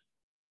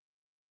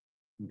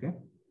 okay,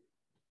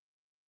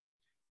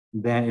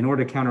 then in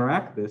order to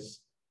counteract this,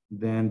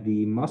 then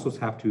the muscles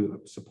have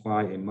to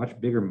supply a much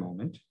bigger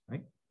moment,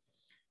 right?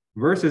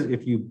 Versus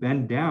if you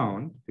bend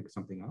down to pick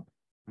something up,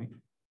 right?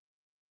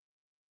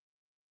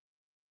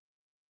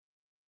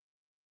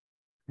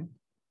 Okay.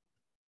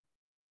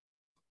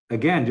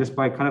 Again, just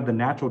by kind of the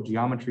natural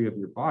geometry of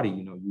your body,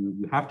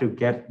 you have to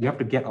get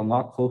a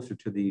lot closer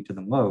to the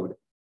load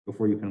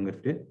before you can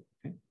lift it.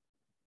 Okay.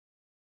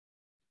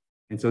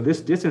 And so this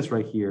distance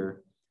right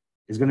here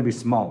is going to be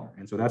smaller,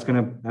 and so that's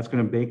going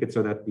to make it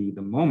so that the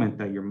moment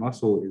that your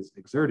muscle is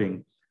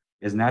exerting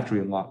is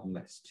naturally a lot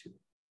less too.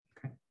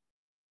 Okay.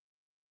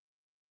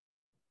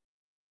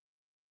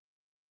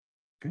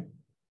 Okay.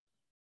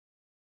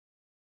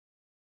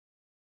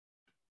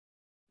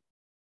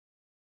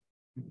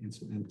 And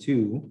so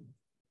M2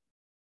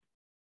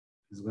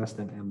 is less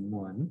than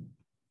M1.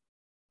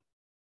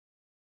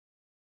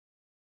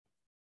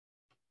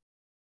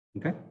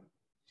 Okay.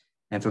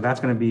 And so that's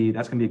going to be a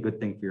good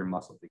thing for your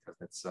muscle, because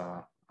it's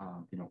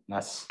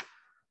less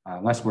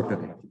work that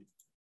they have to do.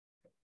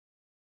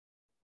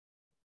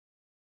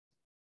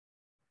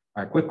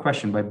 All right, quick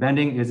question. By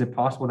bending, is it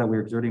possible that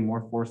we're exerting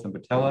more force than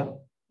patella,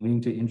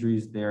 leading to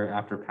injuries there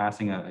after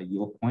passing a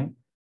yield point?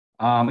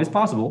 It's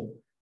possible.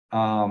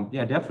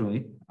 Yeah,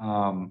 definitely.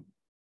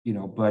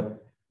 But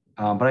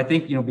But I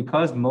think,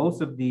 because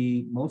most of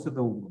the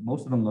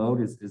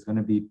load is going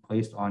to be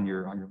placed on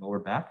your lower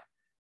back.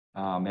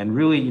 And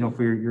really,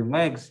 for your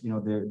legs,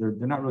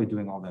 they're not really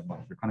doing all that much.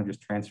 They're kind of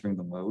just transferring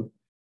the load.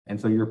 And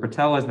so your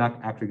patella is not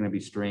actually going to be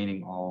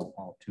straining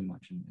all too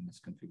much in this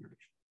configuration.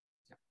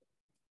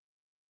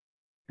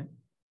 Yeah. Okay.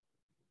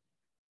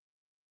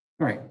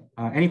 All right.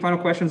 Any final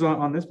questions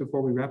on this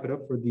before we wrap it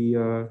up for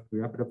the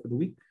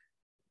week?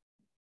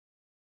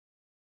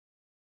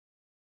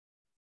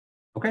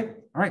 Okay.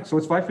 All right. So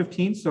it's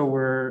 5:15. So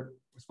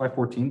it's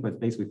 5:14, but it's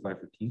basically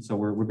 5:15. So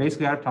we're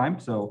basically out of time.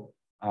 So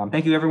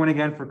thank you everyone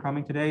again for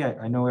coming today.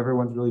 I know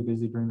everyone's really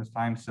busy during this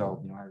time.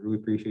 So, I really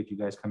appreciate you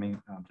guys coming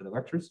to the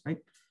lectures, right?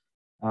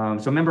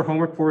 So remember,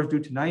 homework 4 is due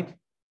tonight.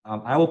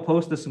 I will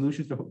post the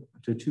solutions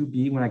to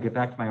 2B when I get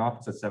back to my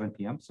office at 7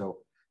 p.m. So,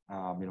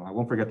 I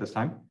won't forget this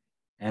time.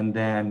 And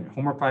then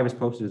homework 5 is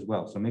posted as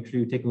well. So make sure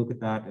you take a look at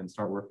that and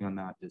start working on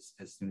that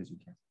as soon as you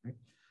can. Right?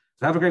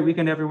 So have a great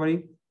weekend,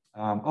 everybody.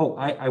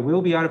 I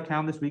will be out of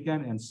town this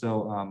weekend. And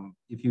so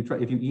if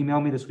you email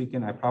me this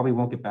weekend, I probably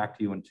won't get back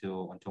to you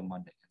until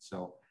Monday.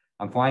 So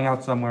I'm flying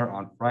out somewhere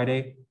on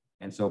Friday.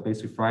 And so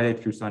basically Friday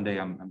through Sunday,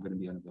 I'm going to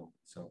be unavailable.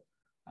 So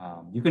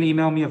you can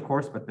email me, of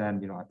course, but then,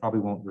 I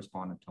probably won't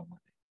respond until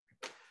Monday.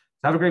 So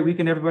have a great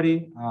weekend,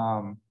 everybody.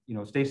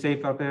 Stay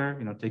safe out there,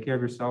 take care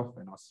of yourself,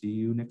 and I'll see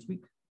you next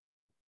week.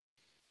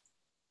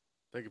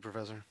 Thank you,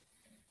 Professor.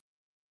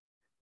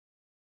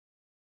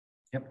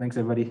 Yep. Thanks,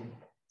 everybody.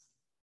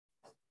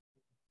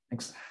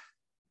 Thanks.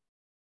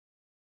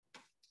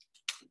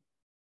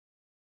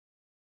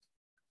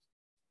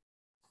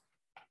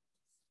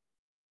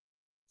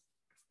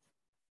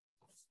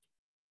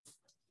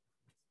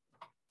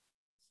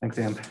 Thanks,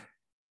 Sam.